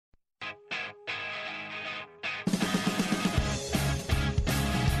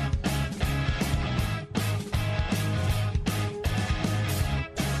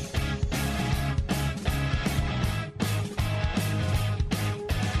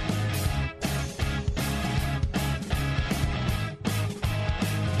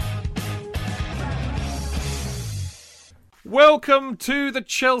Welcome to the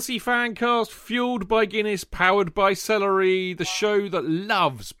Chelsea FanCast, fueled by Guinness, powered by celery, the show that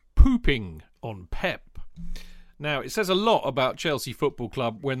loves pooping on Pep. Now, it says a lot about Chelsea Football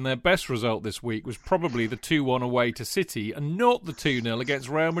Club when their best result this week was probably the 2-1 away to City and not the 2-0 against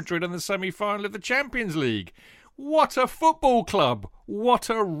Real Madrid in the semi-final of the Champions League. What a football club! What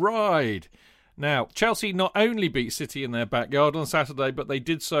a ride! Now, Chelsea not only beat City in their backyard on Saturday, but they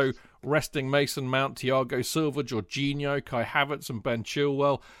did so resting Mason Mount, Thiago Silva, Jorginho, Kai Havertz and Ben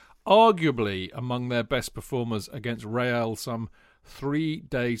Chilwell, arguably among their best performers against Real some 3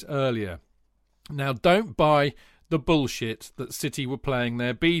 days earlier. Now, don't buy the bullshit that City were playing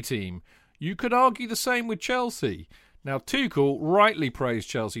their B team. You could argue the same with Chelsea. Now, Tuchel rightly praised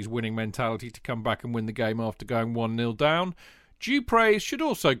Chelsea's winning mentality to come back and win the game after going 1-0 down. Due praise should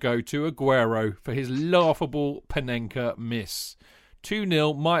also go to Aguero for his laughable Panenka miss.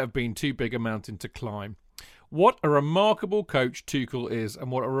 2-0 might have been too big a mountain to climb. What a remarkable coach Tuchel is, and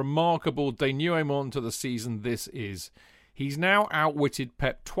what a remarkable denouement to the season this is. He's now outwitted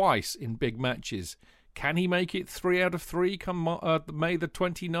Pep twice in big matches. Can he make it 3 out of 3 come May the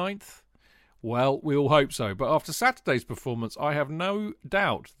 29th? Well, we all hope so. But after Saturday's performance, I have no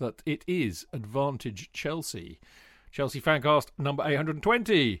doubt that it is advantage Chelsea. Chelsea FanCast number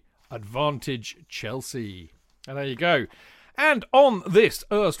 820. Advantage Chelsea. And there you go. And on this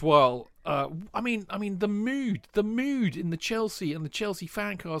erstwhile, the mood in the Chelsea and the Chelsea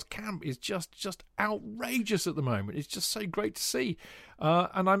FanCast camp is just outrageous at the moment. It's just so great to see.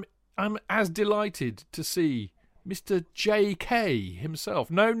 And I'm as delighted to see Mr. J.K. himself.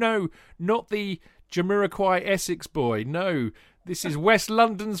 No, not the Jamiroquai Essex boy. No, this is West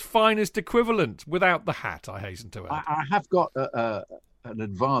London's finest equivalent, without the hat, I hasten to add. I have got an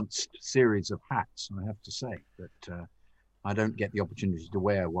advanced series of hats, I have to say, that I don't get the opportunity to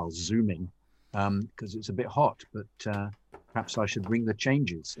wear while Zooming because it's a bit hot. But perhaps I should bring the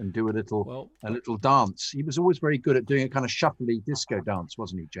changes and do a little dance. He was always very good at doing a kind of shuffly disco dance,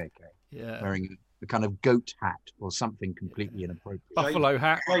 wasn't he, J.K.? Yeah. Wearing a kind of goat hat or something completely inappropriate. Buffalo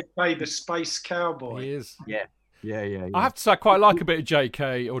hat. J.K. the Space Cowboy. He is. Yeah. I have to say, I quite like a bit of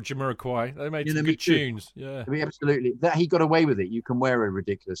J.K. or Jamiroquai. They made some good tunes. Yeah, absolutely. That he got away with it. You can wear a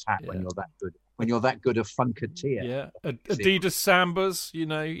ridiculous hat when you're that good. When you're that good a funketeer. Yeah, Adidas Sambas. You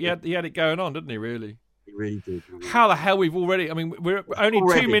know, he had it going on, didn't he? Really. He really did. How the hell we've already? I mean, we're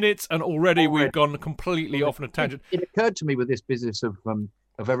only 2 minutes and already we've gone completely off on a tangent. It occurred to me with this business of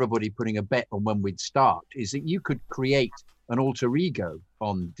everybody putting a bet on when we'd start is that you could create an alter ego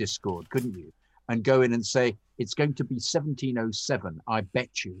on Discord, couldn't you? And go in and say, it's going to be 1707, I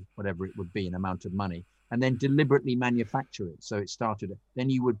bet you, whatever it would be in amount of money, and then deliberately manufacture it. So it started, then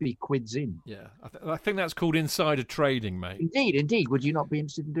you would be quids in. Yeah, I think that's called insider trading, mate. Indeed. Would you not be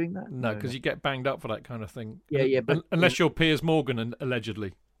interested in doing that? No, because you get banged up for that kind of thing. Yeah. But, unless you're Piers Morgan,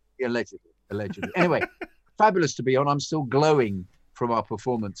 allegedly. Allegedly. Anyway, fabulous to be on. I'm still glowing from our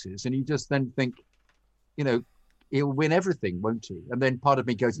performances. And you just then think, he'll win everything, won't he? And then part of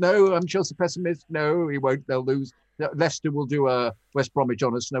me goes, no, I'm Chelsea pessimist. No, he won't. They'll lose. Leicester will do a West Bromwich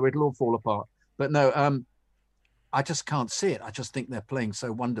on us. No, it'll all fall apart. But no, I just can't see it. I just think they're playing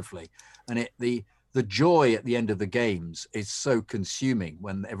so wonderfully. And the joy at the end of the games is so consuming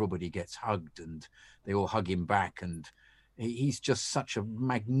when everybody gets hugged and they all hug him back. And he's just such a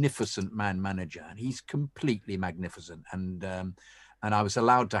magnificent manager. And he's completely magnificent. And I was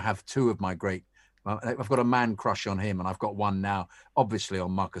allowed to have two of my great. I've got a man crush on him, and I've got one now, obviously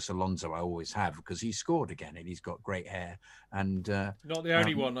on Marcus Alonso. I always have, because he scored again, and he's got great hair. And not the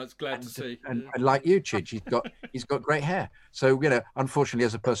only one. I was glad to see. And like you, Chidge, he's got great hair. So unfortunately,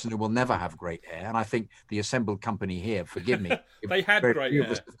 as a person who will never have great hair, and I think the assembled company here, forgive me, they had great hair.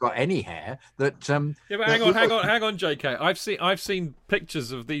 Of us have got any hair that. Yeah, but hang on, JK. I've seen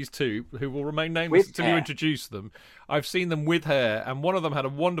pictures of these two who will remain nameless until you introduce them. I've seen them with hair, and one of them had a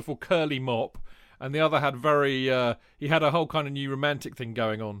wonderful curly mop. And the other had he had a whole kind of new romantic thing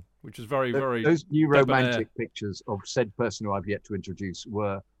going on, which was very, very... Those new romantic pictures of said person who I've yet to introduce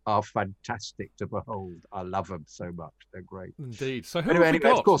are fantastic to behold. I love them so much. They're great. Indeed. So anyway,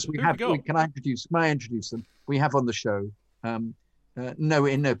 of course, may I introduce them? We have on the show, no,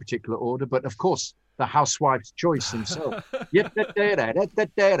 in no particular order, but of course, the housewife's choice himself.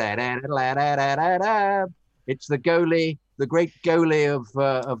 It's the goalie, the great goalie of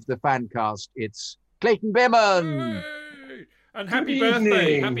the FanCast. It's Clayton Behrman. Hooray! And happy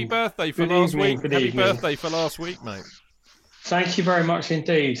birthday for last week. Happy birthday for last week, mate. Thank you very much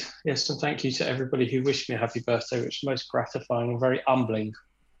indeed. Yes, and thank you to everybody who wished me a happy birthday, which is most gratifying and very humbling.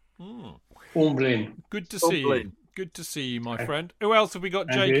 Humbling. Good to see you. Good to see you, my friend. Who else have we got,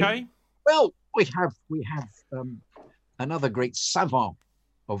 JK? Well, we have another great savant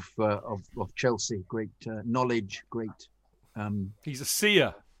of Chelsea. Great knowledge. Great. He's a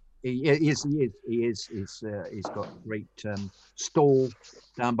seer. He is. He's got great stall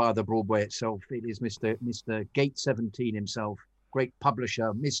down by the Broadway itself. It is Mr. Gate 17 himself. Great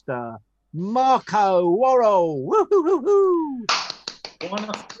publisher, Mr. Marco Worrell. Woo-hoo-hoo-hoo.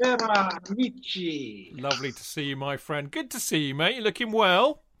 Buonasera, amici. Lovely to see you, my friend. Good to see you, mate. You're looking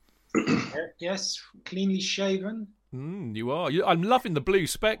well. Yes, cleanly shaven. You are. I'm loving the blue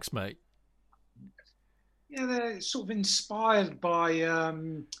specs, mate. Yeah, they're sort of inspired by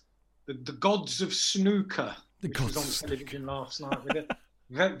the gods of snooker, which was on television last night with a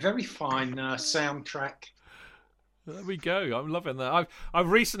very fine soundtrack. There we go. I'm loving that. I've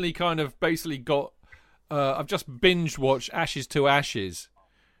recently kind of basically got. I've just binge watched Ashes to Ashes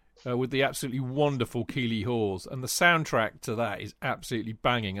with the absolutely wonderful Keeley Hawes, and the soundtrack to that is absolutely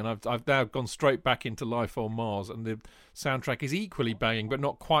banging. And I've now gone straight back into Life on Mars, and the soundtrack is equally banging, but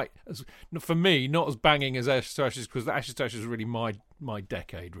not quite as, for me, not as banging as Ashes to Ashes, because Ashes to Ashes is really my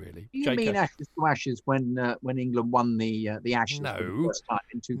decade, really. Do you mean Ashes to Ashes when England won the Ashes for the first time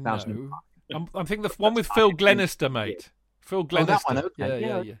in 2005? No. I'm thinking the one with Phil Glenister, mate. Phil Glenister. Oh, that one,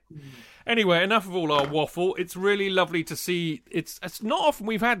 okay. Yeah. Anyway, enough of all our waffle. It's really lovely to see. It's not often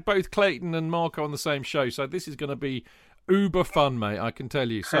we've had both Clayton and Marco on the same show, so this is going to be uber fun, mate, I can tell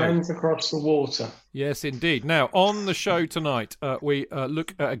you. So, hands across the water. Yes, indeed. Now, on the show tonight, we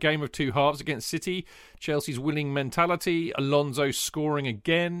look at a game of two halves against City, Chelsea's winning mentality, Alonso scoring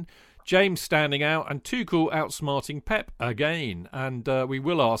again, James standing out, and Tuchel outsmarting Pep again. And we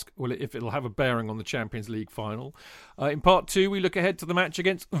will ask if it'll have a bearing on the Champions League final. In part two, we look ahead to the match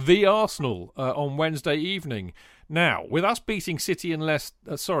against the Arsenal on Wednesday evening. Now, with us beating City and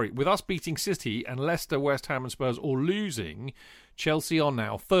Leicester, West Ham and Spurs all losing, Chelsea are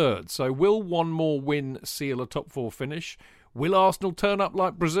now third. So will one more win seal a top four finish? Will Arsenal turn up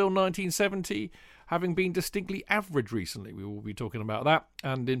like Brazil 1970? Having been distinctly average recently. We will be talking about that.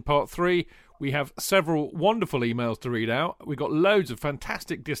 And in part three, we have several wonderful emails to read out. We've got loads of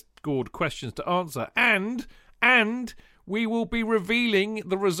fantastic Discord questions to answer. And we will be revealing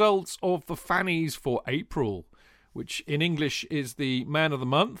the results of the Fannies for April, which in English is the Man of the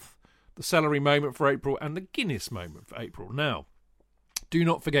Month, the Celery Moment for April, and the Guinness Moment for April. Now, do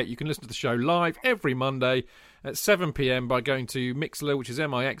not forget, you can listen to the show live every Monday at 7 p.m. by going to Mixlr, which is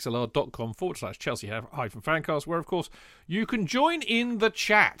mixlr.com/Chelsea-FanCast, where, of course, you can join in the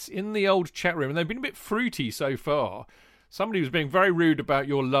chat, in the old chat room. And they've been a bit fruity so far. Somebody was being very rude about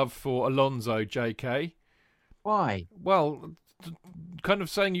your love for Alonso, JK. Why? Well, kind of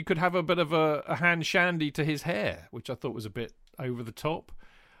saying you could have a bit of a hand shandy to his hair, which I thought was a bit over the top.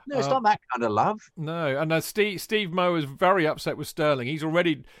 No, it's not that kind of love. No, and Steve Moe is very upset with Sterling.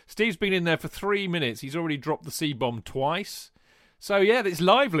 Steve's been in there for 3 minutes. He's already dropped the C-bomb twice. So, yeah, it's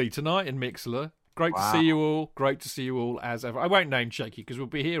lively tonight in Mixlr. Great to see you all. Great to see you all as ever. I won't name check you because we'll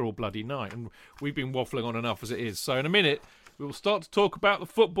be here all bloody night, and we've been waffling on enough as it is. So in a minute, we will start to talk about the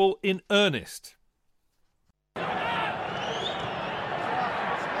football in earnest.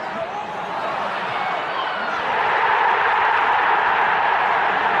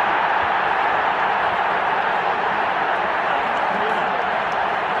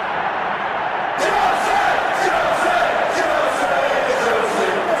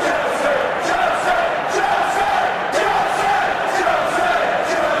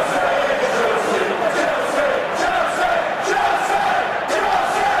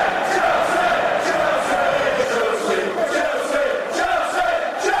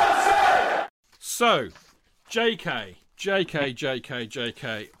 So, JK.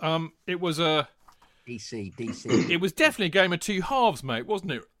 It was a... DC. It was definitely a game of two halves, mate,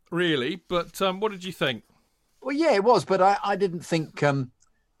 wasn't it? Really? But what did you think? Well, yeah, it was, but I didn't think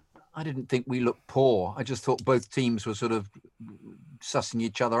we looked poor. I just thought both teams were sort of sussing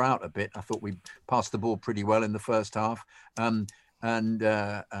each other out a bit. I thought we passed the ball pretty well in the first half, and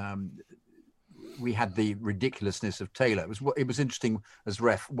we had the ridiculousness of Taylor. It was interesting as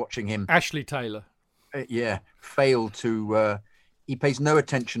ref watching him. Ashley Taylor. Fail to. He pays no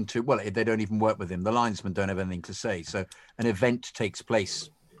attention to. Well, they don't even work with him. The linesmen don't have anything to say. So an event takes place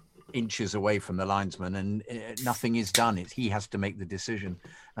inches away from the linesman, and nothing is done. He has to make the decision.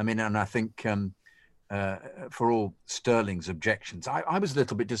 I mean, and I think for all Sterling's objections, I was a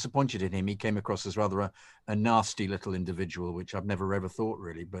little bit disappointed in him. He came across as rather a nasty little individual, which I've never ever thought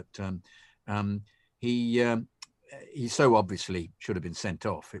really. But he so obviously should have been sent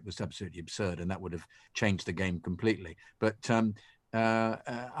off. It was absolutely absurd, and that would have changed the game completely. But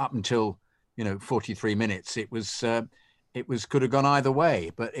up until 43 minutes, it was could have gone either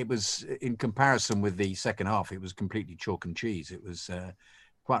way, but it was, in comparison with the second half, it was completely chalk and cheese. It was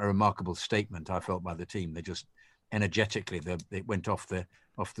quite a remarkable statement, I felt, by the team. They just energetically, it went off the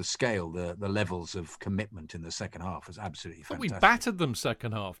scale. The levels of commitment in the second half was absolutely fantastic. We battered them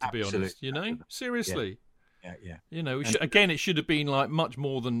second half, to be honest. You know, seriously. Yeah. You know, it should have been like much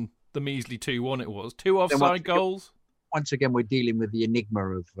more than the measly 2-1 it was. 2 offside goals. Once again, we're dealing with the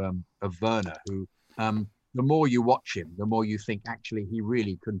enigma of Werner, who, the more you watch him, the more you think actually he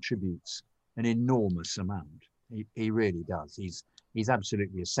really contributes an enormous amount. He really does. He's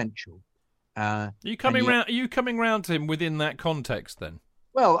absolutely essential. Are you coming round to him within that context then?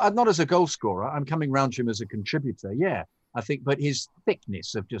 Well, not as a goal scorer. I'm coming round to him as a contributor. Yeah, I think, but his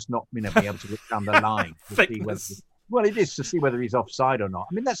thickness of just not being able to look down the line to see whether. Well, it is to see whether he's offside or not.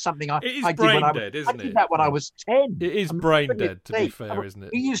 I mean, that's something I did when I did that when I was 10. It is brain dead, to be fair, isn't it?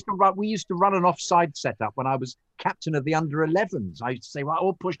 We used to run an offside setup when I was captain of the under-11s. I used to say, right,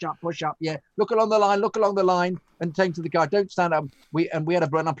 all push up, yeah, look along the line, and saying to the guy, don't stand up.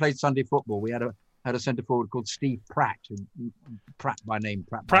 When I played Sunday football, we had a centre forward called Steve Pratt, Pratt by name.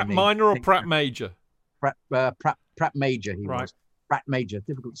 Pratt Minor or Pratt Major? Pratt Major, he was. Pratt Major,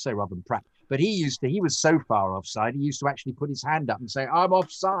 difficult to say rather than Pratt. But he was so far offside, he used to actually put his hand up and say, I'm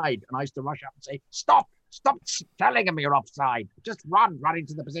offside. And I used to rush up and say, stop telling him you're offside. Just run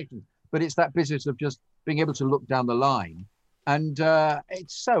into the position. But it's that business of just being able to look down the line. And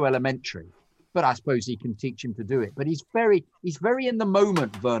it's so elementary. But I suppose he can teach him to do it. But he's very in the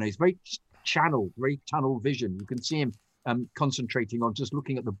moment, Werner. He's very channeled, very tunnel vision. You can see him concentrating on just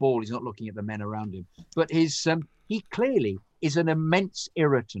looking at the ball. He's not looking at the men around him. But he clearly is an immense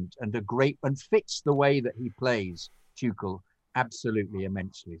irritant and fits the way that he plays Tuchel absolutely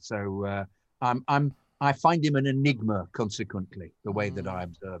immensely. So I find him an enigma, consequently, the way that I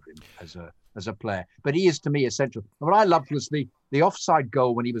observe him as a player. But he is, to me, essential. What I loved was the offside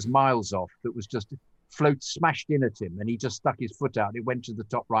goal when he was miles off, that was just smashed in at him, and he just stuck his foot out. It went to the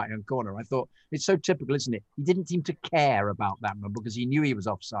top right-hand corner. I thought, it's so typical, isn't it? He didn't seem to care about that one because he knew he was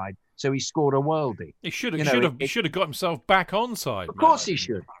offside, so he scored a worldie. He should have got himself back onside. Of course he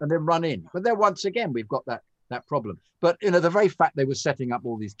should, and then run in. But then once again, we've got that problem. But the very fact they were setting up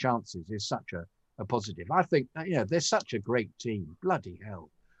all these chances is such a positive. I think they're such a great team. Bloody hell,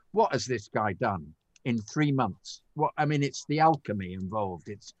 what has this guy done in 3 months? It's the alchemy involved.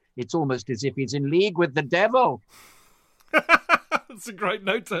 It's almost as if he's in league with the devil. That's a great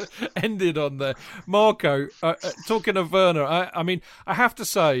note to end it on there. Marco, talking of Werner, I have to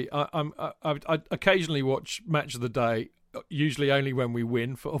say, I occasionally watch Match of the Day, usually only when we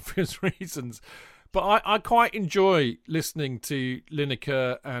win for obvious reasons. But I quite enjoy listening to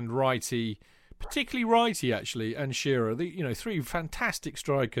Lineker and Wrighty, particularly Wrighty, actually, and Shearer. Three fantastic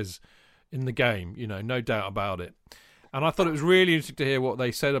strikers in the game, no doubt about it. And I thought it was really interesting to hear what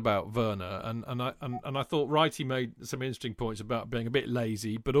they said about Werner, and I thought Wrighty made some interesting points about being a bit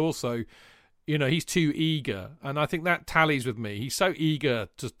lazy, but also, he's too eager, and I think that tallies with me. He's so eager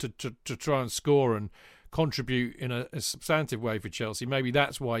to try and score and contribute in a substantive way for Chelsea. Maybe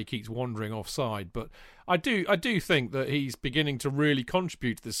that's why he keeps wandering offside. But I do think that he's beginning to really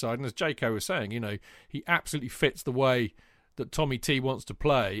contribute to this side, and as Jaco was saying, he absolutely fits the way that Tommy T wants to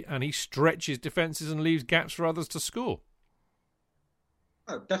play, and he stretches defences and leaves gaps for others to score.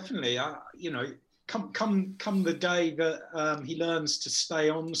 Oh, definitely. Come the day that he learns to stay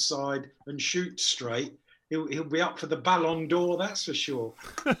onside and shoot straight, he'll be up for the Ballon d'Or, that's for sure.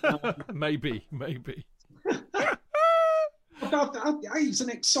 Maybe. He's an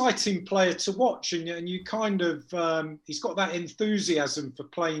exciting player to watch, and you kind of he's got that enthusiasm for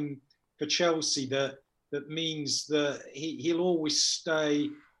playing for Chelsea that means that he'll always stay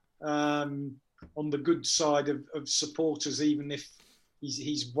on the good side of supporters, even if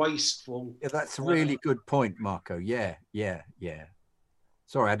he's wasteful. Yeah, that's a really good point, Marco. Yeah.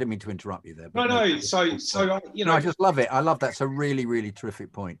 Sorry, I didn't mean to interrupt you there. But no. So I just love it. I love that's a really, really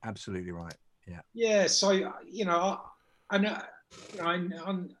terrific point. Absolutely right. Yeah. Yeah. So I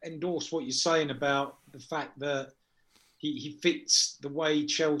endorse what you're saying about the fact that he fits the way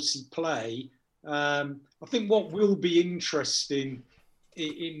Chelsea play. I think what will be interesting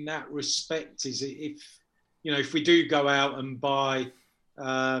in that respect is if we do go out and buy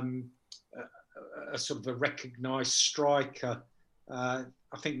a sort of a recognised striker, I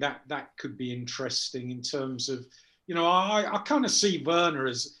think that could be interesting in terms of, I kind of see Werner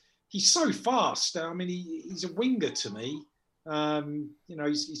as he's so fast. I mean, he's a winger to me.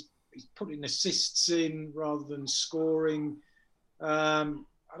 He's putting assists in rather than scoring.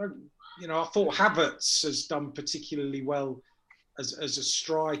 I thought Havertz has done particularly well as a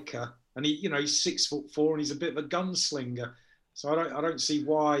striker, and he's 6'4" and he's a bit of a gunslinger. So I don't see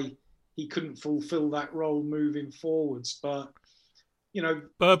why he couldn't fulfil that role moving forwards. But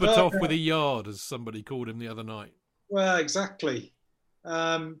Berbatov with a yard, as somebody called him the other night. Well, exactly.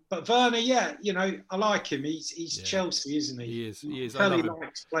 But Werner, I like him. He's Chelsea, isn't he? He is. He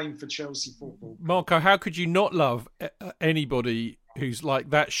likes playing for Chelsea football. Marco, how could you not love anybody who's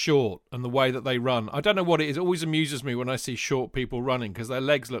like that short and the way that they run? I don't know what it is. It always amuses me when I see short people running because their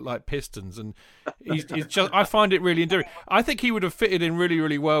legs look like pistons, and he's just. I find it really endearing. I think he would have fitted in really,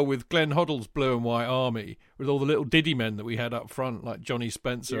 really well with Glenn Hoddle's blue and white army, with all the little diddy men that we had up front, like Johnny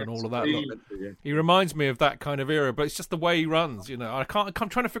Spencer and all of that. He reminds me of that kind of era, but it's just the way he runs. I'm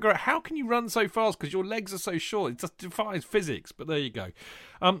trying to figure out how can you run so fast because your legs are so short. It just defies physics. But there you go,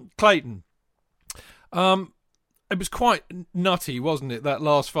 Clayton. It was quite nutty, wasn't it, that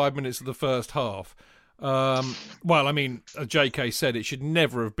last 5 minutes of the first half? Well, I mean, as JK said, it should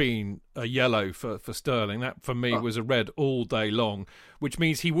never have been a yellow for Sterling. That, for me, was a red all day long, which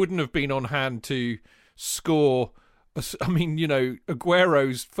means he wouldn't have been on hand to score. I mean,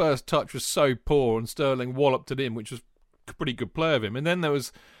 Aguero's first touch was so poor and Sterling walloped it in, which was a pretty good play of him. And then there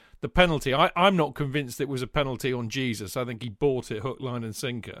was the penalty. I'm not convinced it was a penalty on Jesus. I think he bought it hook, line, and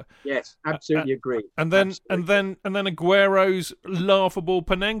sinker. Yes, absolutely agree. And then Aguero's laughable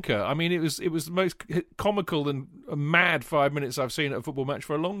Panenka. I mean, it was the most comical and mad 5 minutes I've seen at a football match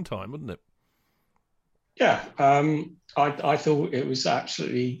for a long time, wasn't it? Yeah, I thought it was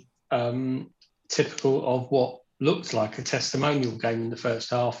absolutely typical of what looked like a testimonial game in the first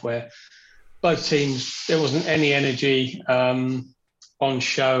half, where both teams, there wasn't any energy on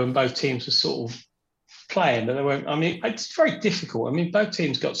show, and both teams were sort of playing, but they weren't. I mean, it's very difficult. I mean, both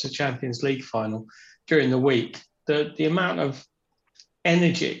teams got to the Champions League final during the week. The amount of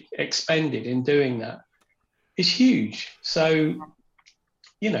energy expended in doing that is huge. So,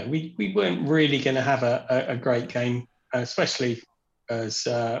 we weren't really going to have a great game, especially as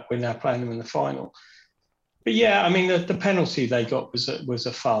we're now playing them in the final. But yeah, I mean, the penalty they got was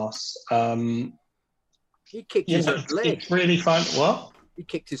a farce. He kicked his own leg. It's really fun. What? He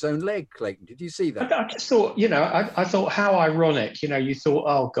kicked his own leg, Clayton. Did you see that? I just thought, I thought how ironic. You thought,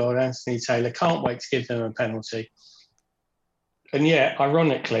 oh God, Anthony Taylor can't wait to give them a penalty. And yet,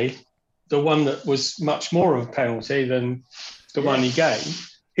 ironically, the one that was much more of a penalty than the one he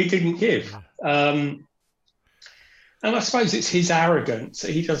gave, he didn't give. And I suppose it's his arrogance.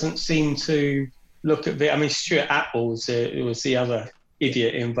 He doesn't seem to look at it. I mean, Stuart Atwell was the other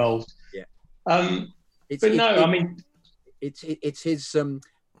idiot involved. Yeah. It's his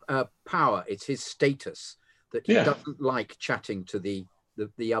power. It's his status that he doesn't like chatting to the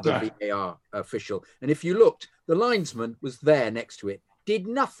other VAR official. And if you looked, the linesman was there next to it, did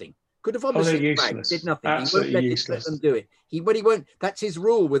nothing. Could have obviously flagged, did nothing. Absolutely he won't let them do it. He won't. That's his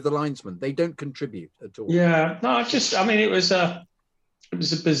rule with the linesman. They don't contribute at all. Yeah. No, it was a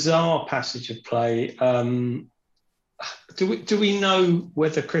bizarre passage of play. Do we know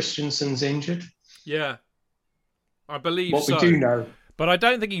whether Christensen's injured? Yeah, I believe so. What we do know. But I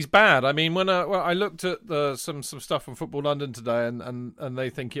don't think he's bad. I mean, when I looked at some stuff from Football London today, and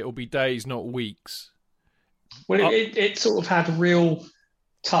they think it'll be days, not weeks. Well, it sort of had a real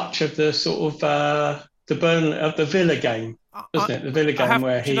touch of the sort of the Villa game, doesn't it? The Villa game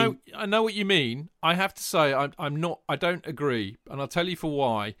where he. I know what you mean. I have to say, I'm not. I don't agree, and I'll tell you for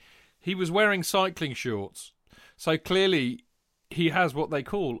why. He was wearing cycling shorts, so clearly. He has what they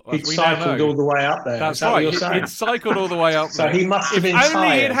call. He'd cycled all the way up there. That's right. He'd cycled all the way up there. So he must have been tired. If only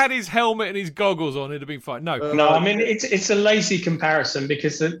tired. he'd had his helmet and his goggles on, it'd have been fine. No. I mean, it's a lazy comparison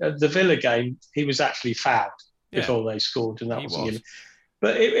because the Villa game, he was actually fouled before they scored, and that wasn't given.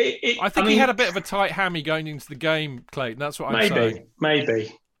 But I think he had a bit of a tight hammy going into the game, Clayton. That's what I'm saying.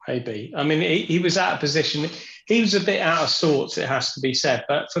 Maybe. I mean, he was out of position. He was a bit out of sorts, it has to be said.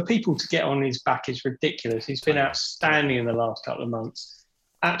 But for people to get on his back is ridiculous. He's been outstanding in the last couple of months.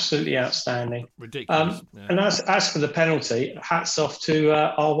 Absolutely outstanding. Ridiculous. And as for the penalty, hats off to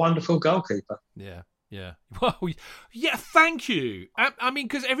our wonderful goalkeeper. Yeah. Well, yeah, thank you. I mean,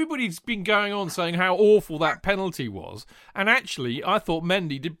 because everybody's been going on saying how awful that penalty was. And actually, I thought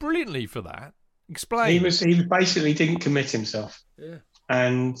Mendy did brilliantly for that. Explain. He basically didn't commit himself. Yeah.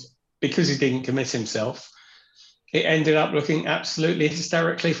 And because he didn't commit himself, it ended up looking absolutely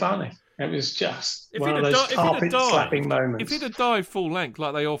hysterically funny. It was just one of those carpet-slapping moments. If he'd have dived full length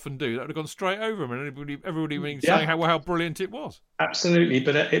like they often do, that would have gone straight over him, and everybody would be saying how brilliant it was. Absolutely,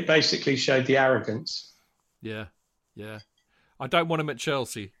 but it basically showed the arrogance. Yeah. I don't want him at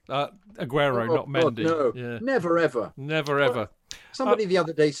Chelsea. Aguero, not Mendy. God, no, yeah. never ever. Never ever. Somebody the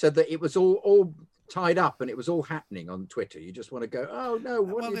other day said that it was all tied up and it was all happening on Twitter, you just want to go, oh no.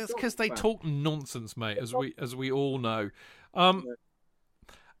 Well, that's because they talk nonsense, mate, as we all know.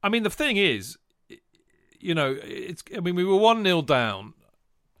 I mean, the thing is, we were 1-0 down.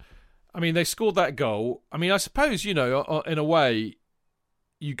 I mean, they scored that goal. I mean, I suppose, in a way,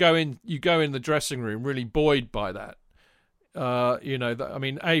 you go in the dressing room really buoyed by that. For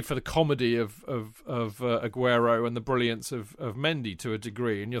the comedy of Aguero and the brilliance of Mendy to a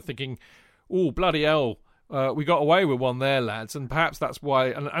degree, and you're thinking, oh, bloody hell, we got away with one there, lads, and perhaps that's why,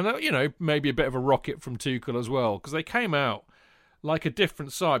 and maybe a bit of a rocket from Tuchel as well, because they came out like a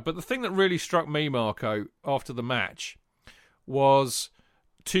different side. But the thing that really struck me, Marco, after the match was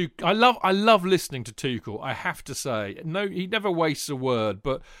I love listening to Tuchel, I have to say. No, he never wastes a word,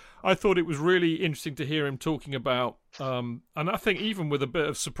 but I thought it was really interesting to hear him talking about, and I think even with a bit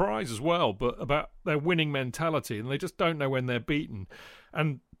of surprise as well, but about their winning mentality, and they just don't know when they're beaten.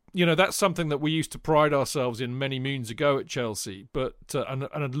 And, that's something that we used to pride ourselves in many moons ago at Chelsea, but and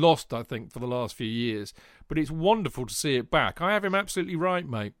had lost, I think, for the last few years. But it's wonderful to see it back. I have him absolutely right,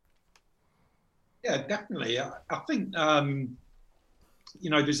 mate. Yeah, definitely. I think,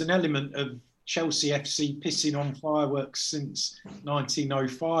 there's an element of Chelsea FC pissing on fireworks since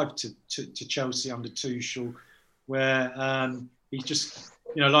 1905 to Chelsea under Tuchel, where he's just,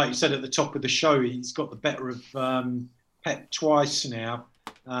 like you said at the top of the show, he's got the better of Pep twice now.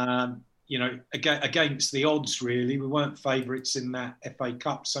 Against the odds, really. We weren't favourites in that FA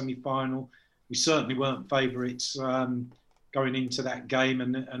Cup semi-final. We certainly weren't favourites going into that game,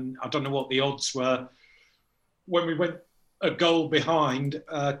 and I don't know what the odds were when we went a goal behind,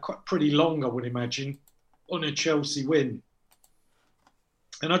 pretty long, I would imagine, on a Chelsea win.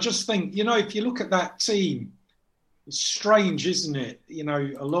 And I just think, if you look at that team, it's strange, isn't it?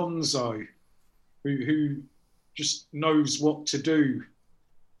 Alonso, who just knows what to do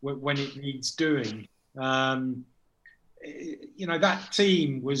when it needs doing. That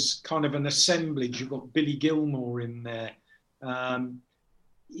team was kind of an assemblage. You've got Billy Gilmore in there.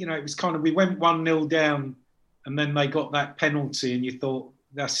 It was kind of, we went 1-0 down, and then they got that penalty, and you thought,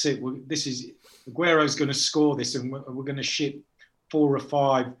 that's it. Aguero's going to score this, and we're going to ship 4 or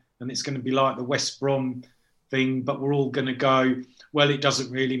 5, and it's going to be like the West Brom thing, but we're all going to go, well, it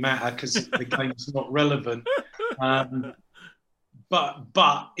doesn't really matter because the game's not relevant.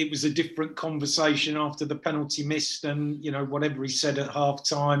 But it was a different conversation after the penalty missed, and, whatever he said at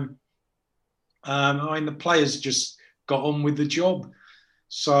half-time. The players just got on with the job.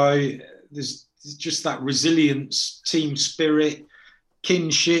 So there's just that resilience, team spirit,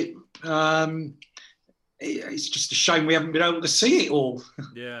 kinship. It's just a shame we haven't been able to see it all.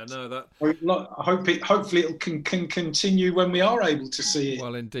 Yeah, no, that. Hopefully it can continue when we are able to see it.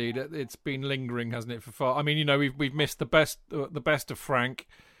 Well, indeed, it's been lingering, hasn't it? For far. I mean, we've missed the best of Frank,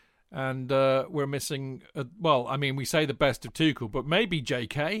 and we're missing. We say the best of Tuchel, but maybe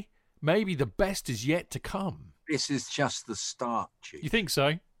JK, maybe the best is yet to come. This is just the start, Chief. You think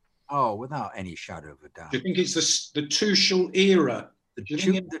so? Oh, without any shadow of a doubt. Do you think it's the Tuchel era?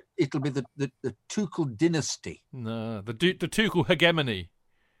 It'll be the Tuchel dynasty. No, the Tuchel hegemony.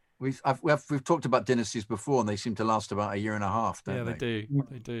 We've talked about dynasties before, and they seem to last about a year and a half. Don't they?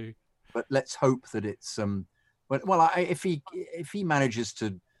 They do. But let's hope that it's if he manages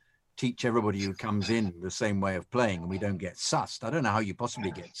to teach everybody who comes in the same way of playing, and we don't get sussed. I don't know how you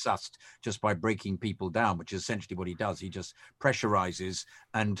possibly get sussed just by breaking people down, which is essentially what he does. He just pressurizes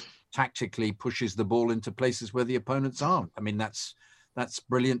and tactically pushes the ball into places where the opponents aren't. I mean, that's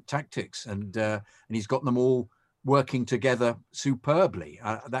brilliant tactics, and he's got them all working together superbly.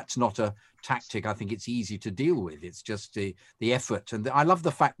 That's not a tactic I think it's easy to deal with. It's just the effort, and I love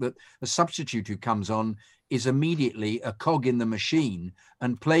the fact that the substitute who comes on is immediately a cog in the machine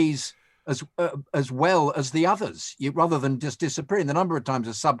and plays as well as the others, rather than just disappearing. The number of times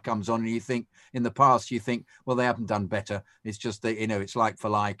a sub comes on and you think, in the past, well, they haven't done better. It's just that, it's like for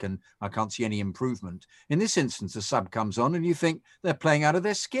like, and I can't see any improvement. In this instance, a sub comes on and you think they're playing out of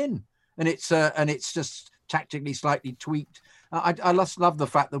their skin, and it's just tactically slightly tweaked. I just love the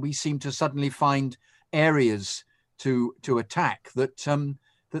fact that we seem to suddenly find areas to attack that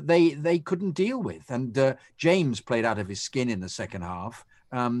they couldn't deal with. And James played out of his skin in the second half.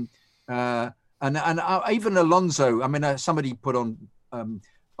 And even Alonso. I mean, somebody put on one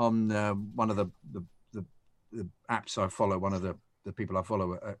of the apps I follow, one of the people I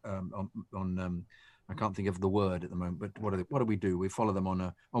follow on I can't think of the word at the moment, but what do we do? We follow them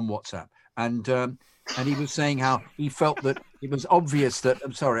on WhatsApp, and he was saying how he felt that it was obvious that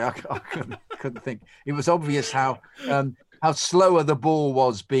I couldn't think. It was obvious how how slower the ball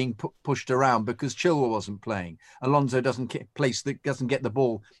was being pushed around because Chilwell wasn't playing. Alonso doesn't get the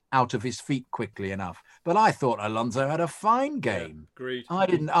ball out of his feet quickly enough. But I thought Alonso had a fine game. Yeah, agreed.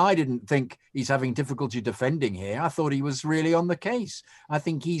 I didn't think he's having difficulty defending here. I thought he was really on the case. I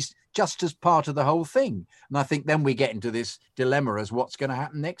think he's just as part of the whole thing. And I think then we get into this dilemma as what's going to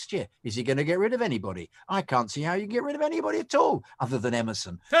happen next year. Is he going to get rid of anybody? I can't see how you get rid of anybody at all other than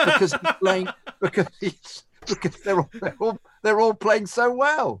Emerson because he's playing because they're all playing so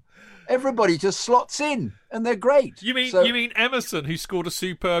well. Everybody just slots in, and they're great. You mean Emerson, who scored a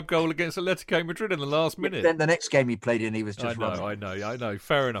superb goal against Atletico Madrid in the last minute? Then the next game he played in, he was just I know.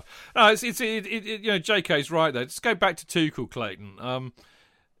 Fair enough. No, it's JK's right there. Let's go back to Tuchel, Clayton.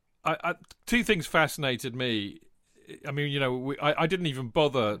 Two things fascinated me. I mean, I didn't even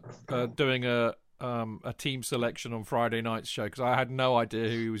bother doing a team selection on Friday night's show because I had no idea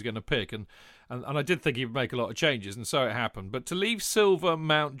who he was going to pick, and I did think he would make a lot of changes, and so it happened. But to leave Silva,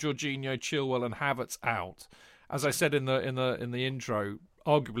 Mount, Jorginho, Chilwell, and Havertz out, as I said in the intro,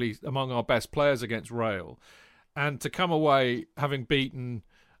 arguably among our best players against Real, and to come away having beaten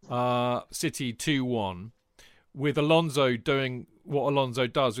City 2-1 with Alonso doing what Alonso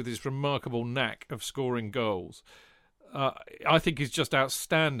does with his remarkable knack of scoring goals, I think is just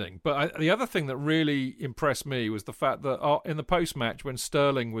outstanding. But the other thing that really impressed me was the fact that in the post-match when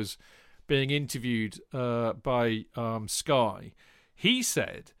Sterling was being interviewed by Sky, he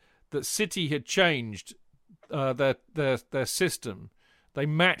said that City had changed their system. They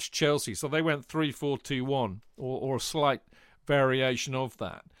matched Chelsea, so they went 3-4-2-1 or a slight variation of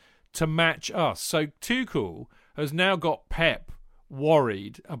that to match us. So Tuchel has now got Pep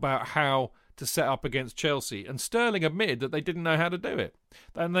worried about how to set up against Chelsea, and Sterling admitted that they didn't know how to do it,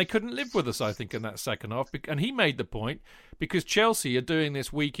 and they couldn't live with us, I think, in that second half. And he made the point because Chelsea are doing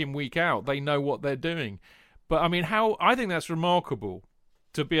this week in, week out. They know what they're doing. But I mean, I think that's remarkable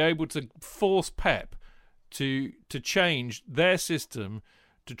to be able to force Pep to change their system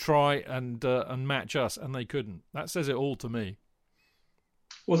to try and match us, and they couldn't. That says it all to me.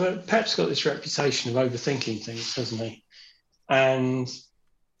 Well, Pep's got this reputation of overthinking things, hasn't he? And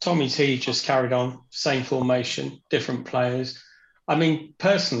Tommy T just carried on, same formation, different players. I mean,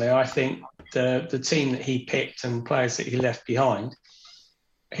 personally, I think the team that he picked and players that he left behind,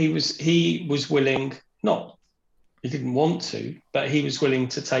 he was willing, not he didn't want to, but he was willing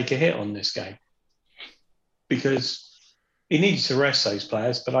to take a hit on this game because he needed to rest those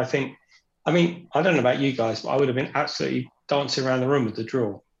players. But I mean, I don't know about you guys, but I would have been absolutely dancing around the room with the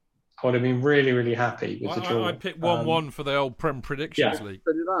draw. I would have been really, really happy with the draw. I picked 1-1 for the old Prem Predictions League.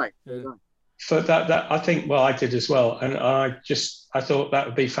 So did I. Yeah. For that, I think, well, I did as well. And I thought that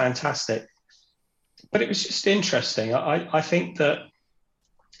would be fantastic. But it was just interesting. I think that,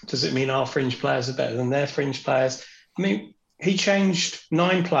 does it mean our fringe players are better than their fringe players? I mean, he changed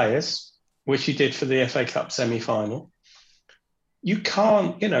 9 players, which he did for the FA Cup semi-final. You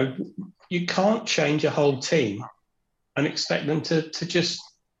can't change a whole team and expect them to just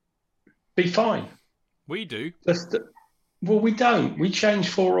be fine. We do. Well, we don't. We change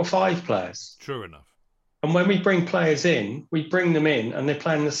 4 or 5 players. True enough. And when we bring players in, we bring them in and they're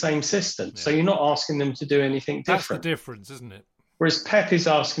playing the same system. Yeah. So you're not asking them to do anything different. That's the difference, isn't it? Whereas Pep is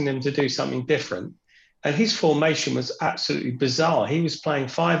asking them to do something different. And his formation was absolutely bizarre. He was playing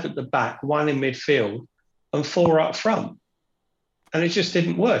 5 at the back, 1 in midfield, and 4 up front. And it just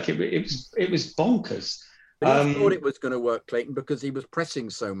didn't work. It was bonkers. But he thought it was going to work, Clayton, because he was pressing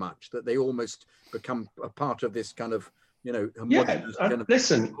so much that they almost become a part of this kind of,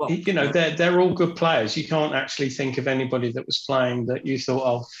 listen, they're all good players. You can't actually think of anybody that was playing that you thought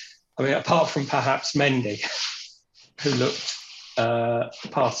of. I mean, apart from perhaps Mendy, who looked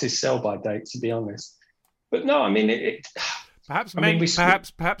past his sell-by date, to be honest. But no, I mean, perhaps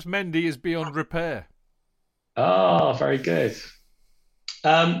Mendy is beyond repair. Oh, very good.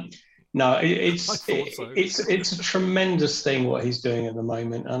 No, it's a tremendous thing what he's doing at the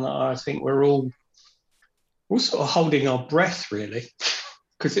moment, and I think we're all sort of holding our breath really,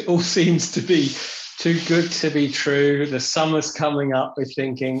 because it all seems to be too good to be true. The summer's coming up. We're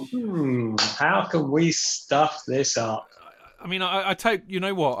thinking, how can we stuff this up? I mean, I take, you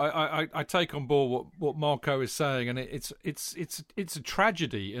know what, I take on board what Marco is saying, and it's a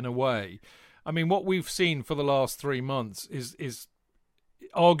tragedy in a way. I mean, what we've seen for the last 3 months is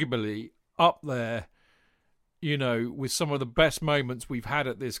arguably up there, with some of the best moments we've had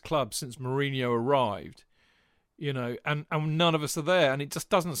at this club since Mourinho arrived, and none of us are there, and it just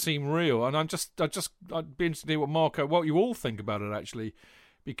doesn't seem real. And I'd be interested to hear what you all think about it, actually,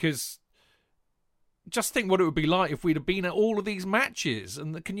 because just think what it would be like if we'd have been at all of these matches.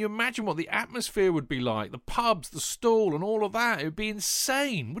 And can you imagine what the atmosphere would be like? The pubs, the stall, and all of that. It would be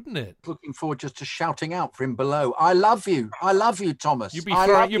insane, wouldn't it? Looking forward just to shouting out for him below. I love you, Thomas. You'd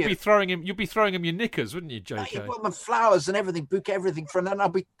be throwing him your knickers, wouldn't you, JK? Yeah, well, the flowers and everything, bouquet everything, and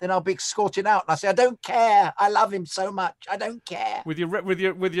then I'll be escorted out. And I say, I don't care. I love him so much. I don't care. With your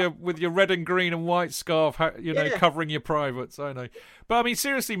red and green and white scarf, covering your privates. I know. But I mean,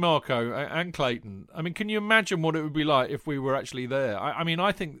 seriously, Marco and Clayton. I mean, can you imagine what it would be like if we were actually there? I mean,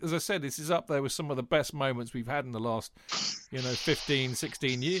 I think, as I said, this is up there with some of the best moments we've had in the last, 15,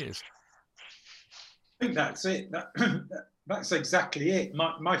 16 years. I think that's it. That's exactly it.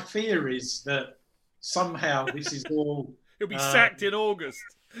 My fear is that somehow this is all... He'll be sacked in August.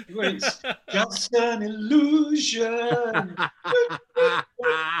 It's just an illusion.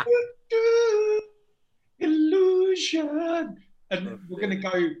 Illusion. And we're going to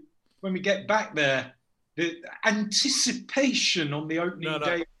go, when we get back there, the anticipation on the opening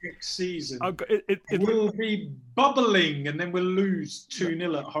day of next season will be bubbling, and then we'll lose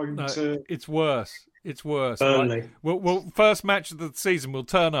 2-0 at home to... It's worse. It's worse. Burnley. Right? Well, first match of the season, we'll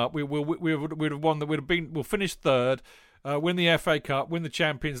turn up. We'd have won. We'll finish third, win the FA Cup, win the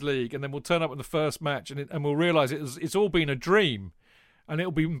Champions League, and then we'll turn up in the first match, and we'll realise it's all been a dream. And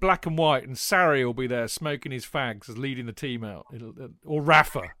it'll be in black and white, and Sarri will be there smoking his fags as leading the team out, or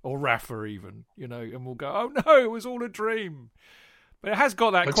Rafa even, and we'll go, oh no, it was all a dream. But it has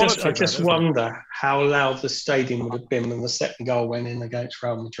got that quality. I just wonder how loud the stadium would have been when the second goal went in against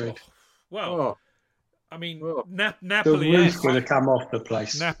Real Madrid. Well, I mean, Napoli-esque. The roof would have come off the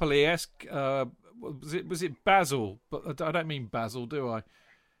place. Napoli-esque. Was it Basel? But I don't mean Basel, do I?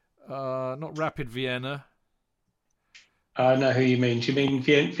 Not Rapid Vienna. I know who you mean. Do you mean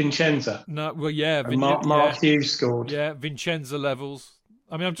Vincenza? No, well, yeah. Mark Hughes scored. Yeah, Vincenza levels.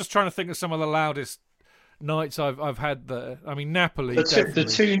 I mean, I'm just trying to think of some of the loudest nights I've had there. I mean, Napoli.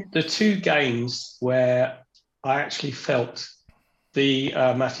 The two games where I actually felt the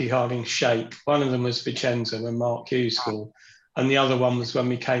Matthew Harding shake. One of them was Vincenza when Mark Hughes scored, and the other one was when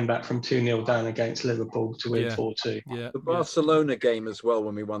we came back from 2-0 down against Liverpool to win 4-2. Yeah. The Barcelona game as well,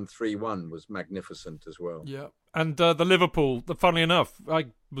 when we won 3-1, was magnificent as well. Yeah. And the Liverpool, funnily enough, I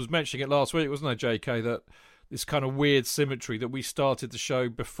was mentioning it last week, wasn't I, JK, that this kind of weird symmetry that we started to show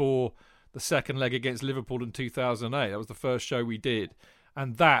before the second leg against Liverpool in 2008. That was the first show we did.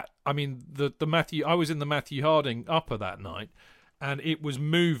 And that, I mean, I was in the Matthew Harding upper that night, and it was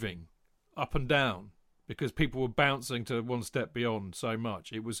moving up and down because people were bouncing to one step beyond so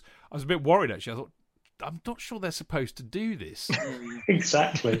much. I was a bit worried, actually. I thought, I'm not sure they're supposed to do this.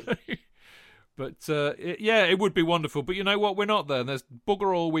 Exactly. But, it would be wonderful. But you know what? We're not there. And there's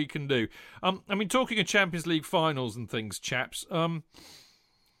bugger all we can do. I mean, talking of Champions League finals and things, chaps, I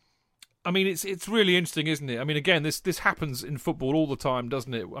mean, it's really interesting, isn't it? I mean, again, this happens in football all the time,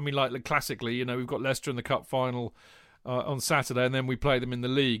 doesn't it? I mean, like classically, we've got Leicester in the cup final on Saturday, and then we play them in the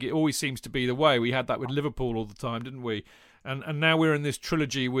league. It always seems to be the way. We had that with Liverpool all the time, didn't we? And now we're in this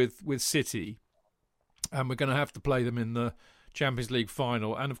trilogy with City, and we're going to have to play them in the Champions League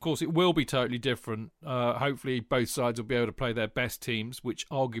final. And of course, it will be totally different. Hopefully, both sides will be able to play their best teams, which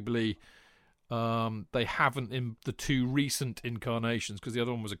arguably they haven't in the two recent incarnations, because the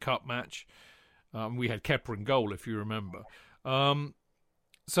other one was a cup match. We had Kepa in goal, if you remember.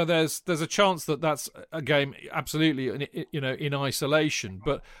 So there's a chance that that's a game absolutely in isolation.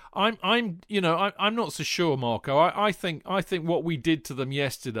 But I'm not so sure, Marco. I think what we did to them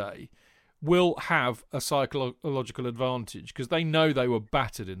yesterday will have a psychological advantage, because they know they were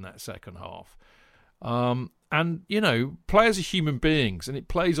battered in that second half. And players are human beings, and it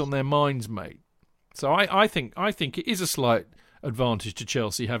plays on their minds, mate. So I think it is a slight advantage to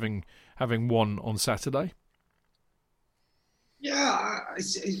Chelsea having won on Saturday. Yeah,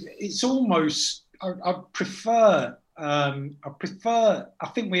 it's almost. I prefer. I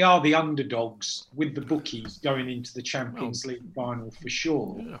think we are the underdogs with the bookies going into the Champions League final for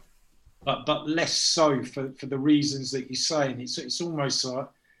sure. Yeah. But less so for the reasons that you're saying. It's almost like,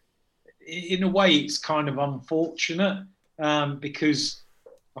 in a way, it's kind of unfortunate because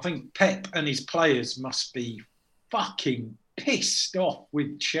I think Pep and his players must be fucking pissed off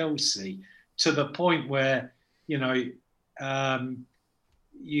with Chelsea to the point where, you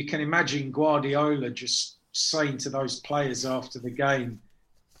can imagine Guardiola just saying to those players after the game,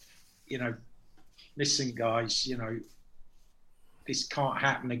 listen, guys, this can't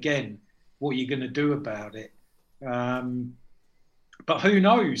happen again. What are you going to do about it? But who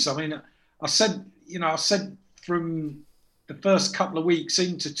knows? I mean, I said from the first couple of weeks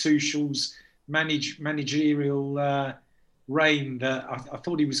into Tuchel's managerial reign that I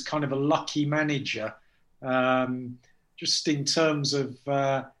thought he was kind of a lucky manager, just in terms of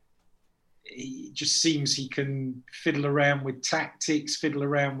he just seems he can fiddle around with tactics, fiddle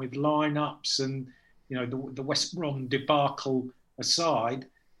around with lineups, and the West Brom debacle aside,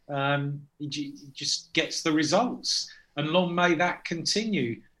 he just gets the results, and long may that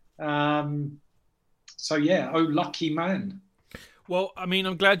continue. So yeah, lucky man. Well, I mean,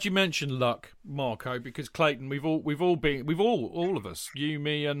 I'm glad you mentioned luck, Marco, because Clayton, we've all of us, you,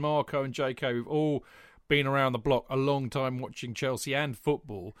 me, and Marco and JK, we've all been around the block a long time watching Chelsea and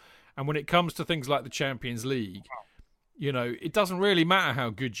football. And when it comes to things like the Champions League, it doesn't really matter how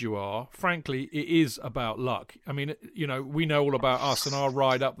good you are. Frankly, it is about luck. I mean, we know all about us and our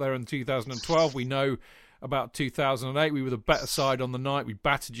ride up there in 2012. We know about 2008. We were the better side on the night. We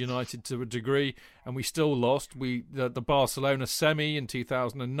battered United to a degree, and we still lost. The Barcelona semi in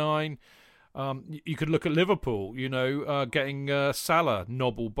 2009. You could look at Liverpool, getting Salah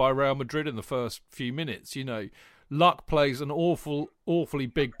nobbled by Real Madrid in the first few minutes. Luck plays an awfully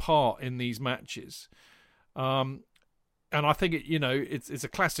big part in these matches. And I think it's a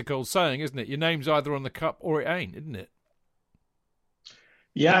classic old saying, isn't it? Your name's either on the cup or it ain't, isn't it?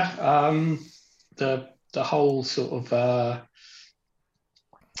 Yeah. The whole sort of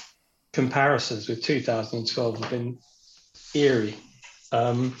comparisons with 2012 have been eerie.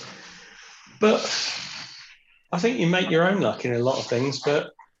 But I think you make your own luck in a lot of things.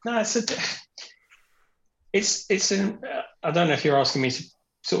 But no, I don't know if you're asking me to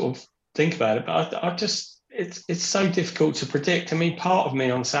sort of think about it, but it's so difficult to predict. I mean, part of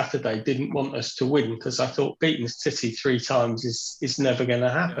me on Saturday didn't want us to win because I thought beating City 3 times is never going to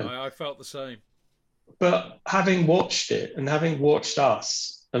happen. Yeah, I felt the same. But having watched it and having watched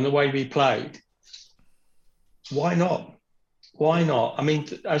us and the way we played, why not? Why not? I mean,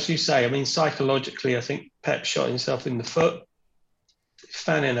 as you say, psychologically, I think Pep shot himself in the foot,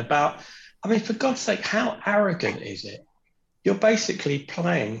 fanning about. I mean, for God's sake, how arrogant is it? You're basically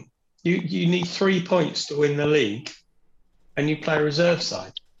playing. You need 3 points to win the league, and you play a reserve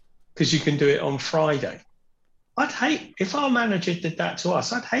side because you can do it on Friday. I'd hate if our manager did that to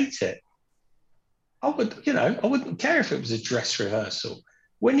us. I'd hate it. I wouldn't care if it was a dress rehearsal.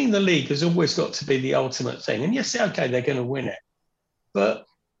 Winning the league has always got to be the ultimate thing. And yes, okay, they're going to win it. But,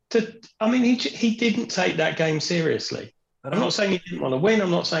 he didn't take that game seriously. I'm not saying he didn't want to win.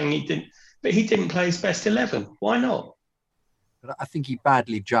 I'm not saying he didn't. But he didn't play his best 11. Why not? But I think he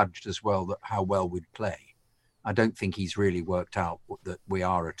badly judged as well how well we'd play. I don't think he's really worked out that we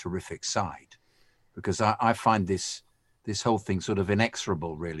are a terrific side. Because I find this whole thing sort of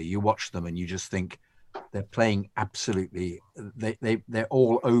inexorable, really. You watch them and you just think, they're playing absolutely. They're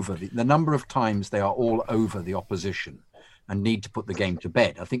all over the number of times they are all over the opposition, and need to put the game to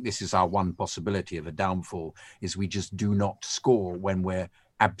bed. I think this is our one possibility of a downfall: is we just do not score when we're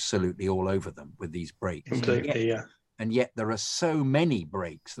absolutely all over them with these breaks. Completely, yeah. And yet there are so many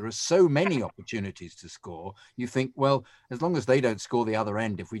breaks. There are so many opportunities to score. You think, well, as long as they don't score the other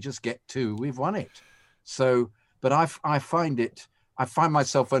end, if we just get 2, we've won it. So, but I find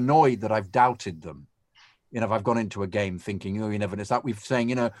myself annoyed that I've doubted them. If I've gone into a game thinking, you never know. It's like we're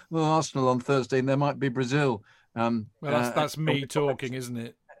saying, Arsenal on Thursday and there might be Brazil. Well, that's me talking, isn't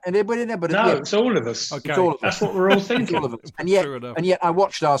it? It's all of us. Okay. It's all of us. That's what we're all thinking. All of us. And yet I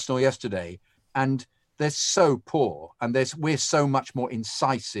watched Arsenal yesterday and they're so poor and we're so much more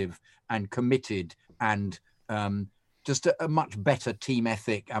incisive and committed and just a much better team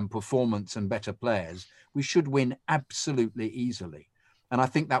ethic and performance and better players. We should win absolutely easily. And I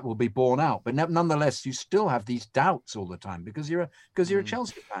think that will be borne out. But nonetheless, you still have these doubts all the time because you're a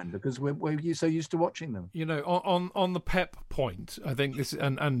Chelsea fan, because we're so used to watching them. On the Pep point, I think this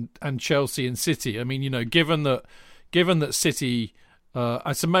and Chelsea and City. I mean, given that City,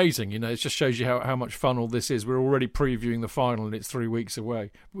 it's amazing. It just shows you how much fun all this is. We're already previewing the final, and it's 3 weeks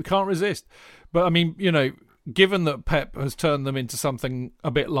away. We can't resist. But I mean, given that Pep has turned them into something a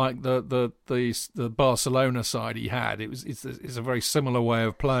bit like the Barcelona side he had, it's a very similar way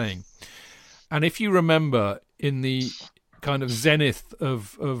of playing. And if you remember, in the kind of zenith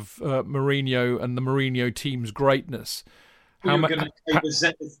of Mourinho and the Mourinho team's greatness, You're going to say the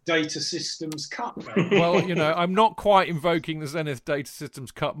Zenith Data Systems Cup. Well, I'm not quite invoking the Zenith Data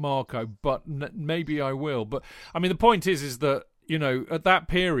Systems Cup, Marco, but maybe I will. But I mean, the point is that, at that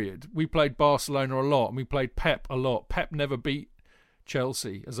period, we played Barcelona a lot and we played Pep a lot. Pep never beat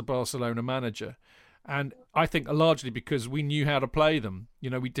Chelsea as a Barcelona manager. And I think largely because we knew how to play them.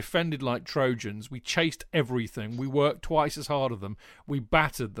 We defended like Trojans. We chased everything. We worked twice as hard as them. We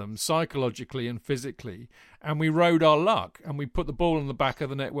battered them psychologically and physically. And we rode our luck. And we put the ball in the back of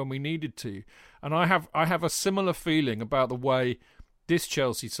the net when we needed to. And I have a similar feeling about the way this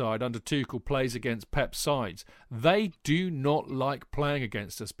Chelsea side under Tuchel plays against Pep's sides. They do not like playing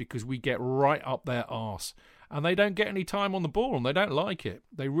against us because we get right up their arse. And they don't get any time on the ball, and they don't like it.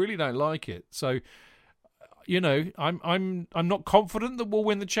 They really don't like it. So, I'm not confident that we'll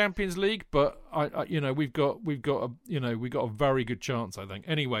win the Champions League, but we've got a very good chance, I think.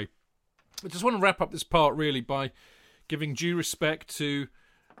 Anyway, I just want to wrap up this part really by giving due respect to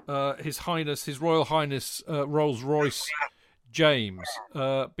His Royal Highness Rolls-Royce James,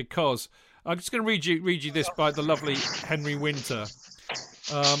 because I'm just going to read you this by the lovely Henry Winter.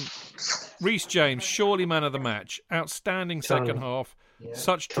 Reece James, surely man of the match. Outstanding second half. Yeah.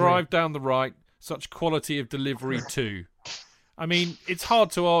 Such drive down the right. Such quality of delivery too. I mean, it's hard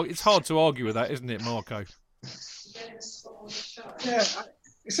to argue with that, isn't it, Marco? Yeah,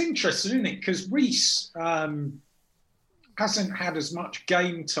 it's interesting, isn't it? Because Reece hasn't had as much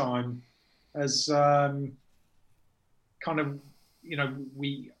game time as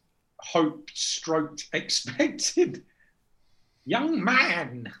we hoped, stroked, expected. Young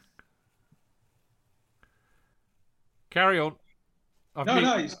man. Carry on.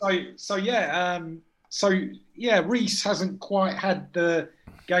 Reece hasn't quite had the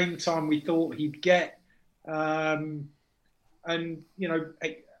game time we thought he'd get, and that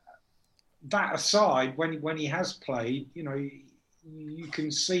aside, when he has played, you can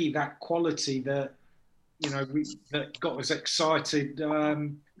see that quality that that got us excited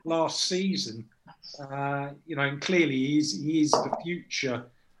last season. And clearly he is the future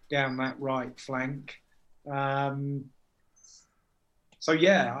down that right flank.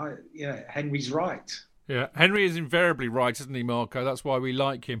 Henry's right. Yeah, Henry is invariably right, isn't he, Marco? That's why we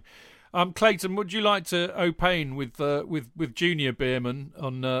like him. Clayton, would you like to opine with Junior Bierman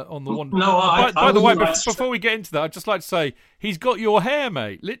on the one? No, by the way, before we get into that, I'd just like to say he's got your hair,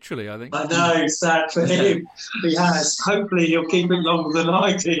 mate. Literally, I think. I know, sad for him. He has. Hopefully, he'll keep it longer than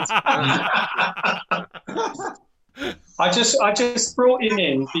I did. I just brought him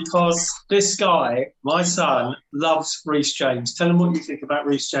in because this guy, my son, loves Reece James. Tell him what you think about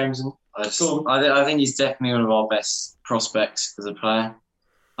Reece James. I think he's definitely one of our best prospects as a player.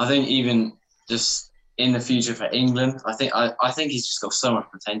 I think even just in the future for England, I think he's just got so much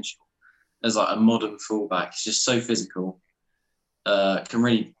potential as like a modern fullback. He's just so physical, can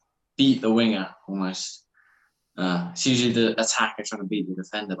really beat the winger almost. It's usually the attacker trying to beat the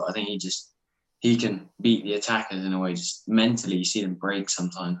defender, but I think he can beat the attackers in a way. Just mentally, you see them break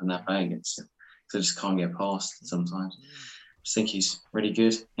sometimes when they're playing against him because they just can't get past sometimes. I just think he's really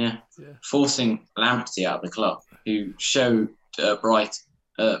good. Yeah. Forcing Lamptey out of the club, who showed Bright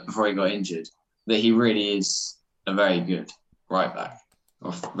before he got injured that he really is a very good right back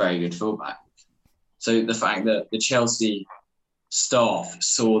or very good fullback. So the fact that the Chelsea staff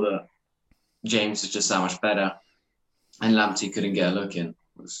saw that James was just that much better and Lamptey couldn't get a look in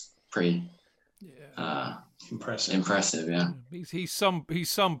was pretty impressive. Yeah, he's some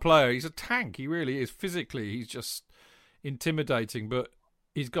player. He's a tank. He really is. Physically, he's just intimidating, but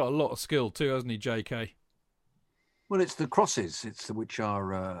he's got a lot of skill too, hasn't he, JK? Well, it's the crosses, which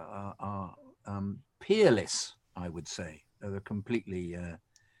are peerless, I would say. They're completely,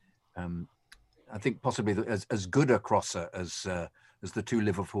 I think, possibly as good a crosser as the two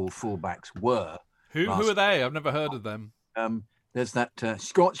Liverpool fullbacks were. Who are they? I've never heard of them. There's that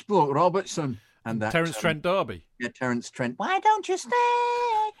Scotch bloke Robertson and that Terence Trent D'Arby. Yeah, Terence Trent. Why don't you stay?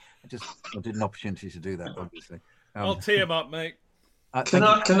 I did an opportunity to do that, obviously. I'll tee him up, mate. Can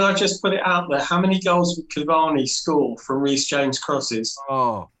I just put it out there? How many goals would Cavani score from Reece James crosses?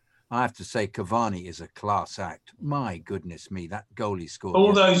 Oh, I have to say Cavani is a class act. My goodness me, that goal he scored.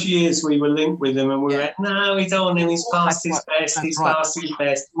 All those years we were linked with him and we were no, we don't want him. He's past his best. He's past his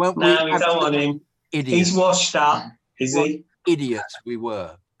best. Well, no, we don't want him. Idiots. He's washed up, is he? Idiots we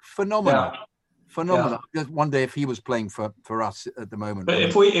were. Phenomenal. Yeah. Phenomenal. Yeah. Just wonder if he was playing for us at the moment. But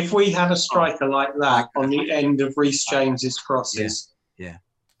if we had a striker like that on the end of Reece James's crosses. Yeah.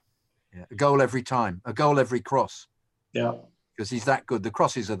 A goal every time. A goal every cross. Yeah. Because he's that good. The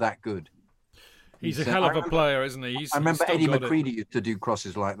crosses are that good. He's a hell of a player, isn't he? I remember Eddie McCready used to do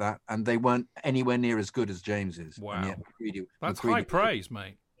crosses like that, and they weren't anywhere near as good as James is. Wow. That's high praise,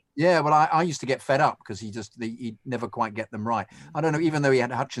 mate. Yeah, well, I used to get fed up because he'd never quite get them right. I don't know, even though he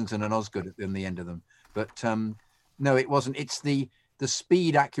had Hutchinson and Osgood in the end of them. But no, it wasn't. It's the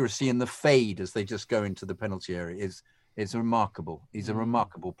speed, accuracy, and the fade as they just go into the penalty area It's remarkable. He's a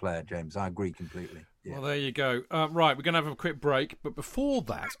remarkable player, James. I agree completely. Yeah. Well, there you go. Right, we're going to have a quick break. But before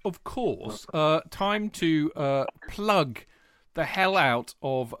that, of course, time to plug the hell out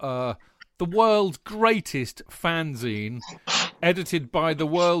of the world's greatest fanzine, edited by the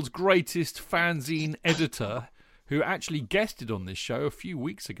world's greatest fanzine editor, who actually guested on this show a few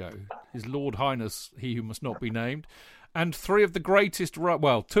weeks ago. His Lord Highness, he who must not be named. And two of the greatest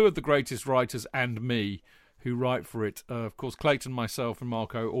writers and me who write for it. Of course, Clayton, myself, and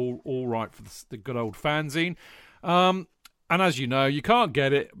Marco all write for the good old fanzine. And as you know, you can't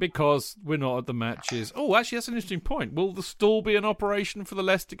get it because we're not at the matches. Oh, actually, that's an interesting point. Will the stall be in operation for the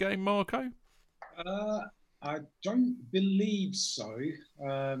Leicester game, Marco? I don't believe so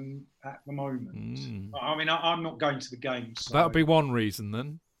at the moment. I mean, I'm not going to the game. So. That would be one reason,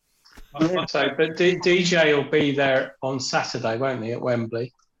 then. But DJ will be there on Saturday, won't he, at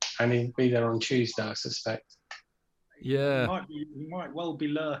Wembley? And he'll be there on Tuesday, I suspect. Yeah. He might well be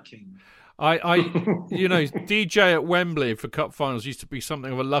lurking. DJ at Wembley for cup finals used to be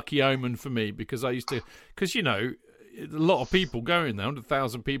something of a lucky omen for me because a lot of people going there,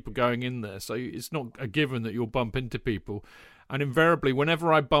 100,000 people going in there, so it's not a given that you'll bump into people. And invariably,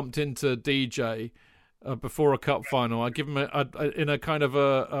 whenever I bumped into DJ before a cup final, I give him in a kind of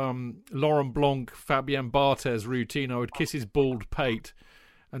a Laurent Blanc, Fabien Barthez routine. I would kiss his bald pate,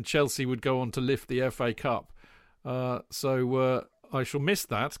 and Chelsea would go on to lift the FA Cup. So I shall miss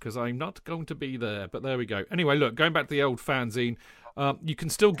that because I'm not going to be there. But there we go. Anyway, look, going back to the old fanzine, you can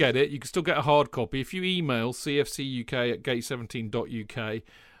still get it. You can still get a hard copy. If you email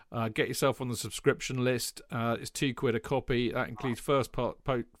cfcuk@gate17.uk, get yourself on the subscription list. It's £2 a copy. That includes first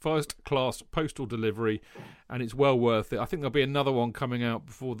class postal delivery, and it's well worth it. I think there'll be another one coming out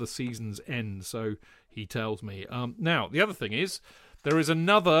before the season's end, so he tells me. Now, the other thing is, there is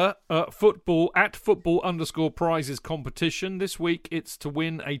another football_prizes competition. This week it's to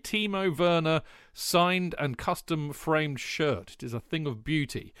win a Timo Werner signed and custom framed shirt. It is a thing of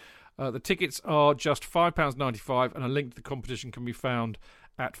beauty. The tickets are just £5.95 and a link to the competition can be found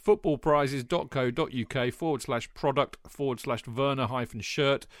at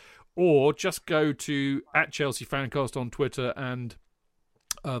footballprizes.co.uk/product/Werner-shirt, or just go to @ChelseaFancast on Twitter, and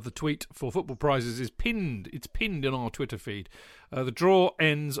the tweet for Football Prizes is pinned. It's pinned in our Twitter feed. The draw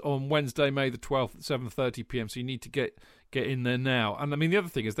ends on Wednesday, May the 12th at 7:30 p.m. So you need to get in there now. And I mean, the other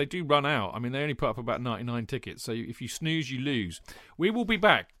thing is they do run out. I mean, they only put up about 99 tickets. So if you snooze, you lose. We will be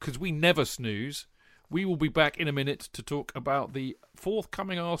back because we never snooze. We will be back in a minute to talk about the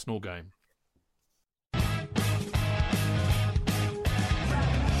forthcoming Arsenal game.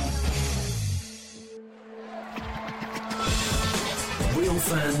 Real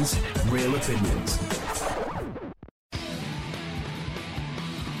fans, real opinions.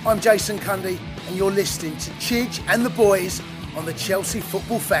 I'm Jason Cundy, and you're listening to Chidge and the boys on the Chelsea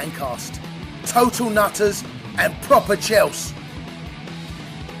Football Fancast. Total nutters and proper Chelsea.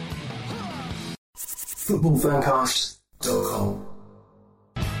 Footballfancast.com.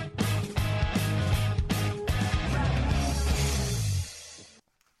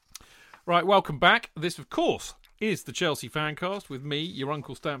 Right, welcome back. This, of course, is the Chelsea Fancast with me, your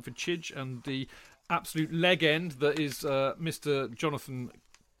Uncle Stanford Chidge, and the absolute leg end that is Mr. Jonathan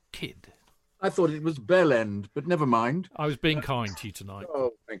Kidd. I thought it was Bell End, but never mind. I was being kind to you tonight.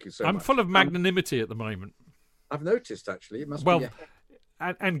 Oh, thank you so much. I'm full of magnanimity at the moment. I've noticed, actually. It must be... Well,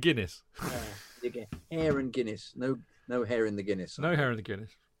 and Guinness. You get hair and Guinness. No hair in the Guinness. No hair in the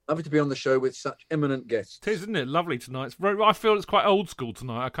Guinness. Lovely to be on the show with such eminent guests. It is, isn't it? Lovely tonight. I feel it's quite old school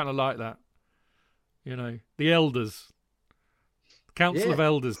tonight. I kind of like that. You know, the elders. Council of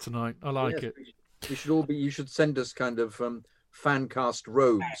Elders tonight. I like it. We should all be. You should send us kind of Fancast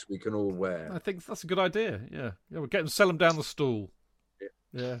robes we can all wear. I think that's a good idea. Yeah, we'll sell them down the stool.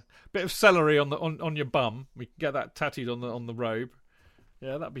 Yeah. Bit of celery on your bum. We can get that tattooed on the robe.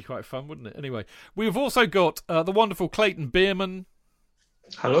 Yeah, that'd be quite fun, wouldn't it? Anyway, we've also got the wonderful Clayton Bierman.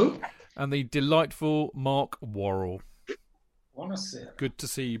 Hello. And the delightful Mark Worrell. Good to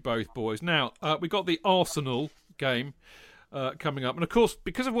see you both, boys. Now, we got the Arsenal game coming up. And, of course,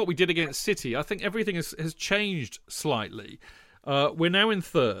 because of what we did against City, I think everything has changed slightly. We're now in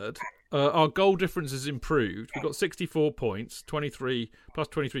third. Our goal difference has improved. We've got 64 points, 23 plus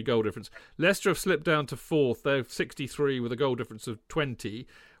 23 goal difference. Leicester have slipped down to fourth. They're 63 with a goal difference of 20.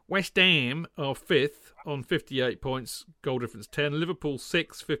 West Ham are fifth on 58 points, goal difference 10. Liverpool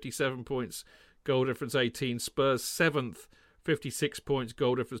sixth, 57 points, goal difference 18. Spurs seventh, 56 points,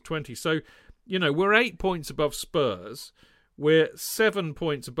 goal difference 20. So, you know, we're 8 points above Spurs. We're 7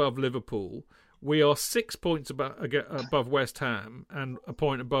 points above Liverpool. We are 6 points above West Ham and a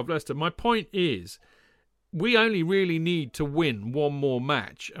point above Leicester. My point is, we only really need to win one more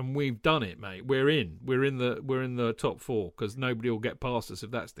match, and we've done it, mate. We're in the top 4 because nobody will get past us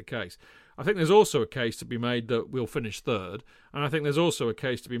if that's the case. I think there's also a case to be made that we'll finish third, and I think there's also a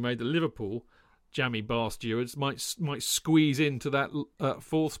case to be made that Liverpool, jammy bar stewards, might squeeze into that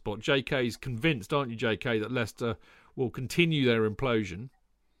 4th spot. JK's convinced, aren't you, JK, that Leicester will continue their implosion?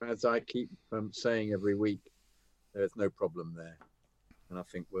 As I keep saying every week, there's no problem there. And I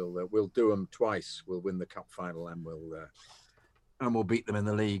think we'll do them twice. We'll win the cup final and we'll beat them in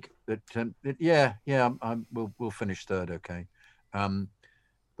the league. We'll finish third, okay.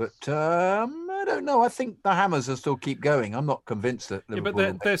 But I don't know. I think the Hammers will still keep going. I'm not convinced that Liverpool.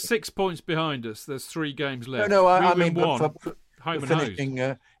 Yeah, but they're 6 points behind us. There's 3 games left. No, I mean, one, for finishing,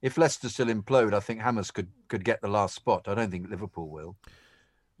 if Leicester still implode, I think Hammers could get the last spot. I don't think Liverpool will.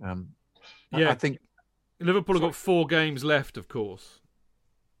 I think Liverpool have got 4 games left, of course.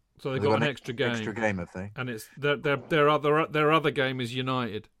 So they've got an extra game. Extra game, have they? And it's their other game is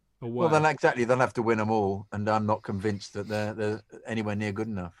United away. Well, then exactly, they'll have to win them all, and I'm not convinced that they're anywhere near good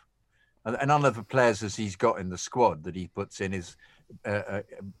enough. And none of the players as he's got in the squad that he puts in is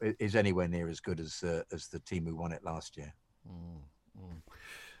anywhere near as good as the team who won it last year.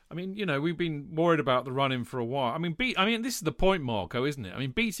 I mean, we've been worried about the run-in for a while. I mean, this is the point, Marco, isn't it? I mean,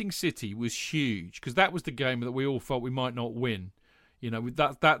 beating City was huge because that was the game that we all thought we might not win.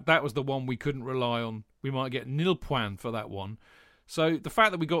 That was the one we couldn't rely on. We might get 0 point for that one. So the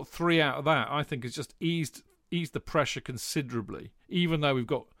fact that we got 3 out of that, I think, has just eased the pressure considerably, even though we've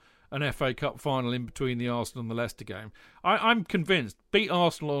got an FA Cup final in between the Arsenal and the Leicester game. I'm convinced. Beat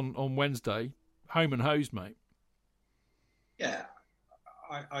Arsenal on Wednesday, home and hose, mate. Yeah,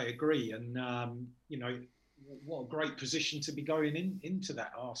 I agree. And, what a great position to be going into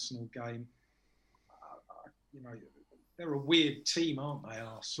that Arsenal game. They're a weird team, aren't they,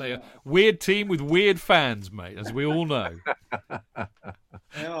 Arsenal? They're a weird team with weird fans, mate, as we all know.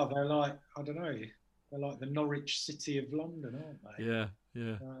 They are. They're like, I don't know, they're like the Norwich City of London, aren't they?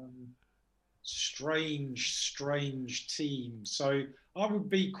 Yeah. Strange team. So I would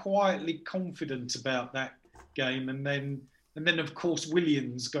be quietly confident about that game. And then of course,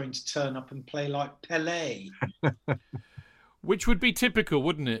 Willian's going to turn up and play like Pelé. Which would be typical,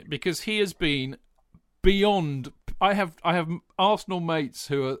 wouldn't it? Because he has been beyond... I have Arsenal mates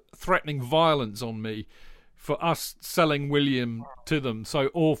who are threatening violence on me for us selling William to them. So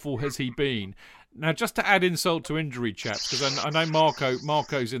awful has he been. Now, just to add insult to injury, chaps, because I know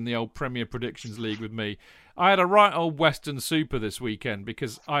Marco's in the old Premier Predictions League with me. I had a right old Western Super this weekend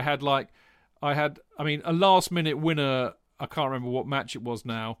because I had a last-minute winner. I can't remember what match it was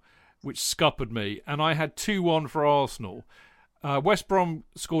now, which scuppered me, and I had 2-1 for Arsenal. West Brom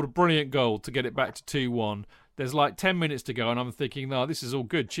scored a brilliant goal to get it back to 2-1. There's like 10 minutes to go, and I'm thinking, no, this is all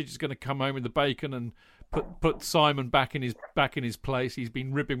good. Chidge is going to come home with the bacon and put Simon back in his place. He's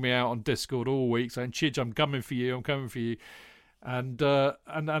been ripping me out on Discord all week, saying, Chidge, I'm coming for you. And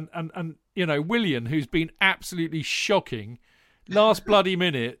Willian, who's been absolutely shocking, last bloody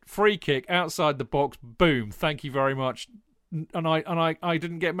minute, free kick outside the box, boom, thank you very much. And I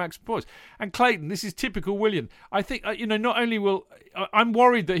didn't get max points. And Clayton, this is typical Willian. I think not only I'm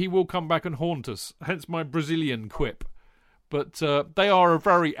worried that he will come back and haunt us. Hence my Brazilian quip. But they are a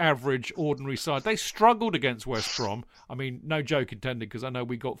very average, ordinary side. They struggled against West Brom. I mean, no joke intended, because I know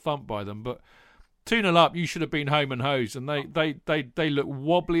we got thumped by them. But 2-0 up, you should have been home and hosed. And they look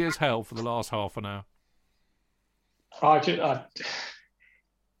wobbly as hell for the last half an hour.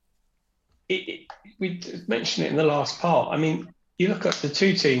 We mentioned it in the last part. I mean, you look at the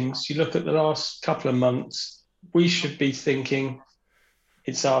two teams, you look at the last couple of months, we should be thinking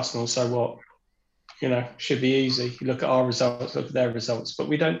it's Arsenal, so what? Should be easy. You look at our results, look at their results, but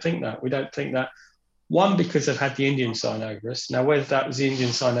we don't think that. We don't think that. One, because they've had the Indian sign over us. Now, whether that was the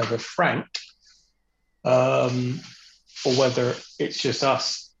Indian sign over Frank, or whether it's just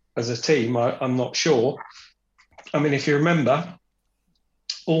us as a team, I'm not sure. I mean, if you remember,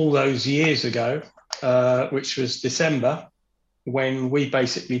 all those years ago, which was December, when we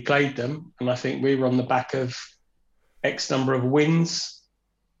basically played them, and I think we were on the back of X number of wins.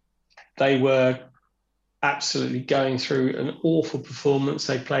 They were absolutely going through an awful performance.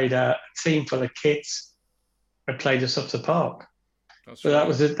 They played a team full of kids. They played us off the park. But that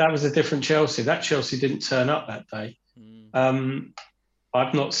was a different Chelsea. That Chelsea didn't turn up that day.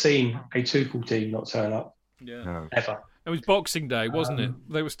 I've not seen a Tuchel team not turn up. Yeah, ever. It was Boxing Day, wasn't it?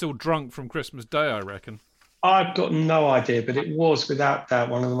 They were still drunk from Christmas Day, I reckon. I've got no idea, but it was without doubt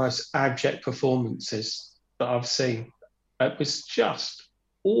one of the most abject performances that I've seen. It was just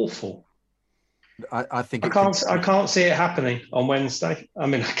awful. I think I can't see it happening on Wednesday. I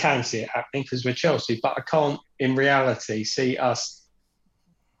mean, I can see it happening because we're Chelsea, but I can't, in reality, see us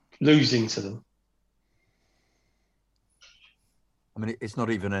losing to them. I mean, it's not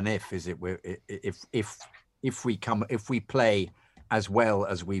even an if, is it? If we play as well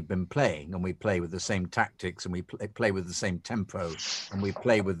as we've been playing, and we play with the same tactics, and we play with the same tempo, and we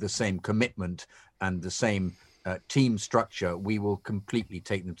play with the same commitment and the same team structure, we will completely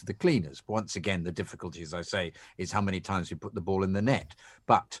take them to the cleaners. Once again, the difficulty, as I say, is how many times we put the ball in the net.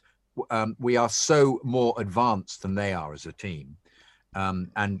 But we are so more advanced than they are as a team,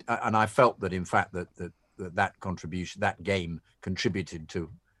 and I felt that, in fact, that contribution, that game, contributed to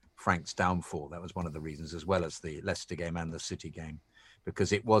Frank's downfall. That was one of the reasons, as well as the Leicester game and the City game,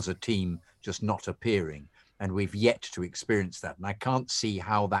 because it was a team just not appearing, and we've yet to experience that. And I can't see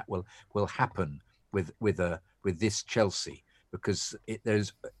how that will happen with this Chelsea, because there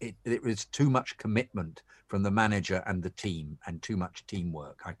is too much commitment from the manager and the team, and too much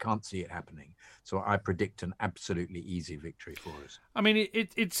teamwork. I can't see it happening. So I predict an absolutely easy victory for us. I mean,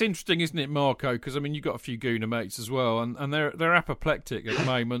 it's interesting, isn't it, Marco? Because I mean, you've got a few Gooner mates as well, and they're apoplectic at the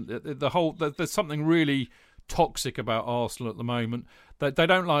moment. There's something really toxic about Arsenal at the moment. They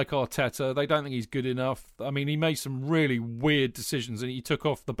don't like Arteta. They don't think he's good enough. I mean, he made some really weird decisions, and he took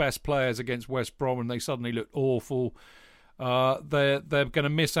off the best players against West Brom, and they suddenly looked awful. They're going to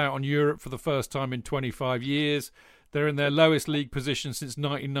miss out on Europe for the first time in 25 years. They're in their lowest league position since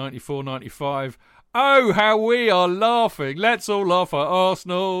 1994-95. Oh, how we are laughing. Let's all laugh at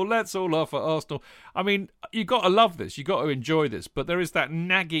Arsenal. Let's all laugh at Arsenal. I mean, you've got to love this. You've got to enjoy this. But there is that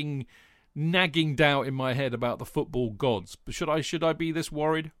nagging doubt in my head about the football gods. But should I be this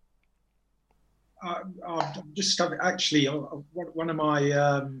worried? I'm just actually one of my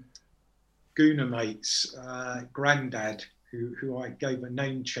Gooner mates, Grandad, who I gave a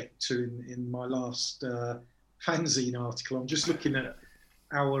name check to in my last fanzine article. I'm just looking at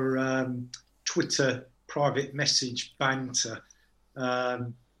our Twitter private message banter.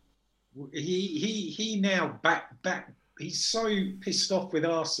 He now back. He's so pissed off with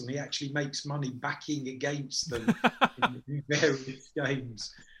Arsenal, he actually makes money backing against them in various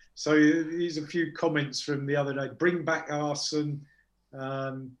games. So here's a few comments from the other day. Bring back Arsenal.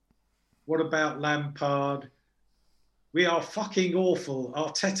 What about Lampard? We are fucking awful.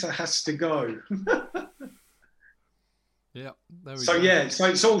 Arteta has to go. Yeah. There we so go. Yeah, so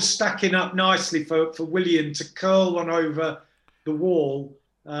it's all stacking up nicely for Willian to curl one over the wall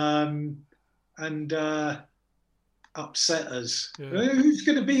and upset us. Yeah. Who's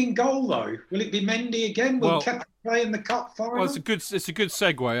going to be in goal though? Will it be Mendy again? Will Kepa play in the cup final? Well, it's a good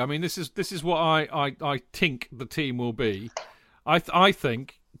segue. I mean, this is what I think the team will be. I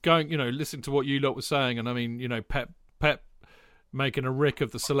think going, listen to what you lot were saying, and I mean, Pep making a rick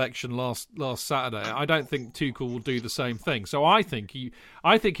of the selection last Saturday. I don't think Tuchel will do the same thing. So I think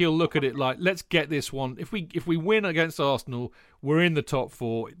he'll look at it like, let's get this one. If we win against Arsenal, we're in the top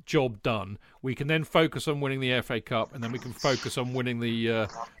 4. Job done. We can then focus on winning the FA Cup, and then we can focus on winning the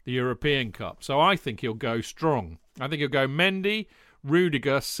European Cup. So I think he'll go strong. I think he'll go Mendy,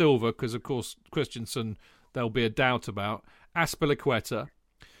 Rudiger, Silva, because of course Christensen there'll be a doubt about, Azpilicueta,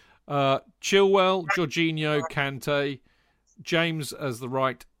 Chilwell, Jorginho, Kante, James as the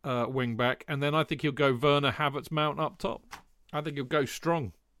right wing back, and then I think he'll go Werner, Havertz, Mount up top. I think he'll go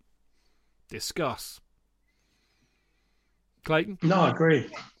strong. Discuss. Clayton? No, I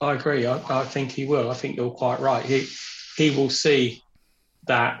agree. I think he will. I think you're quite right. He will see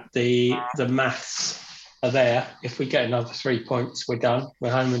that the maths are there. If we get another 3 points, we're done.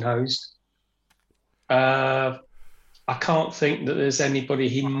 We're home and hosed. I can't think that there's anybody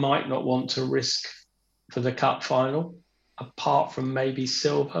he might not want to risk for the cup final, apart from maybe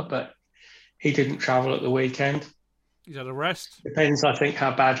Silva, but he didn't travel at the weekend. He's had a rest. Depends, I think,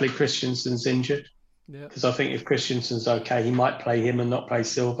 how badly Christensen's injured. Yeah. Because I think if Christensen's okay, he might play him and not play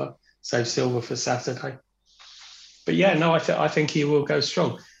Silva. Save Silva for Saturday. But yeah, no, I think he will go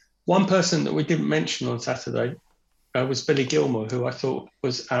strong. One person that we didn't mention on Saturday was Billy Gilmour, who I thought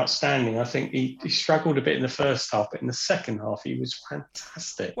was outstanding. I think he struggled a bit in the first half, but in the second half, he was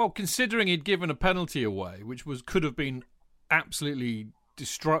fantastic. Well, considering he'd given a penalty away, which could have been absolutely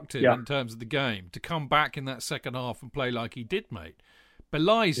destructive in terms of the game, to come back in that second half and play like he did, mate,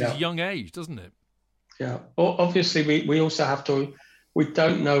 belies his young age, doesn't it? Yeah. Well, obviously, we also have to. We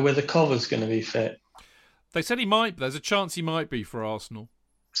don't know whether Cover's going to be fit. They said he might. There's a chance he might be for Arsenal.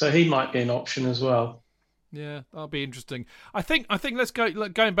 So he might be an option as well. Yeah, that'll be interesting. I think let's go.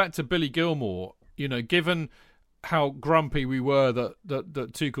 Going back to Billy Gilmour, given how grumpy we were that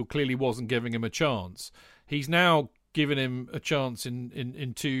Tuchel clearly wasn't giving him a chance, he's now given him a chance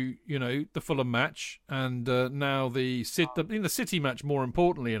into the Fulham match, and now the City match, more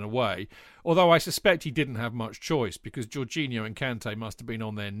importantly in a way. Although I suspect he didn't have much choice, because Jorginho and Kante must have been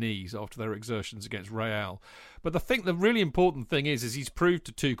on their knees after their exertions against Real. But the really important thing is he's proved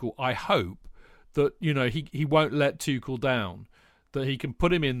to Tuchel, I hope, that he won't let Tuchel down, that he can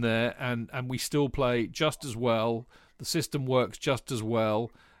put him in there and we still play just as well. The system works just as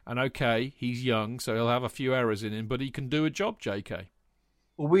well. And okay, he's young, so he'll have a few errors in him, but he can do a job, JK.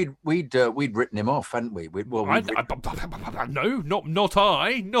 Well, we'd written him off, hadn't we? No, not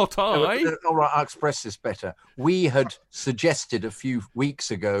I. All right, I'll express this better. We had suggested a few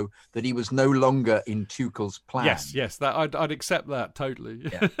weeks ago that he was no longer in Tuchel's plan. Yes, that I'd accept that totally.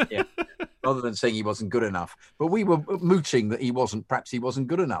 Yeah. Rather than saying he wasn't good enough, but we were mooting that perhaps he wasn't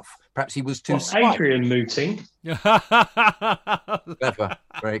good enough. Perhaps he was too slight. Adrian mooting. Clever,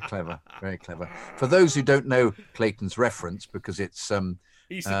 very clever, very clever. For those who don't know Clayton's reference, because it's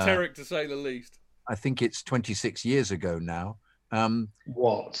esoteric to say the least. I think it's 26 years ago now.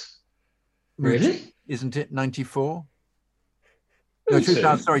 What? Really? Isn't it 94? No,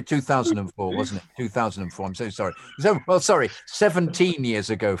 2004, wasn't it? 2004. I'm so sorry. 17 years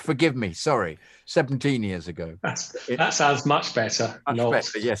ago. Forgive me. Sorry. 17 years ago. That sounds much better.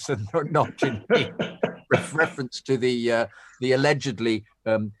 Better, yes. And not in reference to the allegedly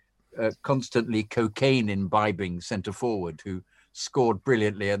constantly cocaine imbibing centre forward who scored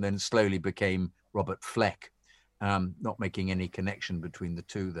brilliantly and then slowly became Robert Fleck. Not making any connection between the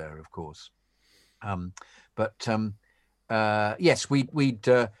two there, of course. Yes,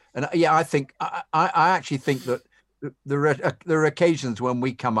 I think I actually think that there are occasions when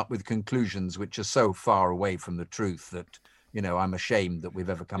we come up with conclusions which are so far away from the truth that I'm ashamed that we've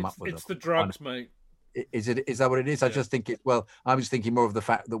ever come up with them. It's the drugs, mate. Is that what it is? Yeah. I just think I was thinking more of the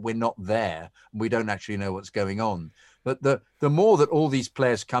fact that we're not there and we don't actually know what's going on. But the more that all these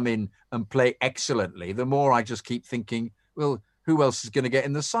players come in and play excellently, the more I just keep thinking, well, who else is going to get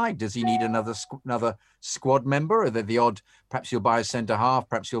in the side? Does he need another squad member? Or the odd, perhaps you'll buy a centre half,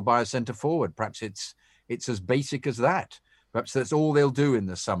 perhaps you'll buy a centre forward. Perhaps it's as basic as that. Perhaps that's all they'll do in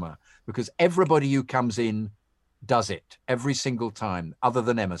the summer, because everybody who comes in does it every single time, other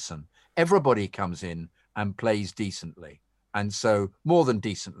than Emerson. Everybody comes in and plays decently. And so more than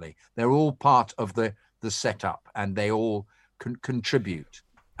decently, they're all part of the setup and they all contribute.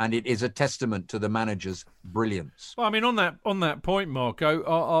 And it is a testament to the manager's brilliance. Well, I mean, on that point, Marco,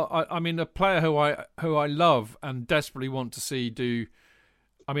 I mean, a player who I love and desperately want to see do.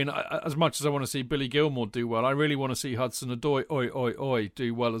 I mean, as much as I want to see Billy Gilmour do well, I really want to see Hudson-Odoi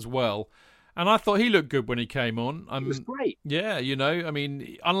do well as well. And I thought he looked good when he came on. It was great. Yeah, I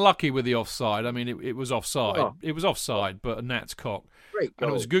mean, unlucky with the offside. I mean, it was offside. Oh. It was offside, but a Nat's cock. Great goal.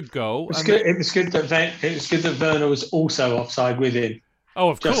 And it was a good goal. It was good that Werner was also offside with him. Oh,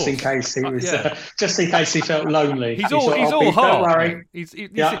 of course. Just in case he was, just in case he felt lonely. He's all heart. Don't worry.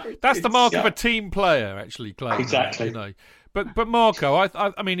 That's the mark of a team player, actually, Clay. Exactly. But Marco,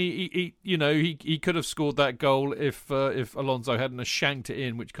 I mean, he could have scored that goal if Alonso hadn't shanked it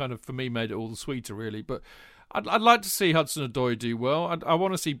in, which kind of for me made it all the sweeter, really. But I'd like to see Hudson-Odoi do well. I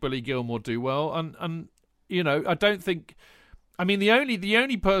want to see Billy Gilmour do well, and I don't think. I mean, the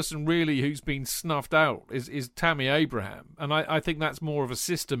only person really who's been snuffed out is Tammy Abraham, and I think that's more of a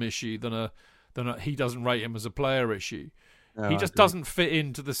system issue than a he doesn't rate him as a player issue. No, he just doesn't fit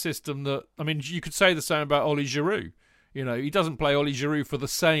into the system that. I mean, you could say the same about Ollie Giroud. He doesn't play Ollie Giroud for the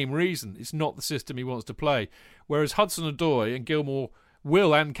same reason. It's not the system he wants to play. Whereas Hudson-Odoi and Gilmour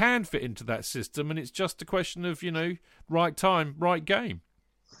will and can fit into that system, and it's just a question of right time, right game.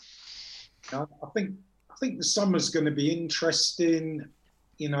 I think the summer's going to be interesting.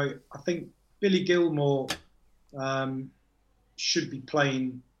 I think Billy Gilmour should be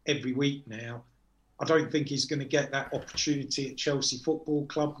playing every week now. I don't think he's going to get that opportunity at Chelsea Football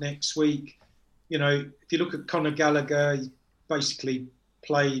Club next week. If you look at Conor Gallagher, he basically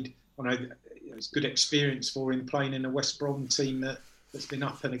played. It's good experience for him playing in a West Brom team that's been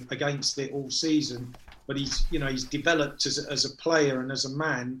up and against it all season. But he's developed as a player and as a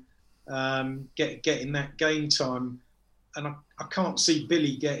man, getting that game time. And I can't see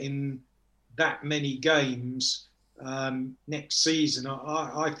Billy getting that many games next season.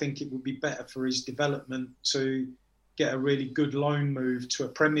 I think it would be better for his development to get a really good loan move to a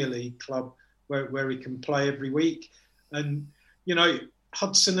Premier League club where he can play every week. And,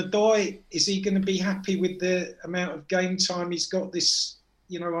 Hudson-Odoi, is he going to be happy with the amount of game time he's got this,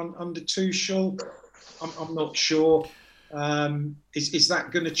 under Tuchel? I'm not sure. Is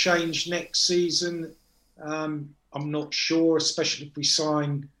that going to change next season? I'm not sure, especially if we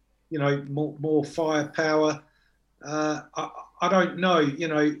sign, more firepower. I don't know. You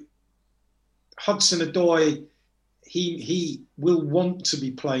know, Hudson-Odoi, he will want to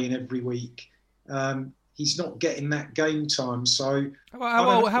be playing every week. He's not getting that game time. So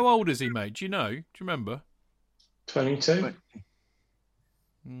how old is he, mate? Do you know? Do you remember? 22.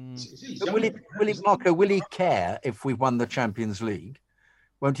 Will he care if we won the Champions League?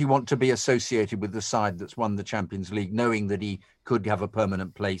 Won't he want to be associated with the side that's won the Champions League, knowing that he could have a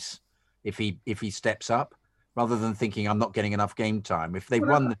permanent place if he steps up, rather than thinking I'm not getting enough game time? If they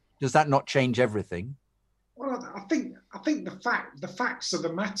won, does that not change everything? Well, I think the facts of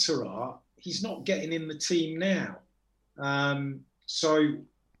the matter are he's not getting in the team now, so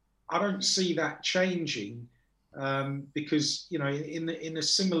I don't see that changing, because you know, in a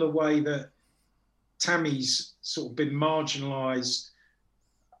similar way that Tammy's sort of been marginalised,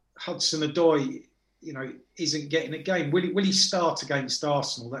 Hudson-Odoi, you know, isn't getting a game. Will he start against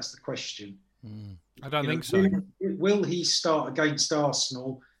Arsenal? That's the question. I don't think so. Will he start against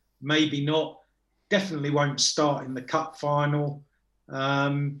Arsenal? Maybe not. Definitely won't start in the cup final.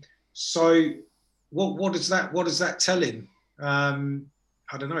 So what does that tell him? I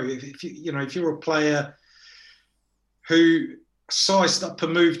don't know. If you're a player who sized up a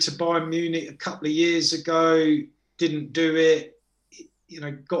move to Bayern Munich a couple of years ago, didn't do it, you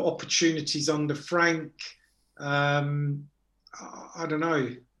know, got opportunities under Frank. I don't know.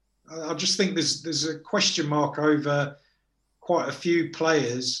 I just think there's a question mark over quite a few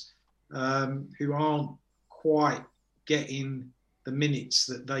players who aren't quite getting the minutes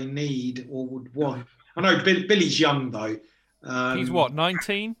that they need or would want. I know Billy's young though. He's what,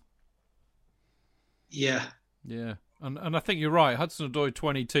 19? Yeah. Yeah. And I think you're right. Hudson-Odoi,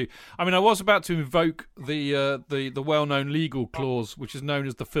 22. I mean, I was about to invoke the well-known legal clause, which is known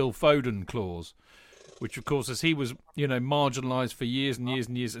as the Phil Foden clause, which, of course, as he was, you know, marginalised for years and years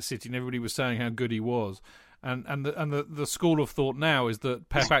and years at City, and everybody was saying how good he was. And the school of thought now is that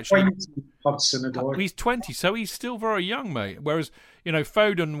Pep actually... He's 20, so he's still very young, mate. Whereas, you know,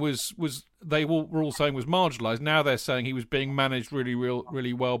 Foden was they were all saying was marginalised. Now they're saying he was being managed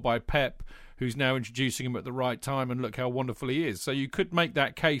really well by Pep, who's now introducing him at the right time, and look how wonderful he is. So you could make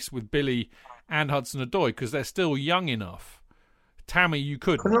that case with Billy and Hudson-Odoi because they're still young enough. Tammy, you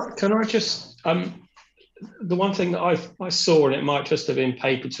could. Can I just... the one thing that I saw, and it might just have been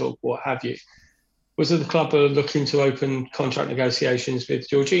paper talk, what have you, was that the club are looking to open contract negotiations with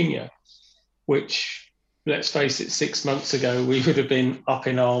Jorginho, which, let's face it, 6 months ago, we would have been up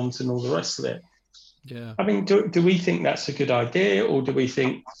in arms and all the rest of it. Yeah. I mean, do we think that's a good idea, or do we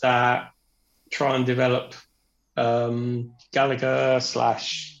think that try and develop Gallagher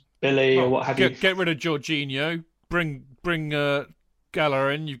 / Billy or what have you? Get rid of Jorginho, bring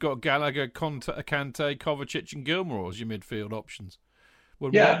Gallagher in. You've got Gallagher, Kante, Kovacic and Gilmour as your midfield options.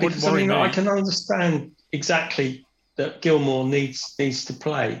 Because I mean, I can understand exactly that Gilmour needs to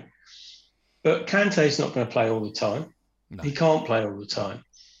play, but Kante's not going to play all the time. No. He can't play all the time.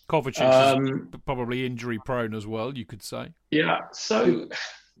 Kovacic is probably injury prone as well, you could say. Yeah, so...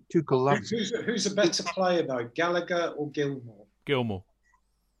 Who's a better player, though, Gallagher or Gilmour? Gilmour.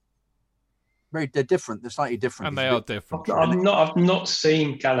 They're different. They're slightly different. And they are different. I've not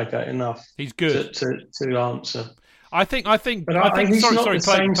seen Gallagher enough. He's good to answer. I think. But I think he's not the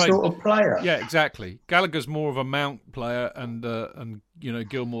same sort of player. Yeah, exactly. Gallagher's more of a Mount player, and you know,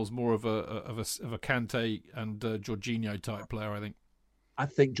 Gilmour's more of a Kante and Jorginho type player. I think. I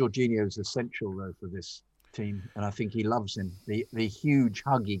think Jorginho is essential though for this team, and I think he loves him. The huge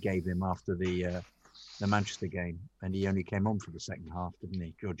hug he gave him after the Manchester game, and he only came on for the second half, didn't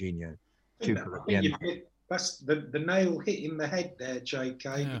he, Jorginho? That's the nail hit in the head there,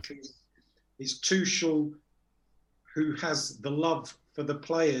 JK, because it's Tuchel who has the love for the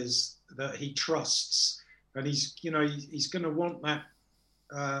players that he trusts, and he's going to want that.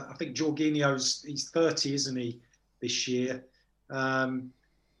 I think Jorginho's he's 30, isn't he, this year?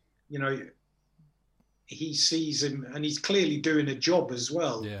 You know, he sees him, and he's clearly doing a job as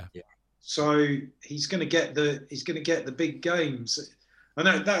well. Yeah. So he's going to get the big games. I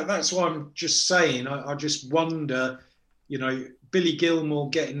know that's what I'm just saying. I just wonder, you know, Billy Gilmour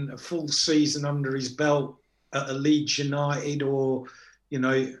getting a full season under his belt at a Leeds United, or, you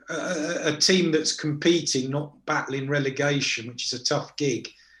know, a team that's competing, not battling relegation, which is a tough gig.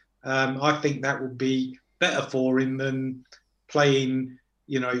 I think that would be better for him than playing,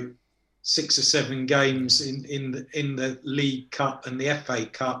 you know, 6 or 7 games in the League Cup and the FA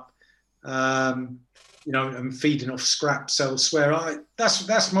Cup. You know, and feeding off scraps elsewhere.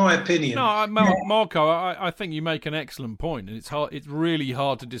 That's my opinion. No, Marco, I think you make an excellent point, and it's really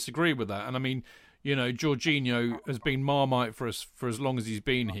hard to disagree with that. And I mean, you know, Jorginho has been Marmite for as long as he's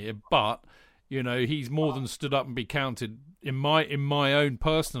been here, but You know, he's more than stood up and be counted in my own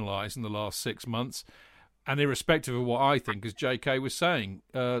personal eyes in the last 6 months. And irrespective of what I think, as JK was saying,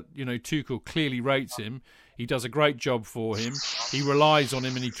 Tuchel clearly rates him. He does a great job for him. He relies on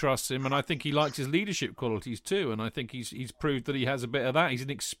him and he trusts him. And I think he likes his leadership qualities too. And I think he's proved that he has a bit of that. He's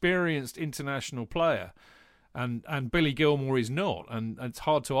an experienced international player. And Billy Gilmour is not. And it's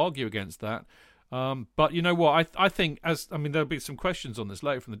hard to argue against that. But you know what? I think, there'll be some questions on this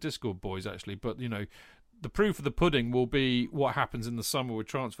later from the Discord boys, actually. But, the proof of the pudding will be what happens in the summer with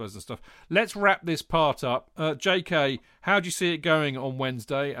transfers and stuff. Let's wrap this part up. JK, how do you see it going on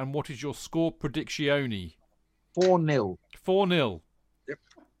Wednesday, and what is your score predictione? 4-0. 4-0. Yep.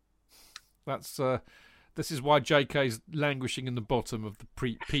 That's this is why JK's languishing in the bottom of the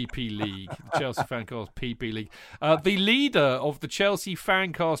PP League, the Chelsea Fancast PP League. The leader of the Chelsea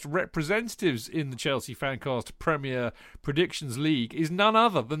Fancast representatives in the Chelsea Fancast Premier Predictions League is none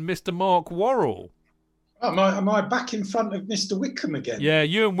other than Mr. Mark Worrell. Am I back in front of Mr. Wickham again? Yeah,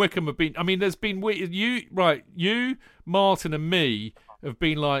 you and Wickham have been. I mean, there's been you, Martin, and me have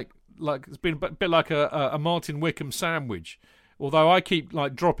been like it's been a bit like a Martin Wickham sandwich. Although I keep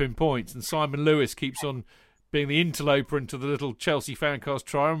dropping points, and Simon Lewis keeps on being the interloper into the little Chelsea Fancast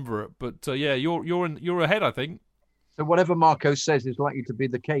triumvirate. But you're ahead, I think. So whatever Marco says is likely to be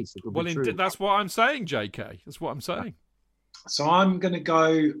the case. It'll be true. That's what I'm saying, JK. That's what I'm saying. So I'm going to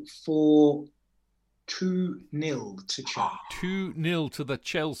go for 2-0 to Chelsea. 2-0 to the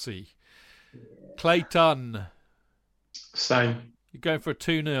Chelsea. Clayton. Same. You're going for a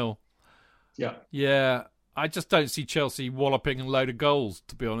 2-0. Yeah. Yeah. I just don't see Chelsea walloping a load of goals,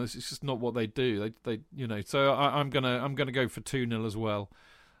 to be honest. It's just not what they do. They So I'm gonna go for 2-0 as well.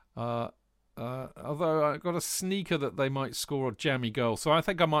 Although I got a sneaker that they might score a jammy goal, so I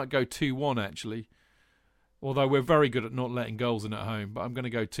think I might go 2-1 actually. Although we're very good at not letting goals in at home, but I'm going to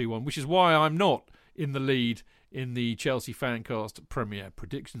go 2-1, which is why I'm not in the lead in the Chelsea Fancast Premier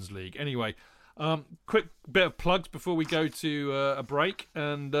Predictions League. Anyway, quick bit of plugs before we go to a break.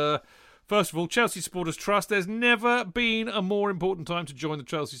 And first of all, Chelsea Supporters Trust. There's never been a more important time to join the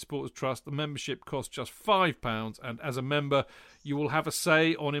Chelsea Supporters Trust. The membership costs just £5, and as a member, you will have a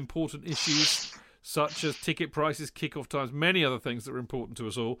say on important issues such as ticket prices, kick-off times, many other things that are important to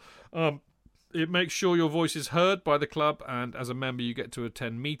us all. It makes sure your voice is heard by the club, and as a member you get to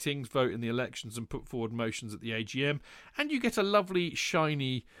attend meetings, vote in the elections and put forward motions at the AGM, and you get a lovely,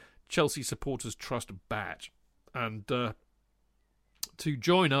 shiny Chelsea Supporters Trust badge. And to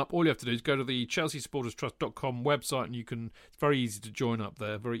join up, all you have to do is go to the chelseasupporterstrust.com website, and it's very easy to join up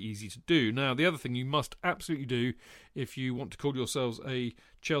there, very easy to do. Now, the other thing you must absolutely do if you want to call yourselves a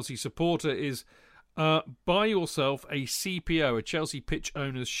Chelsea supporter is buy yourself a CPO, a Chelsea Pitch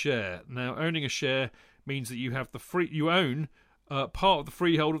Owner's share. Now, owning a share means that you own part of the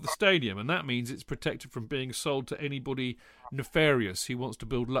freehold of the stadium, and that means it's protected from being sold to anybody nefarious who wants to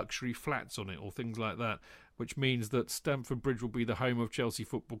build luxury flats on it or things like that, which means that Stamford Bridge will be the home of Chelsea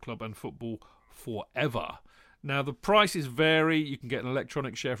Football Club and football forever. Now, the prices vary. You can get an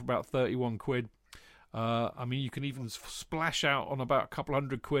electronic share for about 31 quid. You can even splash out on about a couple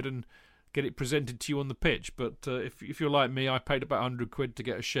 £100 and get it presented to you on the pitch. But if you're like me, I paid about 100 quid to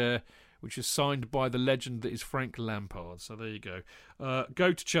get a share, which is signed by the legend that is Frank Lampard. So there you go.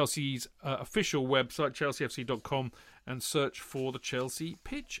 Go to Chelsea's official website, chelseafc.com, and search for the Chelsea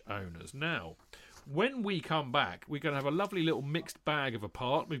Pitch Owners. Now, when we come back, we're going to have a lovely little mixed bag of a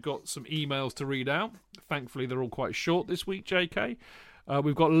part. We've got some emails to read out. Thankfully, they're all quite short this week, JK.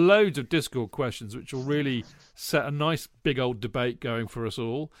 We've got loads of Discord questions, which will really set a nice big old debate going for us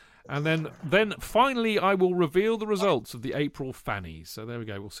all. And then finally, I will reveal the results of the April Fannies. So there we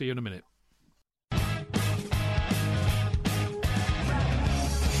go. We'll see you in a minute.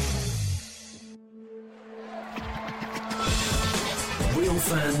 Real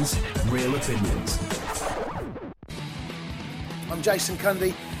fans, real opinions. I'm Jason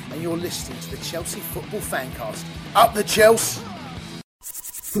Cundy, and you're listening to the Chelsea Football Fancast. Up the Chelsea!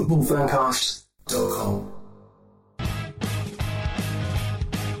 Footballfancast.com.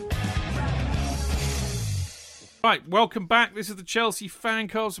 Right, welcome back. This is the Chelsea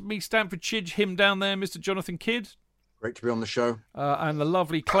Fancast. Me, Stamford Chidge, him down there, Mr. Jonathan Kidd. Great to be on the show. And the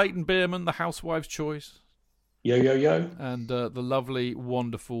lovely Clayton Bierman, the housewife's choice. Yo, yo, yo. And the lovely,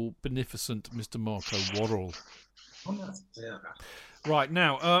 wonderful, beneficent Mr. Marco Worrell. Right,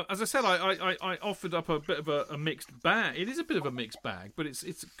 now, as I said, I offered up a bit of a mixed bag. It is a bit of a mixed bag, but it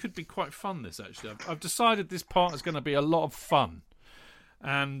could be quite fun, this, actually. I've decided this part is going to be a lot of fun.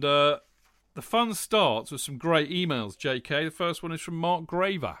 And the fun starts with some great emails, JK. The first one is from Mark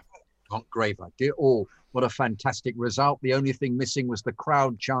Graver. Mark Graver. Dear all, what a fantastic result. The only thing missing was the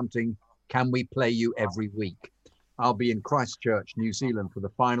crowd chanting, Can we play you every week? I'll be in Christchurch, New Zealand for the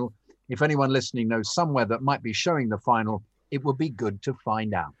final. If anyone listening knows somewhere that might be showing the final, it would be good to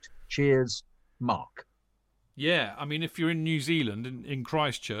find out. Cheers, Mark. Yeah, I mean, if you're in New Zealand, in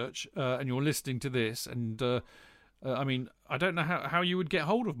Christchurch, and you're listening to this, and I mean, I don't know how you would get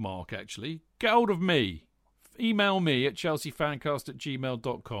hold of Mark, actually. Get hold of me. Email me at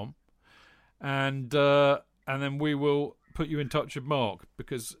chelseafancast@gmail.com, and then we will put you in touch with Mark,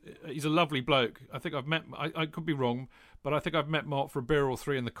 because he's a lovely bloke. I think I've met, I could be wrong, but I think I've met Mark for a beer or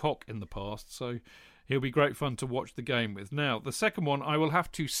three in the Cock in the past, so he'll be great fun to watch the game with. Now, the second one I will have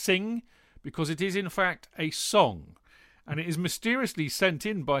to sing, because it is in fact a song, and it is mysteriously sent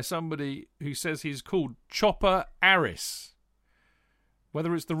in by somebody who says he's called Chopper Aris.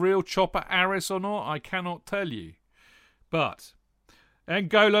 Whether it's the real Chopper Aris or not, I cannot tell you. But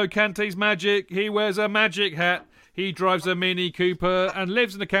N'Golo Kante's magic, he wears a magic hat, he drives a Mini Cooper and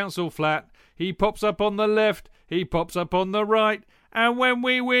lives in a council flat. He pops up on the left, he pops up on the right, and when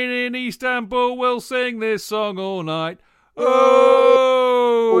we win in Istanbul, we'll sing this song all night.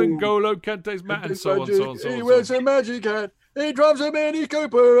 Oh, N'Golo Kante's magic, and so on, so on, so on. He wears a magic hat, he drives a Mini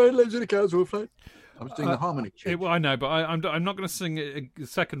Cooper and lives in a council flat. I was doing the harmony check. I know, but I'm not going to sing the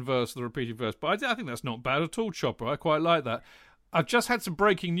second verse, the repeated verse, but I think that's not bad at all, Chopper. I quite like that. I've just had some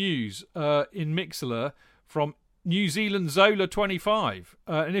breaking news in Mixlr from New Zealand Zola 25.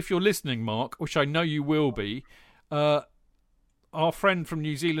 And if you're listening, Mark, which I know you will be, our friend from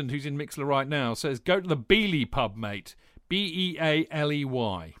New Zealand who's in Mixlr right now says, go to the Bealey pub, mate.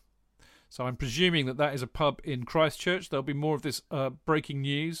 Bealey. So I'm presuming that is a pub in Christchurch. There'll be more of this breaking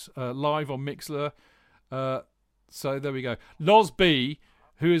news live on Mixlr. So there we go. Loz B,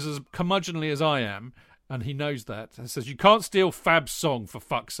 who is as curmudgeonly as I am, and he knows that, says, you can't steal Fab's song, for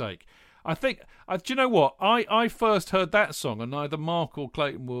fuck's sake. I think, do you know what? I first heard that song, and either Mark or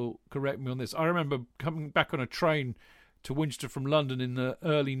Clayton will correct me on this. I remember coming back on a train to Winchester from London in the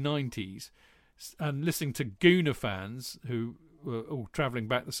early 90s and listening to Gooner fans, who were all travelling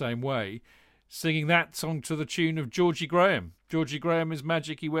back the same way, singing that song to the tune of Georgie Graham. Georgie Graham is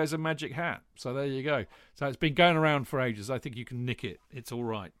magic, he wears a magic hat. So there you go. So it's been going around for ages. I think you can nick it. It's all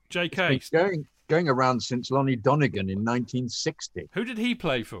right. JK. It's been going around since Lonnie Donegan in 1960. Who did he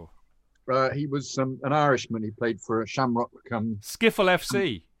play for? He was an Irishman. He played for Shamrock. Skiffle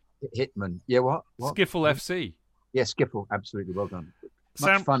FC. Hitman. Yeah, what? Skiffle FC. Yeah, Skiffle. Absolutely. Well done.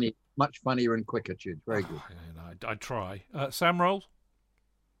 Much funnier and quicker, Jude. Very good. I try. Sam Rolls?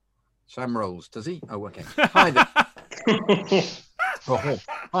 Sam Rolls, does he? Oh, okay. Hi there.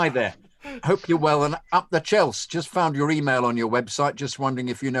 Hi there. Hope you're well and up the Chelsea. Just found your email on your website. Just wondering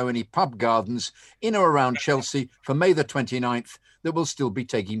if you know any pub gardens in or around Chelsea for May the 29th that will still be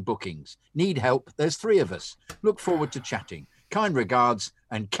taking bookings. Need help? There's 3 of us. Look forward to chatting. Kind regards,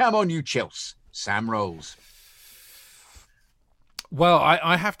 and come on you Chelsea. Sam Rolls. Well,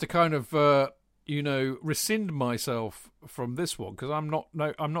 I have to kind of rescind myself from this one, because I'm not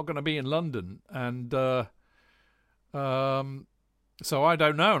going to be in London, and so I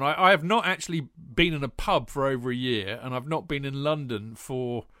don't know, and I have not actually been in a pub for over a year, and I've not been in London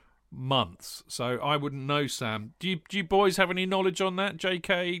for months, so I wouldn't know, Sam. Do you boys have any knowledge on that?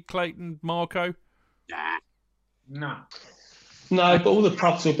 JK, Clayton, Marco? No, but all the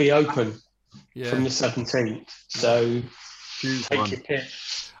pubs will be open from the 17th, so take your pick.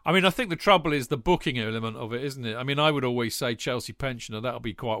 I mean, I think the trouble is the booking element of it, isn't it? I mean, I would always say Chelsea Pensioner, that'll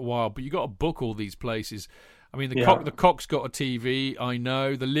be quite wild, but you got to book all these places. I mean, the Cock's got a TV, I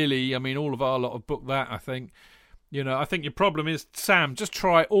know. The Lily, I mean, all of our lot have booked that, I think. I think your problem is, Sam, just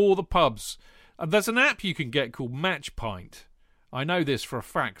try all the pubs. And there's an app you can get called Match Pint. I know this for a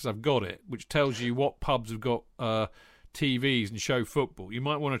fact because I've got it, which tells you what pubs have got TVs and show football. You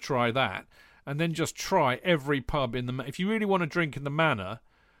might want to try that. And then just try every pub in the... If you really want to drink in the Manor,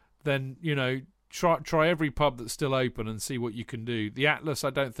 then, try every pub that's still open and see what you can do. The Atlas,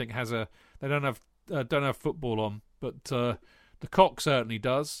 I don't think has a... They don't have football on, but the Cock certainly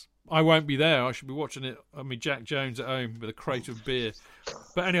does. I won't be there. I should be watching it. Jack Jones at home with a crate of beer.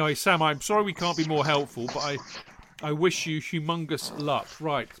 But anyway, Sam, I'm sorry we can't be more helpful, but I wish you humongous luck.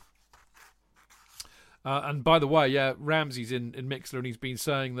 Right. And by the way, Ramsey's in Mixlr, and he's been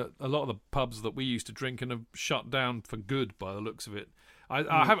saying that a lot of the pubs that we used to drink in have shut down for good by the looks of it.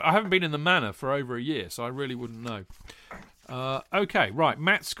 I haven't been in the Manor for over a year, so I really wouldn't know. Okay, right,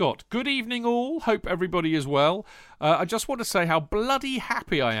 Matt Scott. Good evening all, hope everybody is well. I just want to say how bloody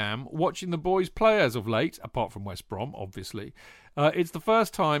happy I am watching the boys play as of late, apart from West Brom, obviously. It's the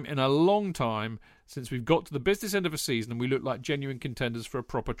first time in a long time since we've got to the business end of a season and we look like genuine contenders for a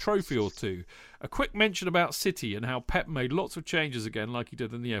proper trophy or two. A quick mention about City and how Pep made lots of changes again like he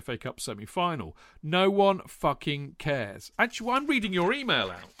did in the FA Cup semi-final. No one fucking cares. Actually, I'm reading your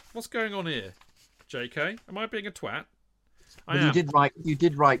email out. What's going on here, JK? Am I being a twat? Well, you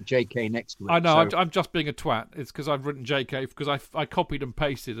did write JK next to it. I know. So I'm just being a twat. It's because I've written JK because I copied and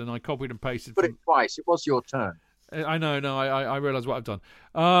pasted and I copied and pasted. Put it twice. It was your turn. I know. No, I realise what I've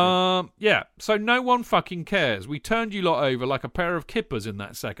done. Yeah. So no one fucking cares. We turned you lot over like a pair of kippers in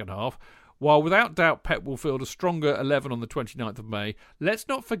that second half. While without doubt Pep will field a stronger 11 on the 29th of May, let's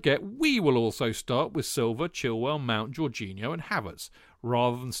not forget we will also start with Silva, Chilwell, Mount, Jorginho and Havertz,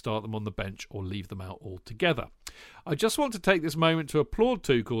 rather than start them on the bench or leave them out altogether. I just want to take this moment to applaud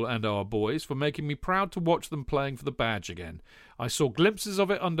Tuchel and our boys for making me proud to watch them playing for the badge again. I saw glimpses of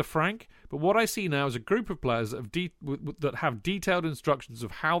it under Frank, but what I see now is a group of players that have detailed instructions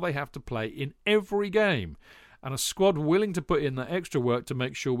of how they have to play in every game, and a squad willing to put in that extra work to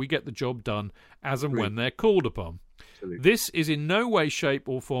make sure we get the job done as and when they're called upon. Absolutely. This is in no way, shape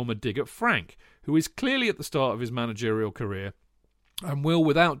or form a dig at Frank, who is clearly at the start of his managerial career and will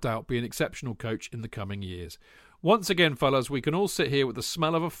without doubt be an exceptional coach in the coming years. Once again, fellas, we can all sit here with the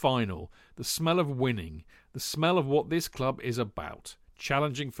smell of a final, the smell of winning, the smell of what this club is about,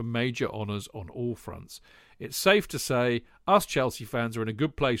 challenging for major honours on all fronts. It's safe to say us Chelsea fans are in a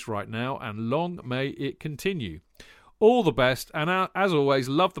good place right now, and long may it continue. All the best, and as always,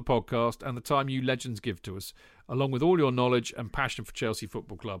 love the podcast and the time you legends give to us, along with all your knowledge and passion for Chelsea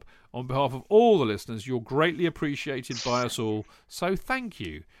Football Club. On behalf of all the listeners, you're greatly appreciated by us all, so thank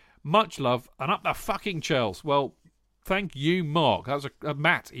you. Much love, and up the fucking Chels. Well, thank you, Mark. That was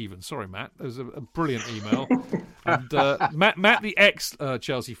Matt, even. Sorry, Matt. That was a brilliant email. And Matt, the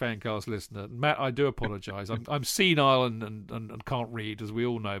ex-Chelsea FanCast listener. Matt, I do apologise. I'm senile and can't read, as we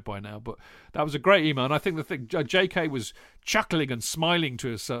all know by now. But that was a great email. And I think JK was chuckling and smiling to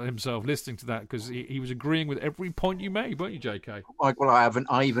himself listening to that, because he was agreeing with every point you made, weren't you, JK? Well, I haven't.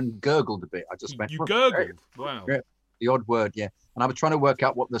 I even gurgled a bit. I just went. You gurgled? Wow. Yeah, the odd word, yeah. And I was trying to work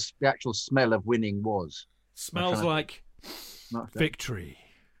out what the actual smell of winning was. Smells like victory.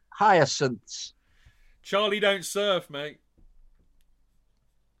 Hyacinths. Charlie don't surf, mate.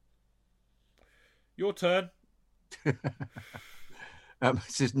 Your turn.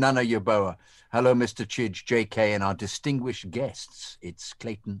 This is Nana Yaboa. Hello, Mr. Chidge, JK, and our distinguished guests. It's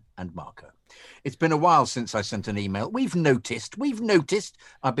Clayton and Marco. It's been a while since I sent an email. We've noticed.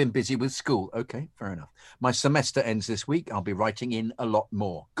 I've been busy with school. Okay, fair enough. My semester ends this week. I'll be writing in a lot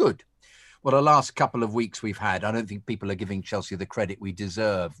more. Good. Well, the last couple of weeks we've had, I don't think people are giving Chelsea the credit we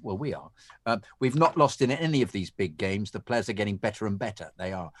deserve. Well, we are. We've not lost in any of these big games. The players are getting better and better.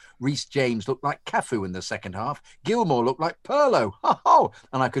 They are. Reece James looked like Cafu in the second half. Gilmour looked like Pirlo. Ho-ho!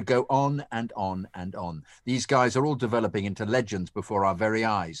 And I could go on and on and on. These guys are all developing into legends before our very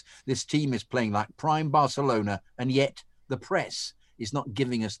eyes. This team is playing like prime Barcelona, and yet the press is not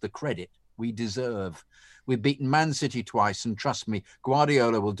giving us the credit we deserve. We've beaten Man City twice, and trust me,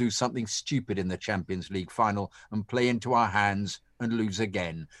 Guardiola will do something stupid in the Champions League final and play into our hands and lose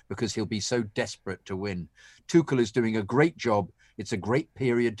again, because he'll be so desperate to win. Tuchel is doing a great job. It's a great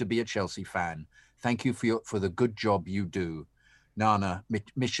period to be a Chelsea fan. Thank you for the good job you do. Nana,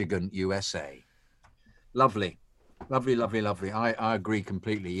 Michigan, USA. Lovely. Lovely, lovely, lovely. I agree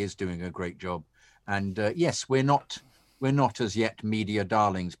completely. He is doing a great job. And yes, we're not as yet media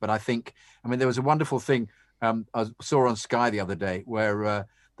darlings, but I think, there was a wonderful thing I saw on Sky the other day where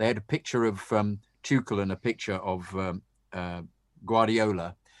they had a picture of Tuchel and a picture of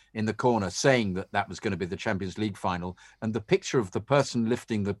Guardiola in the corner, saying that was going to be the Champions League final. And the picture of the person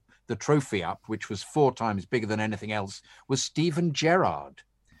lifting the trophy up, which was 4 times bigger than anything else, was Steven Gerrard.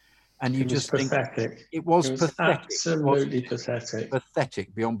 And you just think it was pathetic. Absolutely pathetic.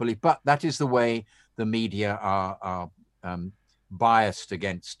 Pathetic beyond belief. But that is the way the media are biased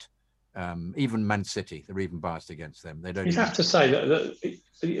against even Man City. They're even biased against them. They don't. You'd have to say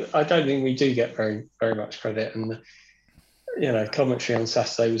that I don't think we do get very, very much credit. And commentary on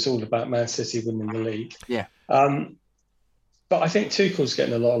Saturday was all about Man City winning the league. Yeah. But I think Tuchel's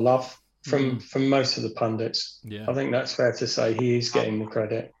getting a lot of love from most of the pundits. Yeah. I think that's fair to say. He is getting the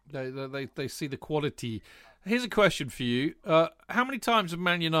credit. They see the quality. Here's a question for you. How many times have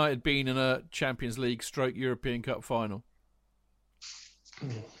Man United been in a Champions League / European Cup final?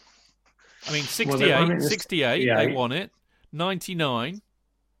 68, they won it. 99,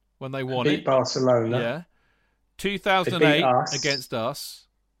 when they won beat Barcelona. Yeah. 2008 against us.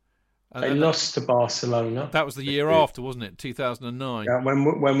 And they lost to Barcelona. That was the year after, wasn't it? 2009. Yeah,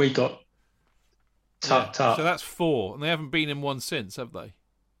 when we got tucked up. So that's 4, and they haven't been in one since, have they?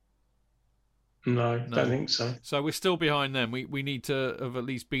 No, don't think so. So we're still behind them. We need to have at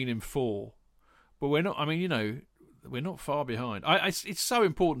least been in 4. But we're not, I mean, we're not far behind. It's so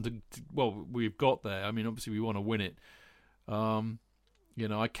important well, we've got there. I mean, obviously we want to win it.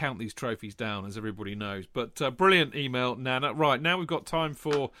 I count these trophies down, as everybody knows. But brilliant email, Nana. Right, now we've got time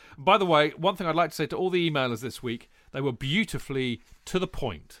for... By the way, one thing I'd like to say to all the emailers this week, they were beautifully to the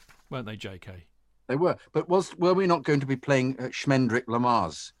point, weren't they, JK? They were. But were we not going to be playing Schmendrick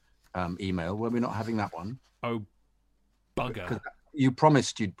Lamar's email? Were we not having that one? Oh, bugger. You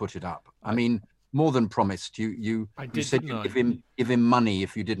promised you'd put it up. I mean... More than promised. You said you'd give him money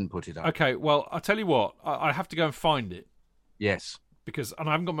if you didn't put it up. Okay, well, I'll tell you what. I have to go and find it. Yes. And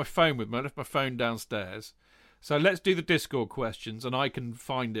I haven't got my phone with me. I left my phone downstairs. So let's do the Discord questions, and I can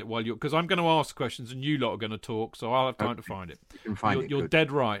find it while you're... Because I'm going to ask questions, and you lot are going to talk, so I'll have time to find it. You can find it. You're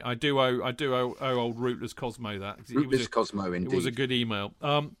dead right. I do owe old Rootless Cosmo that. Rootless Cosmo, indeed. It was a good email.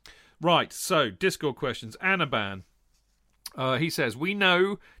 Right, so Discord questions. Anaban. He says, we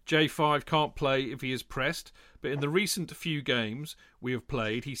know J5 can't play if he is pressed, but in the recent few games we have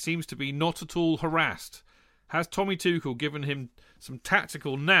played, he seems to be not at all harassed. Has Tommy Tuchel given him some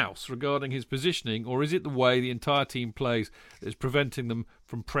tactical nous regarding his positioning, or is it the way the entire team plays that is preventing them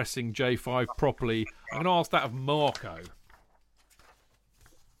from pressing J5 properly? I'm going to ask that of Marco.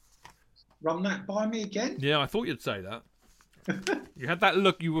 Run that by me again? Yeah, I thought you'd say that. You had that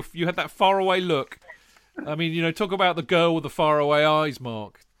look. You had that faraway look. I mean, talk about the girl with the faraway eyes,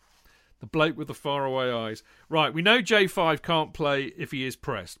 Mark. The bloke with the faraway eyes. Right, we know J5 can't play if he is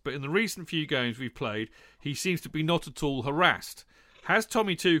pressed, but in the recent few games we've played, he seems to be not at all harassed. Has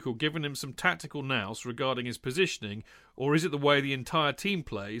Tommy Tuchel given him some tactical nous regarding his positioning, or is it the way the entire team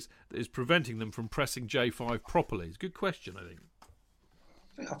plays that is preventing them from pressing J5 properly? It's a good question, I think.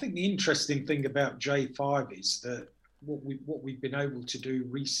 I think the interesting thing about J5 is that what we've been able to do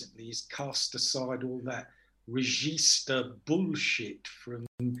recently is cast aside all that register bullshit from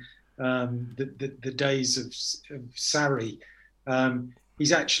the days of Sarri.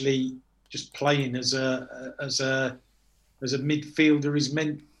 He's actually just playing as a midfielder is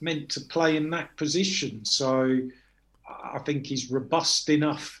meant to play in that position. So I think he's robust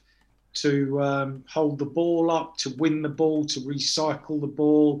enough to hold the ball up, to win the ball, to recycle the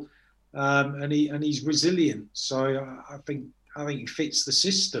ball. And he's resilient, so I think he fits the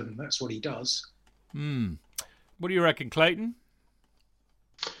system. That's what he does. What do you reckon, Clayton?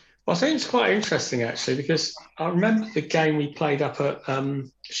 Well, I think it's quite interesting actually, because I remember the game we played up at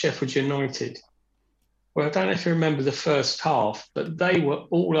Sheffield United. Well, I don't know if you remember the first half, but they were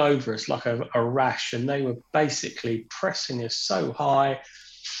all over us like a rash, and they were basically pressing us so high,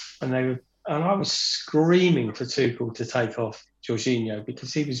 and I was screaming for Tuchel to take off Jorginho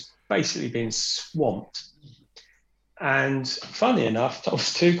because he was basically being swamped. And funny enough,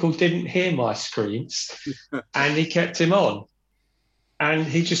 Thomas Tuchel didn't hear my screams and he kept him on. And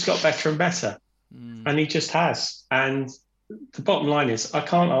he just got better and better. And he just has. And the bottom line is, I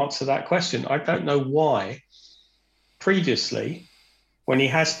can't answer that question. I don't know why previously, when he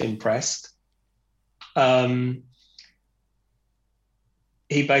has been pressed, he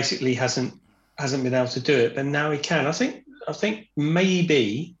basically hasn't been able to do it, but now he can. I think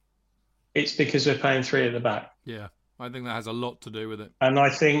maybe it's because we're playing 3 at the back. Yeah, I think that has a lot to do with it. And I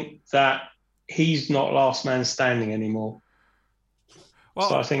think that he's not last man standing anymore. Well,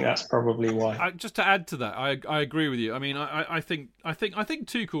 so I think that's probably why. Just to add to that, I agree with you. I mean, I think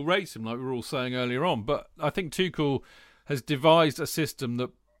Tuchel rates him, like we were all saying earlier on, but I think Tuchel has devised a system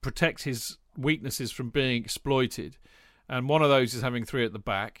that protects his weaknesses from being exploited, and one of those is having 3 at the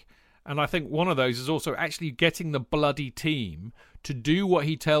back. And I think one of those is also actually getting the bloody team to do what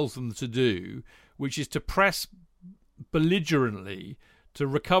he tells them to do, which is to press belligerently, to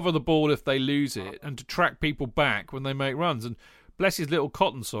recover the ball if they lose it, and to track people back when they make runs. And bless his little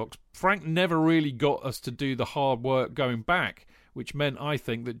cotton socks, Frank never really got us to do the hard work going back, which meant, I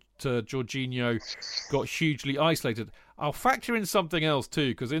think, that Jorginho got hugely isolated. I'll factor in something else too,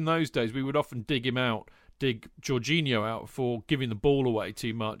 because in those days we would often dig Jorginho out for giving the ball away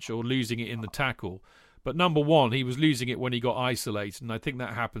too much or losing it in the tackle. But number one, he was losing it when he got isolated, and I think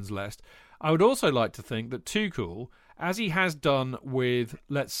that happens less. I would also like to think that Tuchel, as he has done with,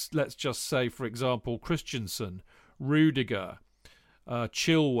 let's just say, for example, Christensen, Rudiger,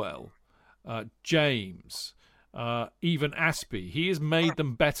 Chilwell, James, even Aspie, he has made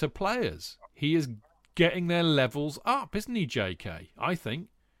them better players. He is getting their levels up, isn't he, JK? I think.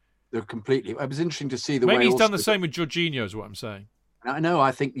 They're completely. It was interesting to see the way. Maybe he's done the same with Jorginho, is what I'm saying.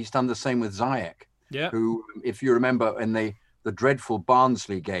 I think he's done the same with Ziyech. Yeah. Who, if you remember, in the dreadful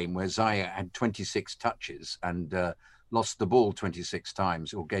Barnsley game where Ziyech had 26 touches and lost the ball 26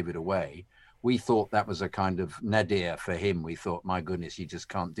 times or gave it away, we thought that was a kind of nadir for him. We thought, my goodness, he just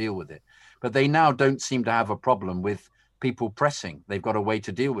can't deal with it. But they now don't seem to have a problem with people pressing. They've got a way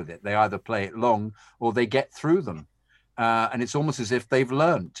to deal with it. They either play it long or they get through them. And it's almost as if they've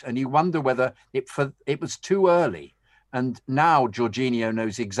learnt. And you wonder whether it was too early. And now Jorginho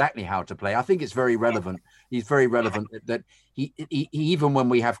knows exactly how to play. I think it's very relevant. He's very relevant that he even when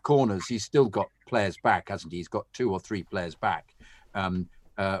we have corners, he's still got players back, hasn't he? He's got 2 or 3 players back,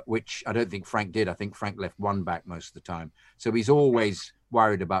 which I don't think Frank did. I think Frank left 1 back most of the time. So he's always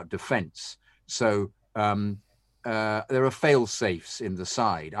worried about defence. So there are fail-safes in the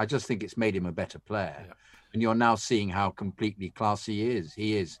side. I just think it's made him a better player. Yeah. And you're now seeing how completely classy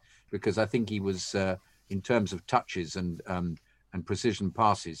he is, because I think he was, in terms of touches and precision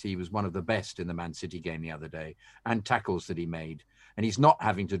passes, he was one of the best in the Man City game the other day, and tackles that he made. And he's not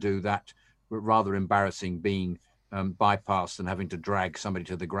having to do that rather embarrassing being bypassed and having to drag somebody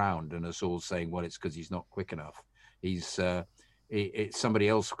to the ground and us all saying, well, it's because he's not quick enough. Somebody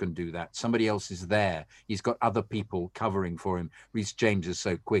else can do that. Somebody else is there. He's got other people covering for him. Reece James is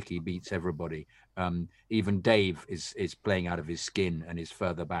so quick, he beats everybody. Even Dave is playing out of his skin and is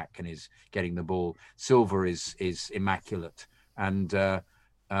further back and is getting the ball. Silva is immaculate. And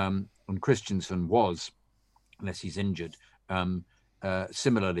Christensen was, unless he's injured,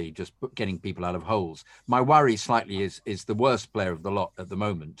 similarly just getting people out of holes. My worry slightly is the worst player of the lot at the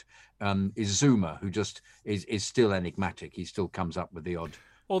moment is Zuma, who just is still enigmatic. He still comes up with the odd.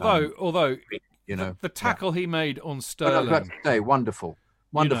 Although the tackle he made on Sterling,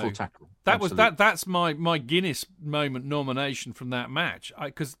 wonderful tackle. That's my Guinness moment nomination from that match,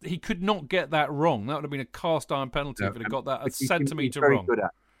 because he could not get that wrong. That would have been a cast iron penalty if he'd have got that a centimetre wrong.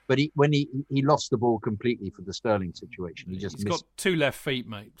 But when he lost the ball completely for the Sterling situation, he's missed. Got 2 left feet,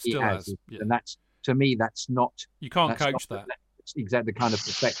 mate. Still has. Yeah. And that's, to me, that's not. You can't coach that. It's exactly the kind of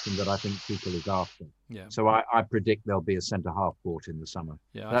perfection that I think Tuchel is after. Yeah. So I predict there'll be a centre half brought in the summer.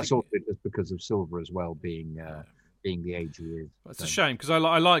 Yeah. That's also just because of Silva as well being the age he is. It's a shame because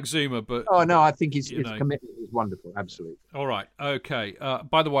I like Zuma, but I think his commitment is wonderful. Absolutely. All right. Okay.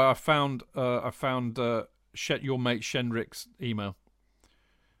 By the way, I found your mate Shendrick's email.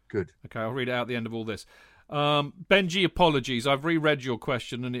 Good. Okay, I'll read it out at the end of all this. Benji, apologies. I've reread your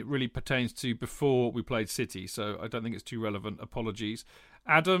question and it really pertains to before we played City, so I don't think it's too relevant. Apologies.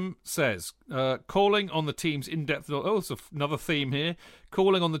 Adam says, calling on the team's in-depth... Oh, it's another theme here.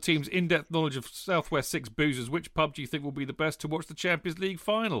 Calling on the team's in-depth knowledge of Southwest 6 boozers, which pub do you think will be the best to watch the Champions League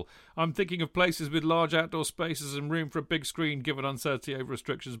final? I'm thinking of places with large outdoor spaces and room for a big screen, given uncertainty over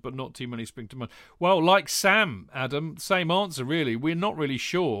restrictions, but not too many spring to mind. Well, like Sam, Adam, same answer, really. We're not really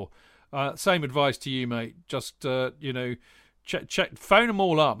sure. Same advice to you, mate. Just, check, phone them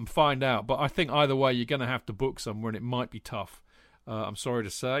all up and find out. But I think either way, you're going to have to book somewhere, and it might be tough. I'm sorry to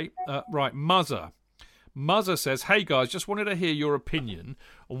say. Right, Muzzer. Muzzer says, hey guys, just wanted to hear your opinion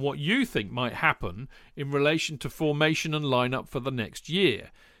on what you think might happen in relation to formation and lineup for the next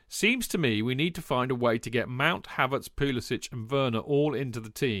year. Seems to me we need to find a way to get Mount, Havertz, Pulisic and Werner all into the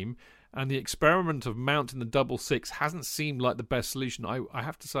team, and the experiment of Mount in the double six hasn't seemed like the best solution. I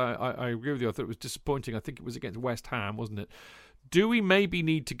have to say, I agree with you. I thought it was disappointing. I think it was against West Ham, wasn't it? Do we maybe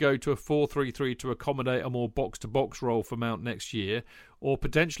need to go to a 4-3-3 to accommodate a more box-to-box role for Mount next year, or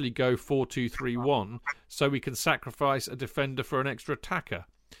potentially go 4-2-3-1 so we can sacrifice a defender for an extra attacker?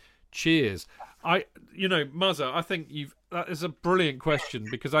 Cheers. Muzzer, I think that is a brilliant question,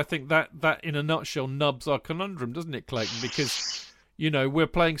 because I think that in a nutshell nubs our conundrum, doesn't it, Clayton? Because we're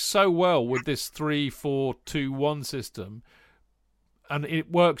playing so well with this 3-4-2-1 system, and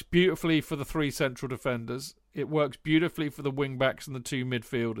it works beautifully for the 3 central defenders. It works beautifully for the wing-backs and the 2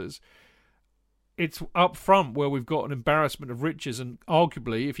 midfielders. It's up front where we've got an embarrassment of riches, and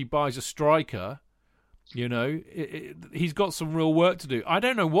arguably, if he buys a striker, he's got some real work to do. I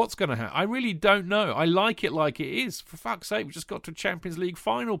don't know what's going to happen. I really don't know. I like it like it is. For fuck's sake, we just got to a Champions League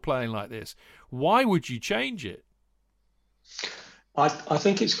final playing like this. Why would you change it? I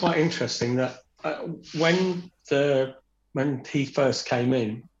think it's quite interesting that when he first came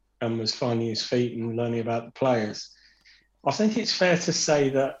in and was finding his feet and learning about the players, I think it's fair to say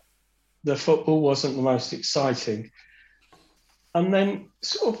that the football wasn't the most exciting. And then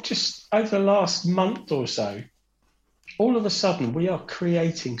sort of just over the last month or so, all of a sudden we are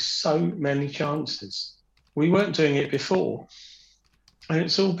creating so many chances. We weren't doing it before. And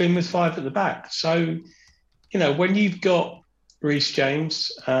it's all been with 5 at the back. So, when you've got Reece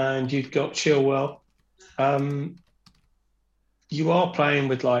James and you've got Chilwell, you are playing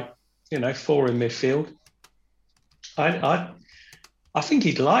with 4 in midfield. I think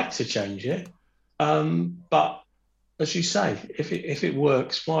he'd like to change it, but as you say, if it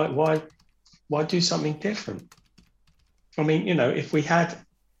works, why Why do something different? I mean, if we had,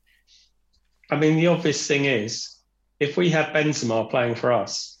 the obvious thing is, if we had Benzema playing for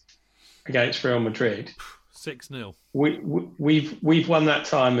us against Real Madrid, 6-0. We've won that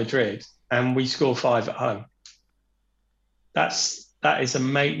tie in Madrid, and we score 5 at home. That is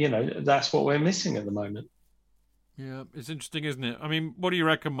amazing. That's what we're missing at the moment. Yeah, it's interesting, isn't it? I mean, what do you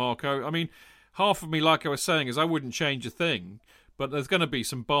reckon, Marco? I mean, half of me, like I was saying, is I wouldn't change a thing, but there's going to be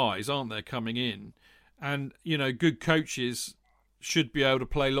some buys, aren't there, coming in? And, good coaches should be able to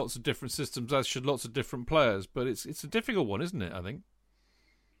play lots of different systems, as should lots of different players. But it's a difficult one, isn't it, I think?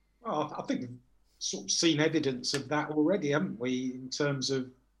 Well, I think we've sort of seen evidence of that already, haven't we, in terms of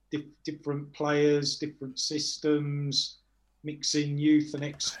different players, different systems, mixing youth and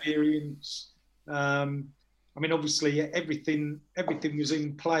experience. Obviously, everything was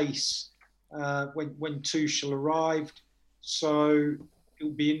in place when Tuchel arrived. So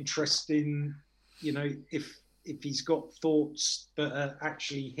it'll be interesting, if he's got thoughts that are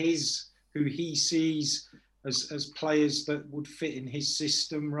actually who he sees as players that would fit in his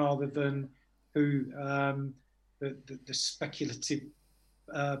system, rather than who the speculative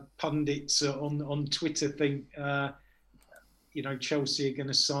pundits on Twitter think Chelsea are going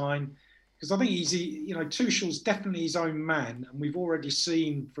to sign. Because I think Tuchel's definitely his own man, and we've already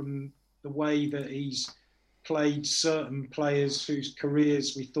seen from the way that he's played certain players whose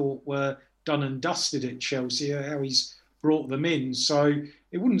careers we thought were done and dusted at Chelsea, how he's brought them in. So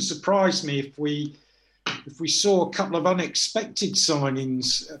it wouldn't surprise me if we saw a couple of unexpected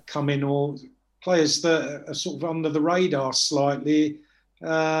signings come in, or players that are sort of under the radar slightly.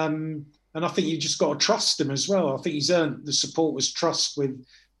 And I think you just got to trust him as well. I think he's earned the supporters' trust with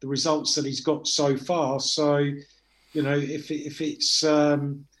the results that he's got so far. So, if it's a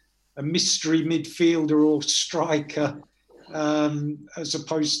mystery midfielder or striker, as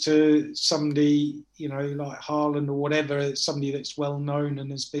opposed to somebody, like Haaland or whatever, somebody that's well known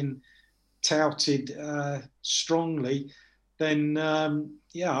and has been touted strongly, then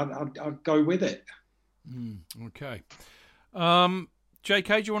I'd go with it. Okay. JK,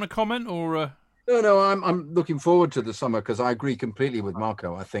 do you want to comment or? No, I'm looking forward to the summer, because I agree completely with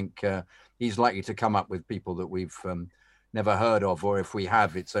Marco. I think he's likely to come up with people that we've never heard of, or if we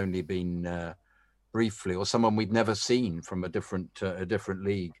have, it's only been briefly, or someone we've never seen from a different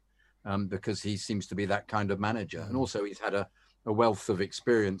league, because he seems to be that kind of manager. And also he's had a wealth of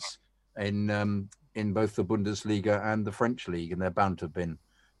experience in both the Bundesliga and the French league, and they're bound to have been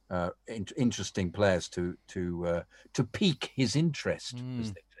interesting players to pique his interest,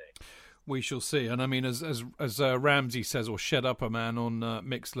 as they say. We shall see. And I mean, as Ramsey says, or shed up a man on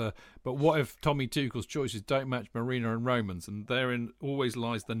Mixler, but what if Tommy Tuchel's choices don't match Marina and Roman's? And therein always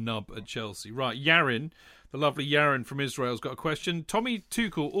lies the nub at Chelsea. Right, Yarin, the lovely Yarin from Israel, has got a question. Tommy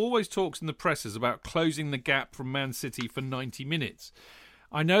Tuchel always talks in the presses about closing the gap from Man City for 90 minutes.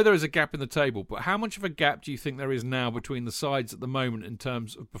 I know there is a gap in the table, but how much of a gap do you think there is now between the sides at the moment in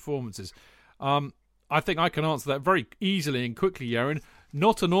terms of performances? I think I can answer that very easily and quickly, Yarin.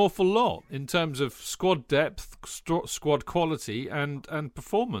 Not an awful lot in terms of squad depth, squad quality, and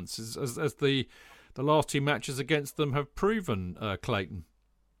performance, as the last 2 matches against them have proven, Clayton.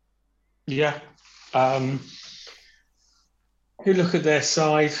 Yeah. Who look at their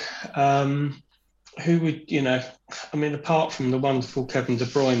side? Who would, apart from the wonderful Kevin De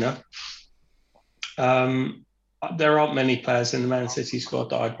Bruyne, there aren't many players in the Man City squad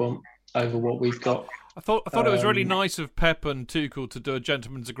that I'd want over what we've got. I thought it was really nice of Pep and Tuchel to do a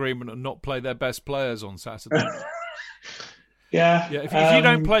gentleman's agreement and not play their best players on Saturday. Yeah. If you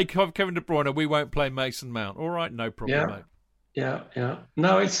don't play Kevin De Bruyne, we won't play Mason Mount. All right, no problem, mate. Yeah.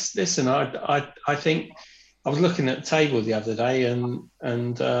 No, listen. I think I was looking at the table the other day, and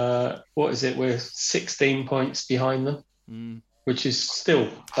what is it? We're 16 points behind them, which is still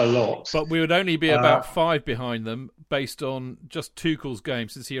a lot. But we would only be about 5 behind them based on just Tuchel's game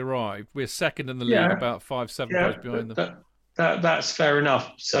since he arrived. We're second in the league, about 5-7 points behind them. That's fair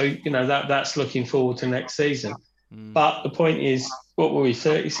enough. So, that's looking forward to next season. But the point is, what were we,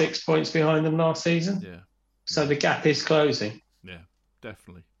 36 points behind them last season? Yeah. So the gap is closing. Yeah,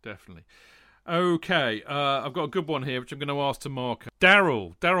 definitely. Okay, I've got a good one here, which I'm going to ask to Mark.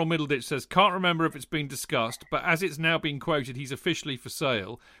 Daryl Middleditch says, can't remember if it's been discussed, but as it's now been quoted, he's officially for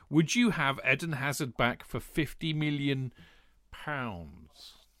sale. Would you have Eden Hazard back for £50 million?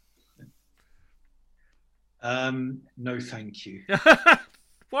 No, thank you.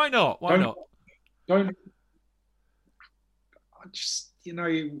 Why not? Don't. I just,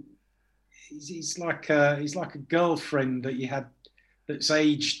 he's like a girlfriend that you had that's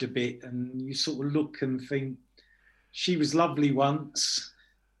aged a bit, and you sort of look and think, she was lovely once,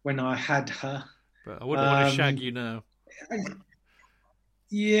 when I had her. But I wouldn't want to shag you now.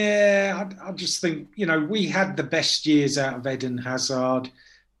 Yeah, I just think, we had the best years out of Eden Hazard.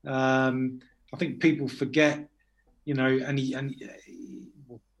 I think people forget, and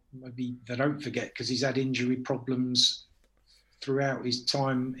well, maybe they don't forget because he's had injury problems throughout his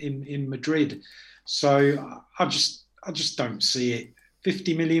time in Madrid. So I just don't see it.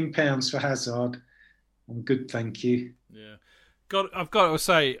 £50 million for Hazard. I'm good, thank you. Yeah, I've got to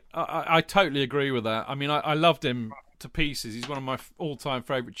say, I totally agree with that. I mean, I loved him to pieces. He's one of my all-time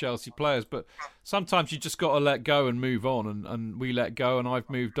favourite Chelsea players. But sometimes you just got to let go and move on, and we let go, and I've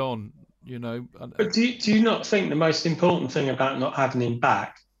moved on. But do you not think the most important thing about not having him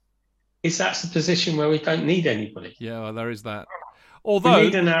back is that's a position where we don't need anybody? Yeah, well, there is that. Although we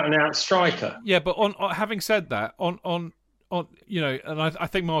need an out-and-out striker. Yeah, but on having said that, and I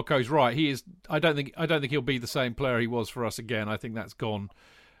think Marco's right. He is. I don't think he'll be the same player he was for us again. I think that's gone.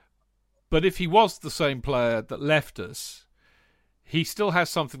 But if he was the same player that left us, he still has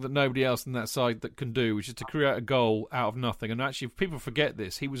something that nobody else in that side that can do, which is to create a goal out of nothing. And actually, if people forget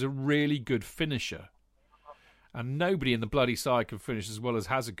this, he was a really good finisher. And nobody in the bloody side can finish as well as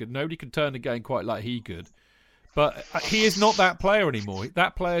Hazard could. Nobody could turn the game quite like he could. But he is not that player anymore.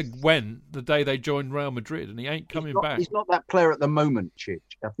 That player went the day they joined Real Madrid, and he ain't coming back. He's not that player at the moment, Chich.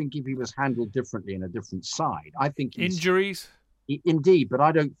 I think if he was handled differently in a different side, I think injuries. Indeed, but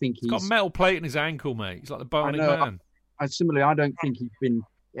I don't think he's got a metal plate in his ankle, mate. He's like the Bionic Man. Similarly, I don't think he's been.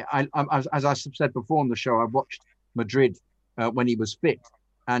 As I said before on the show, I watched Madrid when he was fit,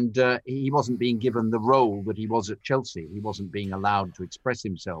 and he wasn't being given the role that he was at Chelsea. He wasn't being allowed to express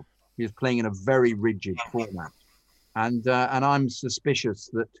himself. He was playing in a very rigid format. And I'm suspicious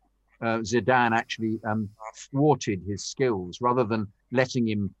that Zidane actually thwarted his skills rather than letting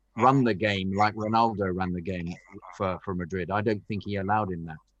him run the game like Ronaldo ran the game for Madrid. I don't think he allowed him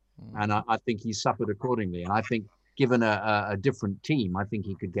that. And I think he suffered accordingly. And I think given a different team, I think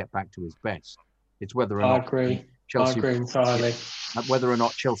he could get back to his best. It's whether or not Chelsea, I agree entirely. Whether or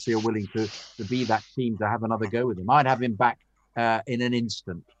not Chelsea are willing to be that team to have another go with him. I'd have him back in an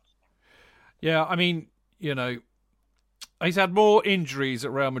instant. Yeah, I mean, he's had more injuries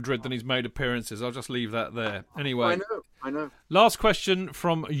at Real Madrid than he's made appearances. I'll just leave that there. Anyway. I know. Last question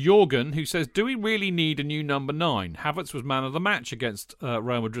from Jorgen, who says, do we really need a new number 9? Havertz was man of the match against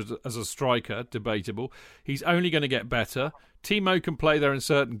Real Madrid as a striker. Debatable. He's only going to get better. Timo can play there in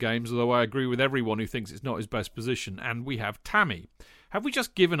certain games, although I agree with everyone who thinks it's not his best position. And we have Tammy. Have we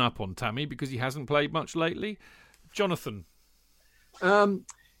just given up on Tammy because he hasn't played much lately? Jonathan?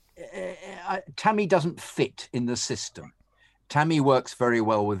 Tammy doesn't fit in the system. Tammy works very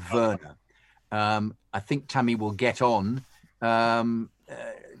well with Werner. I think Tammy will get on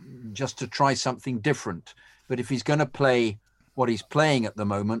just to try something different. But if he's going to play what he's playing at the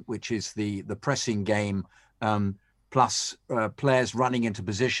moment, which is the pressing game, plus players running into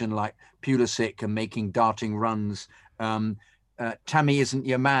position like Pulisic and making darting runs, Tammy isn't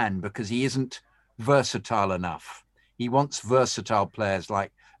your man because he isn't versatile enough. He wants versatile players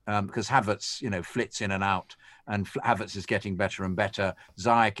like because Havertz, flits in and out. And Havertz is getting better and better.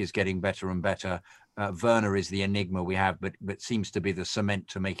 Ziyech is getting better and better. Werner is the enigma we have, but seems to be the cement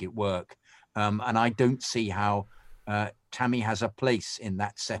to make it work. And I don't see how Tammy has a place in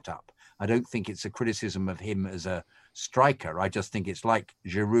that setup. I don't think it's a criticism of him as a striker. I just think it's like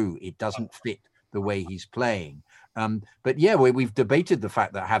Giroud. It doesn't fit the way he's playing. But yeah, we've debated the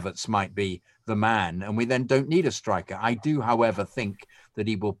fact that Havertz might be the man, and we then don't need a striker. I do, however, think that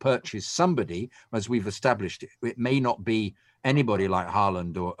he will purchase somebody, as we've established. It may not be anybody like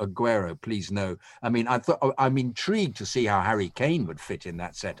Haaland or Aguero, please no. I mean, I'm intrigued to see how Harry Kane would fit in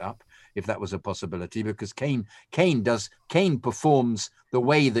that setup, if that was a possibility, because Kane performs the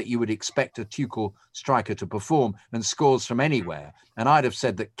way that you would expect a Tuchel striker to perform and scores from anywhere. And I'd have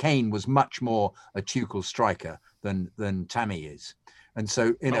said that Kane was much more a Tuchel striker than Tammy is. And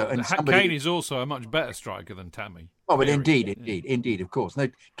so, Kane is also a much better striker than Tammy. Oh, but indeed, of course. No,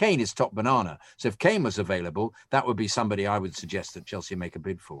 Kane is top banana. So if Kane was available, that would be somebody I would suggest that Chelsea make a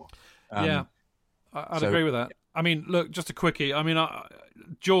bid for. I'd agree with that. I mean, look, just a quickie. I mean,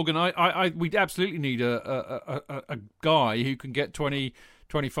 Jorgen, we absolutely need a guy who can get 20,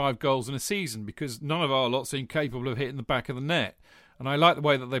 25 goals in a season, because none of our lot seem capable of hitting the back of the net. And I like the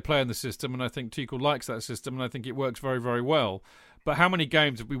way that they play in the system, and I think Tuchel likes that system, and I think it works very, very well. But how many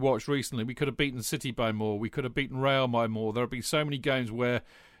games have we watched recently? We could have beaten City by more. We could have beaten Real by more. There have been so many games where,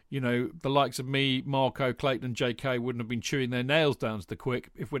 the likes of me, Marco, Clayton and JK wouldn't have been chewing their nails down to the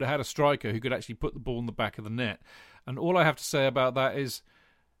quick if we'd have had a striker who could actually put the ball in the back of the net. And all I have to say about that is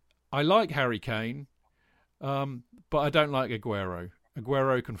I like Harry Kane, but I don't like Aguero.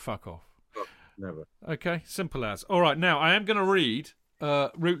 Aguero can fuck off. Oh, never. Okay, simple as. All right, now I am going to read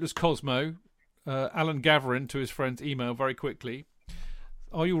Rootless Cosmo, Alan Gaverin, to his friend's email very quickly.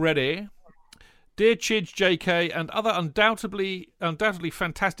 Are you ready? Dear Chidge, JK, and other undoubtedly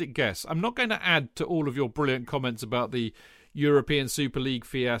fantastic guests, I'm not going to add to all of your brilliant comments about the European Super League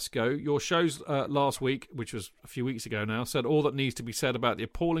fiasco. Your shows last week, which was a few weeks ago now, said all that needs to be said about the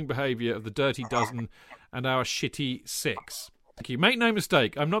appalling behaviour of the Dirty Dozen and our shitty six. Thank you. Make no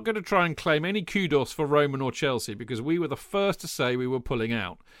mistake, I'm not going to try and claim any kudos for Roman or Chelsea because we were the first to say we were pulling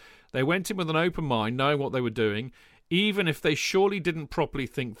out. They went in with an open mind, knowing what they were doing, even if they surely didn't properly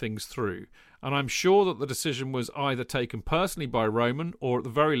think things through. And I'm sure that the decision was either taken personally by Roman or at the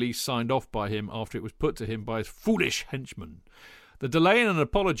very least signed off by him after it was put to him by his foolish henchmen. The delay in an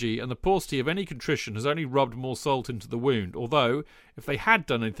apology and the paucity of any contrition has only rubbed more salt into the wound, although if they had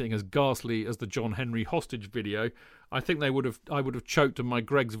done anything as ghastly as the John Henry hostage video, I think I would have choked on my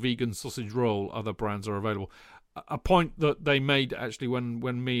Greg's vegan sausage roll. Other brands are available. A point that they made actually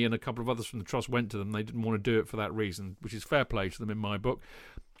when me and a couple of others from the Trust went to them, they didn't want to do it for that reason, which is fair play to them in my book.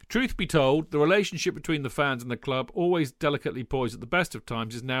 Truth be told, the relationship between the fans and the club, always delicately poised at the best of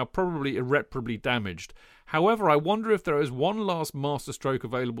times, is now probably irreparably damaged. However, I wonder if there is one last masterstroke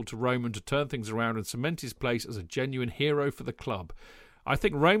available to Roman to turn things around and cement his place as a genuine hero for the club. I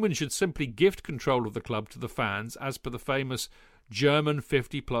think Roman should simply gift control of the club to the fans as per the famous German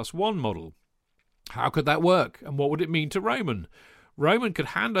 50+1 model. How could that work, and what would it mean to Roman? Roman could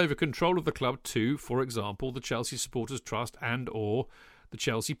hand over control of the club to, for example, the Chelsea Supporters Trust and or the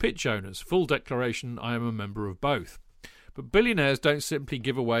Chelsea pitch owners. Full declaration, I am a member of both. But billionaires don't simply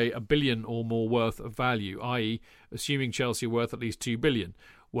give away $1 billion or more worth of value, i.e. assuming Chelsea are worth at least $2 billion.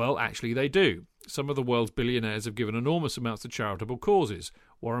 Well, actually they do. Some of the world's billionaires have given enormous amounts to charitable causes.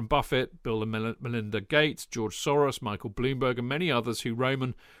 Warren Buffett, Bill and Melinda Gates, George Soros, Michael Bloomberg and many others who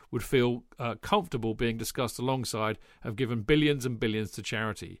Roman would feel comfortable being discussed alongside have given billions and billions to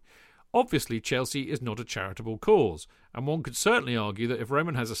charity. Obviously, Chelsea is not a charitable cause, and one could certainly argue that if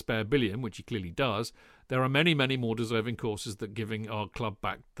Roman has a spare billion, which he clearly does, there are many, many more deserving causes than giving our club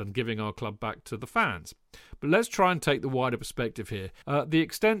back to the fans. But let's try and take the wider perspective here. To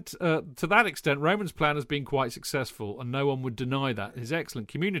that extent, Roman's plan has been quite successful, and no one would deny that. His excellent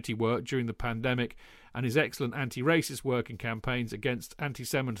community work during the pandemic and his excellent anti-racist work and campaigns against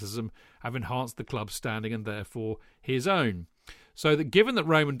anti-Semitism have enhanced the club's standing and therefore his own. So that given that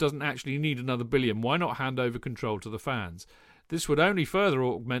Roman doesn't actually need another billion, why not hand over control to the fans? This would only further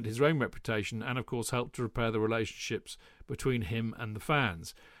augment his own reputation and, of course, help to repair the relationships between him and the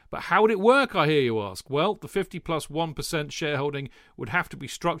fans. But how would it work, I hear you ask? Well, the 50+1% shareholding would have to be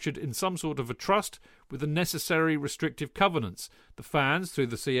structured in some sort of a trust with the necessary restrictive covenants. The fans, through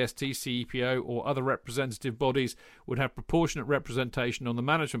the CST, CEPO or other representative bodies, would have proportionate representation on the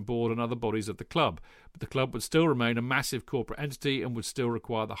management board and other bodies of the club. But the club would still remain a massive corporate entity and would still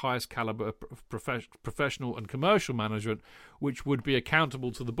require the highest calibre of professional and commercial management, which would be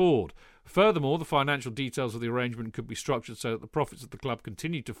accountable to the board. Furthermore, the financial details of the arrangement could be structured so that the profits of the club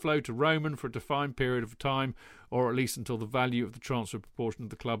continue to flow to Roman for a defined period of time, or at least until the value of the transfer proportion of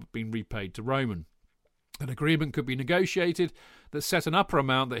the club had been repaid to Roman. An agreement could be negotiated that set an upper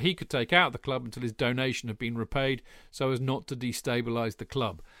amount that he could take out of the club until his donation had been repaid, so as not to destabilise the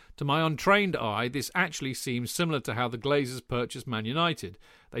club. To my untrained eye, this actually seems similar to how the Glazers purchased Man United.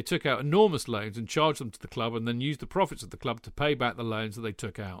 They took out enormous loans and charged them to the club and then used the profits of the club to pay back the loans that they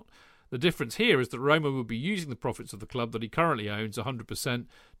took out. The difference here is that Roman would be using the profits of the club that he currently owns 100%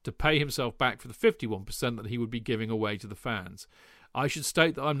 to pay himself back for the 51% that he would be giving away to the fans. I should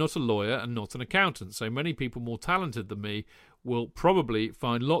state that I'm not a lawyer and not an accountant, so many people more talented than me will probably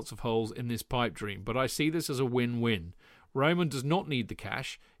find lots of holes in this pipe dream, but I see this as a win-win. Roman does not need the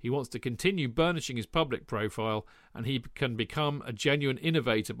cash. He wants to continue burnishing his public profile, and he can become a genuine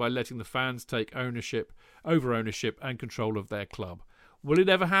innovator by letting the fans take ownership and control of their club. Will it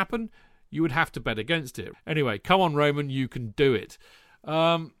ever happen? You would have to bet against it. Anyway, come on, Roman, you can do it.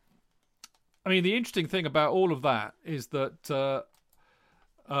 I mean, the interesting thing about all of that is that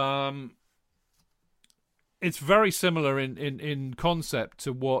it's very similar in concept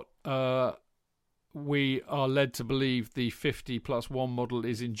to what we are led to believe the 50+1 model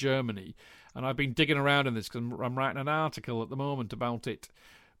is in Germany. And I've been digging around in this because I'm writing an article at the moment about it.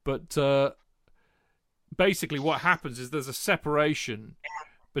 But basically what happens is there's a separation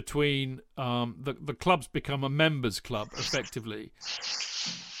between the clubs become a members club effectively,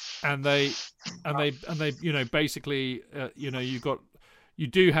 and they basically you've got you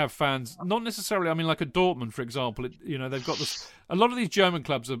do have fans, not necessarily, I mean, like at Dortmund, for example, they've got this. A lot of these German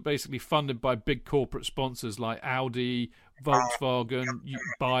clubs are basically funded by big corporate sponsors like Audi, Volkswagen,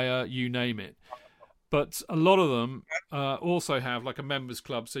 Bayer, you name it. But a lot of them also have like a members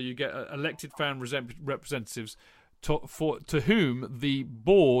club, so you get elected fan representatives to whom the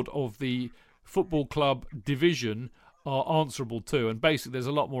board of the football club division are answerable to. And basically there's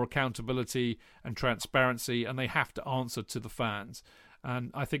a lot more accountability and transparency, and they have to answer to the fans.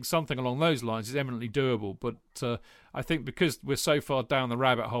 And I think something along those lines is eminently doable. But I think because we're so far down the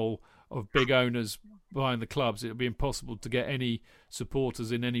rabbit hole of big owners buying the clubs, it would be impossible to get any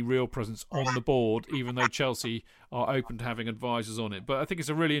supporters in any real presence on the board, even though Chelsea are open to having advisors on it. But I think it's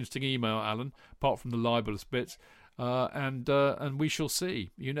a really interesting email, Alan, apart from the libelous bits. And we shall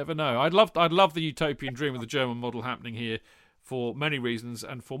see. You never know. I'd love the utopian dream of the German model happening here for many reasons.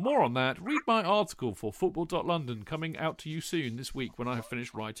 And for more on that, read my article for football.london, coming out to you soon this week when I have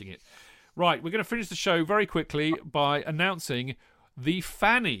finished writing it. Right, we're going to finish the show very quickly by announcing the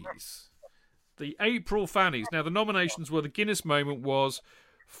Fannies. The April Fannies. Now, the nominations were, the Guinness moment was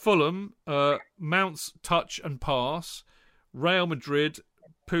Fulham, Mount's touch and pass, Real Madrid,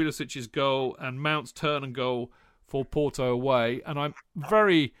 Pulisic's goal, and Mount's turn and goal for Porto away. And I'm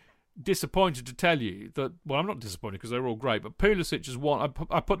very disappointed to tell you that, well, I'm not disappointed because they're all great, but Pulisic has won.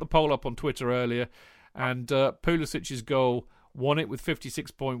 I put the poll up on Twitter earlier, and Pulisic's goal won it with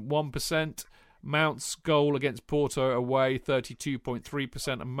 56.1%. Mount's goal against Porto away,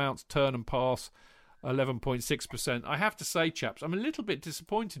 32.3%, and Mount's turn and pass, 11.6%. I have to say, chaps, I'm a little bit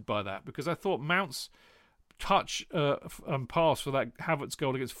disappointed by that, because I thought Mount's touch and pass for that Havertz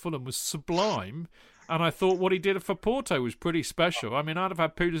goal against Fulham was sublime, and I thought what he did for Porto was pretty special. I mean, I'd have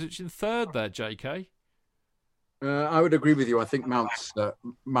had Pulisic in third there, JK. I would agree with you. I think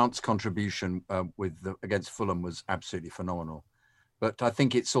Mount's contribution against Fulham was absolutely phenomenal, but I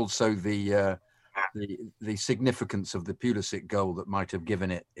think it's also the significance of the Pulisic goal that might have given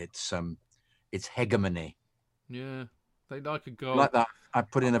it its hegemony. Yeah, they like a goal like that. I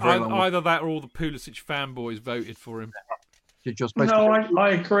put in a very either that or all the Pulisic fanboys voted for him. I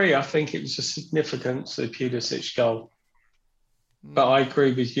agree. I think it was the significance of the Pulisic goal, but I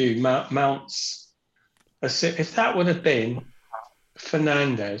agree with you. Mount's, if that would have been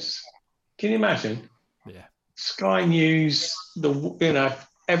Fernandes, can you imagine? Yeah. Sky News,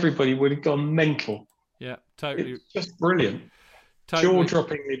 everybody would have gone mental. Yeah, totally. It's just brilliant. Totally.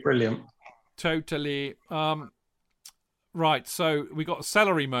 Jaw-droppingly brilliant. Totally. Right, so we got a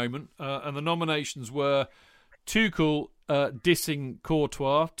celery moment, and the nominations were Tuchel dissing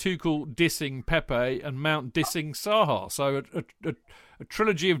Courtois, Tuchel dissing Pepe, and Mount dissing Saha. So a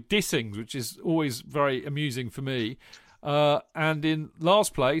trilogy of dissings, which is always very amusing for me. And in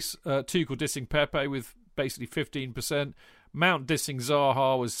last place, Tuchel dissing Pepe with basically 15%. Mount dissing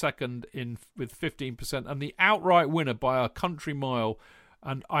Zaha was second with 15%, and the outright winner by a country mile,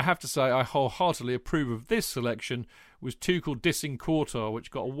 and I have to say I wholeheartedly approve of this selection, was Tuchel dissing Courtois, which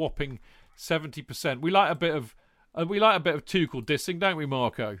got a whopping 70%. We like a bit of Tuchel dissing, don't we,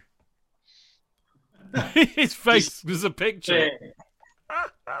 Marco? His face was a picture.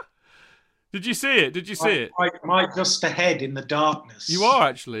 Did you see it? I'm just ahead in the darkness. You are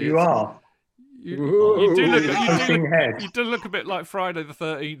actually. You are. You do look a bit like Friday the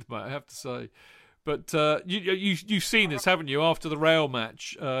 13th, mate, I have to say. But you've seen this, haven't you? After the Real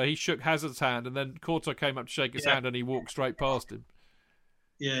match, he shook Hazard's hand, and then Courtois came up to shake his hand, and he walked straight past him.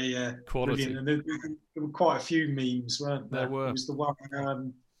 Yeah. Quality. Brilliant. And there were quite a few memes, weren't there? There were. It was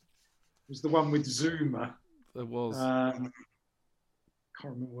the one with Zuma. There was. Can't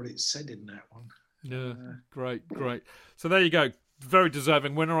remember what it said in that one. Yeah, great. So there you go. Very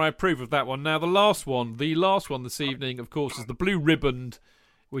deserving winner. I approve of that one. Now the last one this evening, of course, is the Blue Ribbon,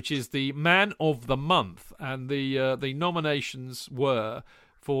 which is the Man of the Month, and the nominations were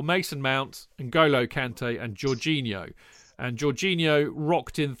for Mason Mount, N'Golo Kante, and Jorginho. And Jorginho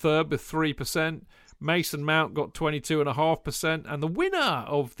rocked in third with 3%. Mason Mount got 22.5%, and the winner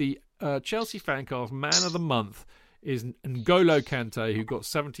of the Chelsea FanCast Man of the Month is N'Golo Kante, who got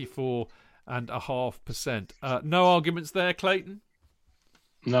 74.5%. No arguments there, Clayton?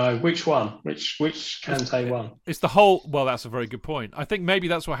 No, which one? Which Kante won? It's the whole. Well, that's a very good point. I think maybe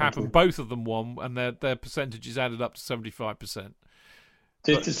that's what happened. Both of them won, and their percentages added up to 75%.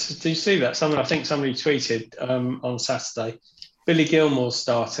 Did you see that? I think somebody tweeted on Saturday. Billy Gilmore's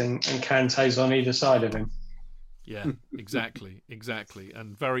starting, and Kante's on either side of him. Yeah, exactly,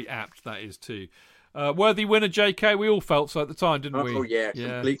 and very apt that is too. Worthy winner, JK. We all felt so at the time, didn't we? Oh yeah,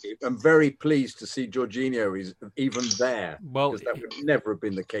 completely. I'm very pleased to see Jorginho is even there. Well, because that would never have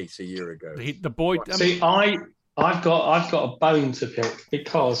been the case a year ago. The boy. See, I've got a bone to pick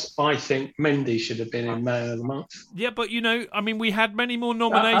because I think Mendy should have been in Man of the Month. Yeah, but we had many more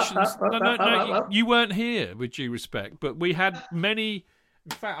nominations. No, you weren't here, with due respect, but we had many.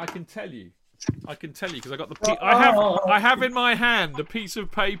 In fact, I can tell you because I got the. I have in my hand a piece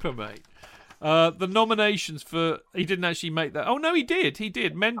of paper, mate. The nominations for he didn't actually make that. Oh no, he did.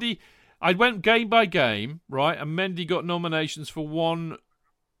 Mendy. I went game by game, right, and Mendy got nominations for one.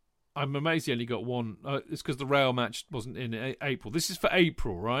 I'm amazed he only got one. It's because the rail match wasn't in April. This is for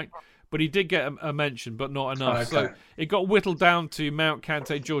April, right? But he did get a mention, but not enough. Okay. So it got whittled down to Mount,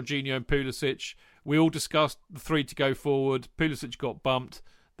 Kante, Jorginho, and Pulisic. We all discussed the three to go forward. Pulisic got bumped.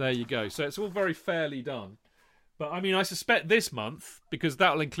 There you go. So it's all very fairly done. But I suspect this month, because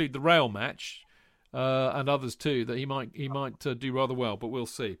that'll include the rail match and others too, that he might do rather well. But we'll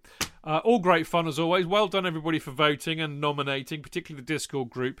see. All great fun as always. Well done everybody for voting and nominating, particularly the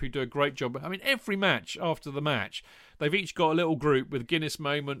Discord group who do a great job. Every match after the match, they've each got a little group with Guinness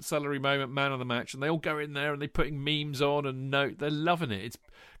moment, celery moment, man of the match, and they all go in there and they're putting memes on and they're loving it. It's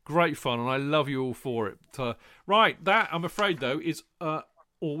great fun, and I love you all for it. Right, that I'm afraid though is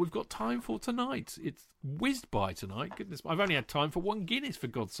all we've got time for tonight. It's whizzed by tonight. Goodness, I've only had time for one Guinness, for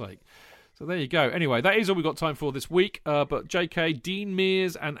God's sake. So there you go. Anyway, that is all we've got time for this week. But JK, Dean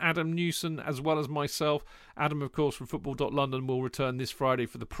Mears and Adam Newson, as well as myself, Adam, of course, from Football.London, will return this Friday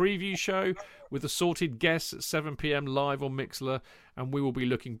for the preview show with assorted guests at 7 p.m. live on Mixlr. And we will be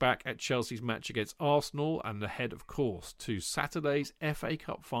looking back at Chelsea's match against Arsenal and ahead, of course, to Saturday's FA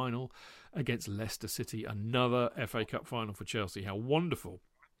Cup final against Leicester City. Another FA Cup final for Chelsea. How wonderful.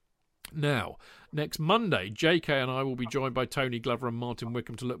 Now, next Monday, JK and I will be joined by Tony Glover and Martin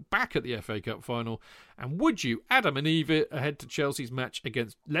Wickham to look back at the FA Cup final. And would you, Adam and Eve, ahead to Chelsea's match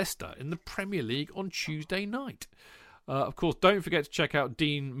against Leicester in the Premier League on Tuesday night? Of course, don't forget to check out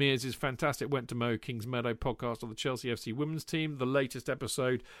Dean Mears' fantastic Went to Mow Kings Meadow podcast on the Chelsea FC women's team. The latest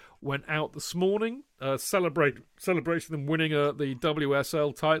episode went out this morning, celebrating them winning the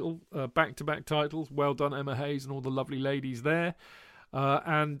WSL title, back-to-back titles. Well done, Emma Hayes and all the lovely ladies there.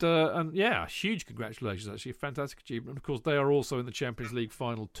 And yeah, huge congratulations, actually. Fantastic achievement. Of course, they are also in the Champions League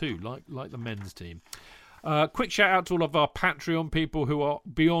final too, like the men's team. Quick shout out to all of our Patreon people who are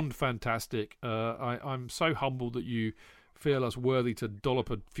beyond fantastic. I'm so humbled that you feel us worthy to dollop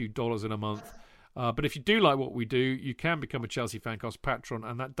a few dollars in a month. But if you do like what we do, you can become a Chelsea FanCast patron,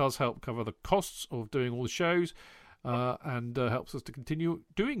 and that does help cover the costs of doing all the shows. And helps us to continue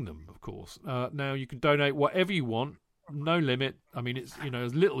doing them, of course. Now, you can donate whatever you want. No limit. It's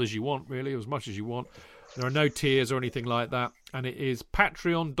as little as you want, really, or as much as you want. There are no tiers or anything like that. And it is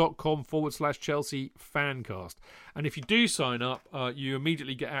patreon.com/Chelsea FanCast. And if you do sign up, you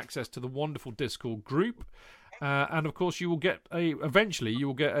immediately get access to the wonderful Discord group. And of course, eventually you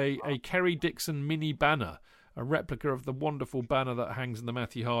will get a Kerry Dixon mini banner, a replica of the wonderful banner that hangs in the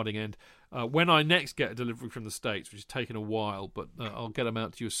Matthew Harding end. When I next get a delivery from the States, which has taken a while, but I'll get them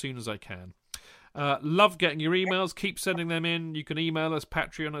out to you as soon as I can. Love getting your emails. Keep sending them in. You can email us,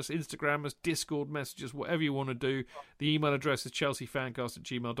 Patreon us, Instagram us, Discord messages, whatever you want to do. The email address is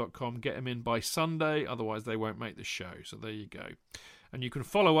chelseafancast@gmail.com. Get them in by Sunday, otherwise they won't make the show. So there you go. And you can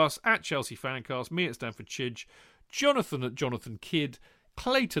follow us at Chelsea Fancast, me at Stanford Chidge, Jonathan at Jonathan Kidd,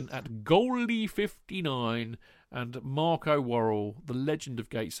 Clayton at Goldie59, and Marco Worrell, the legend of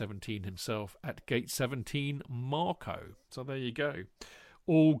Gate 17 himself, at Gate 17 Marco. So there you go.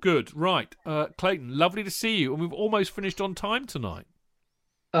 All good. Right. Clayton, lovely to see you. And we've almost finished on time tonight.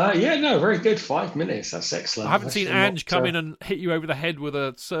 Very good. 5 minutes. That's excellent. I haven't seen Ange come in and hit you over the head with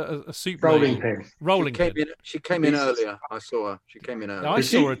a soup rolling pin. Rolling pin. She came in earlier. I saw her. She came in earlier. I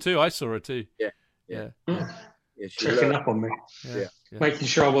saw her too. Yeah. Checking up on me. Yeah. Making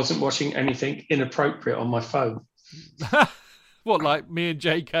sure I wasn't watching anything inappropriate on my phone. What, like me and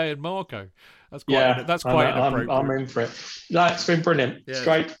JK and Marco? That's quite inappropriate. I'm in for it. No, it's been brilliant. Yeah. It's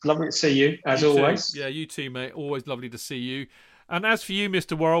great. Lovely to see you, as always. Yeah, you too, mate. Always lovely to see you. And as for you,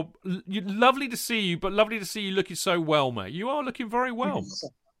 Mr. Worrell, lovely to see you, but lovely to see you looking so well, mate. You are looking very well.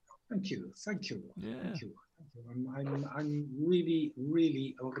 Thank you. Yeah. Thank you. I'm really,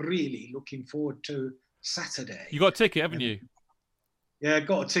 really, really looking forward to Saturday. You got a ticket, haven't you? Yeah,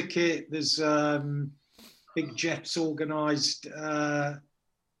 got a ticket. There's Big Jeff's organised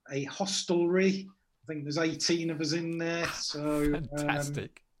a hostelry. I think there's 18 of us in there. So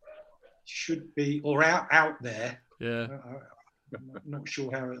fantastic. Should be, or out there. Yeah. I'm not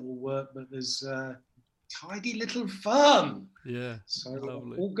sure how it will work, but there's a tidy little firm. Yeah. So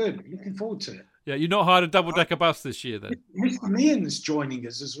lovely. All good. Looking forward to it. Yeah, you're not hired a double-decker bus this year then? Mr. Meehan's joining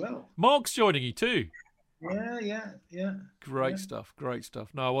us as well. Mark's joining you too. Yeah. Great stuff.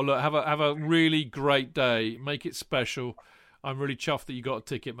 No, well, look, have a really great day. Make it special. I'm really chuffed that you got a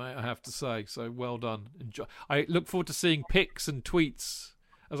ticket, mate, I have to say. So well done. Enjoy. I look forward to seeing pics and tweets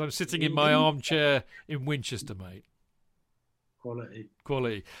as I'm sitting in my armchair in Winchester, mate.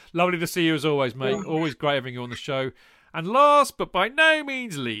 Quality. Lovely to see you as always, mate. Always great having you on the show. And last but by no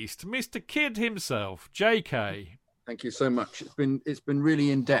means least, Mr. Kidd himself, JK. Thank you so much. It's been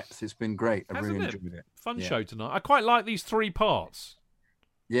really in depth. It's been great. I really enjoyed it. Fun show tonight. I quite like these 3 parts.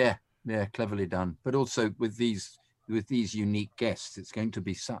 Yeah, cleverly done. But also with these unique guests, it's going to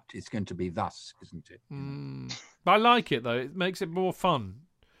be thus, isn't it? But I like it though. It makes it more fun.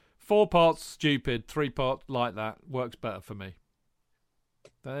 4 parts stupid, 3 parts like that works better for me.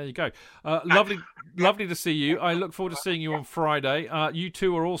 There you go. Lovely to see you. I look forward to seeing you on Friday. You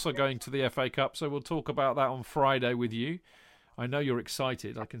two are also going to the FA Cup, so we'll talk about that on Friday with you. I know you're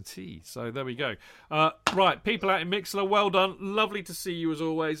excited. I can see. So there we go. Right, people out in Mixler, well done. Lovely to see you as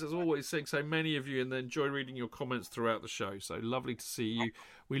always. As always, seeing so many of you and enjoy reading your comments throughout the show. So lovely to see you.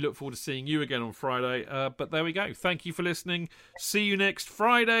 We look forward to seeing you again on Friday. But there we go. Thank you for listening. See you next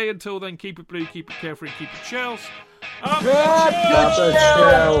Friday. Until then, keep it blue, keep it carefree, keep it Chelsea. Up the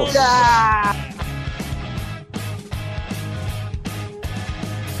Chelsea!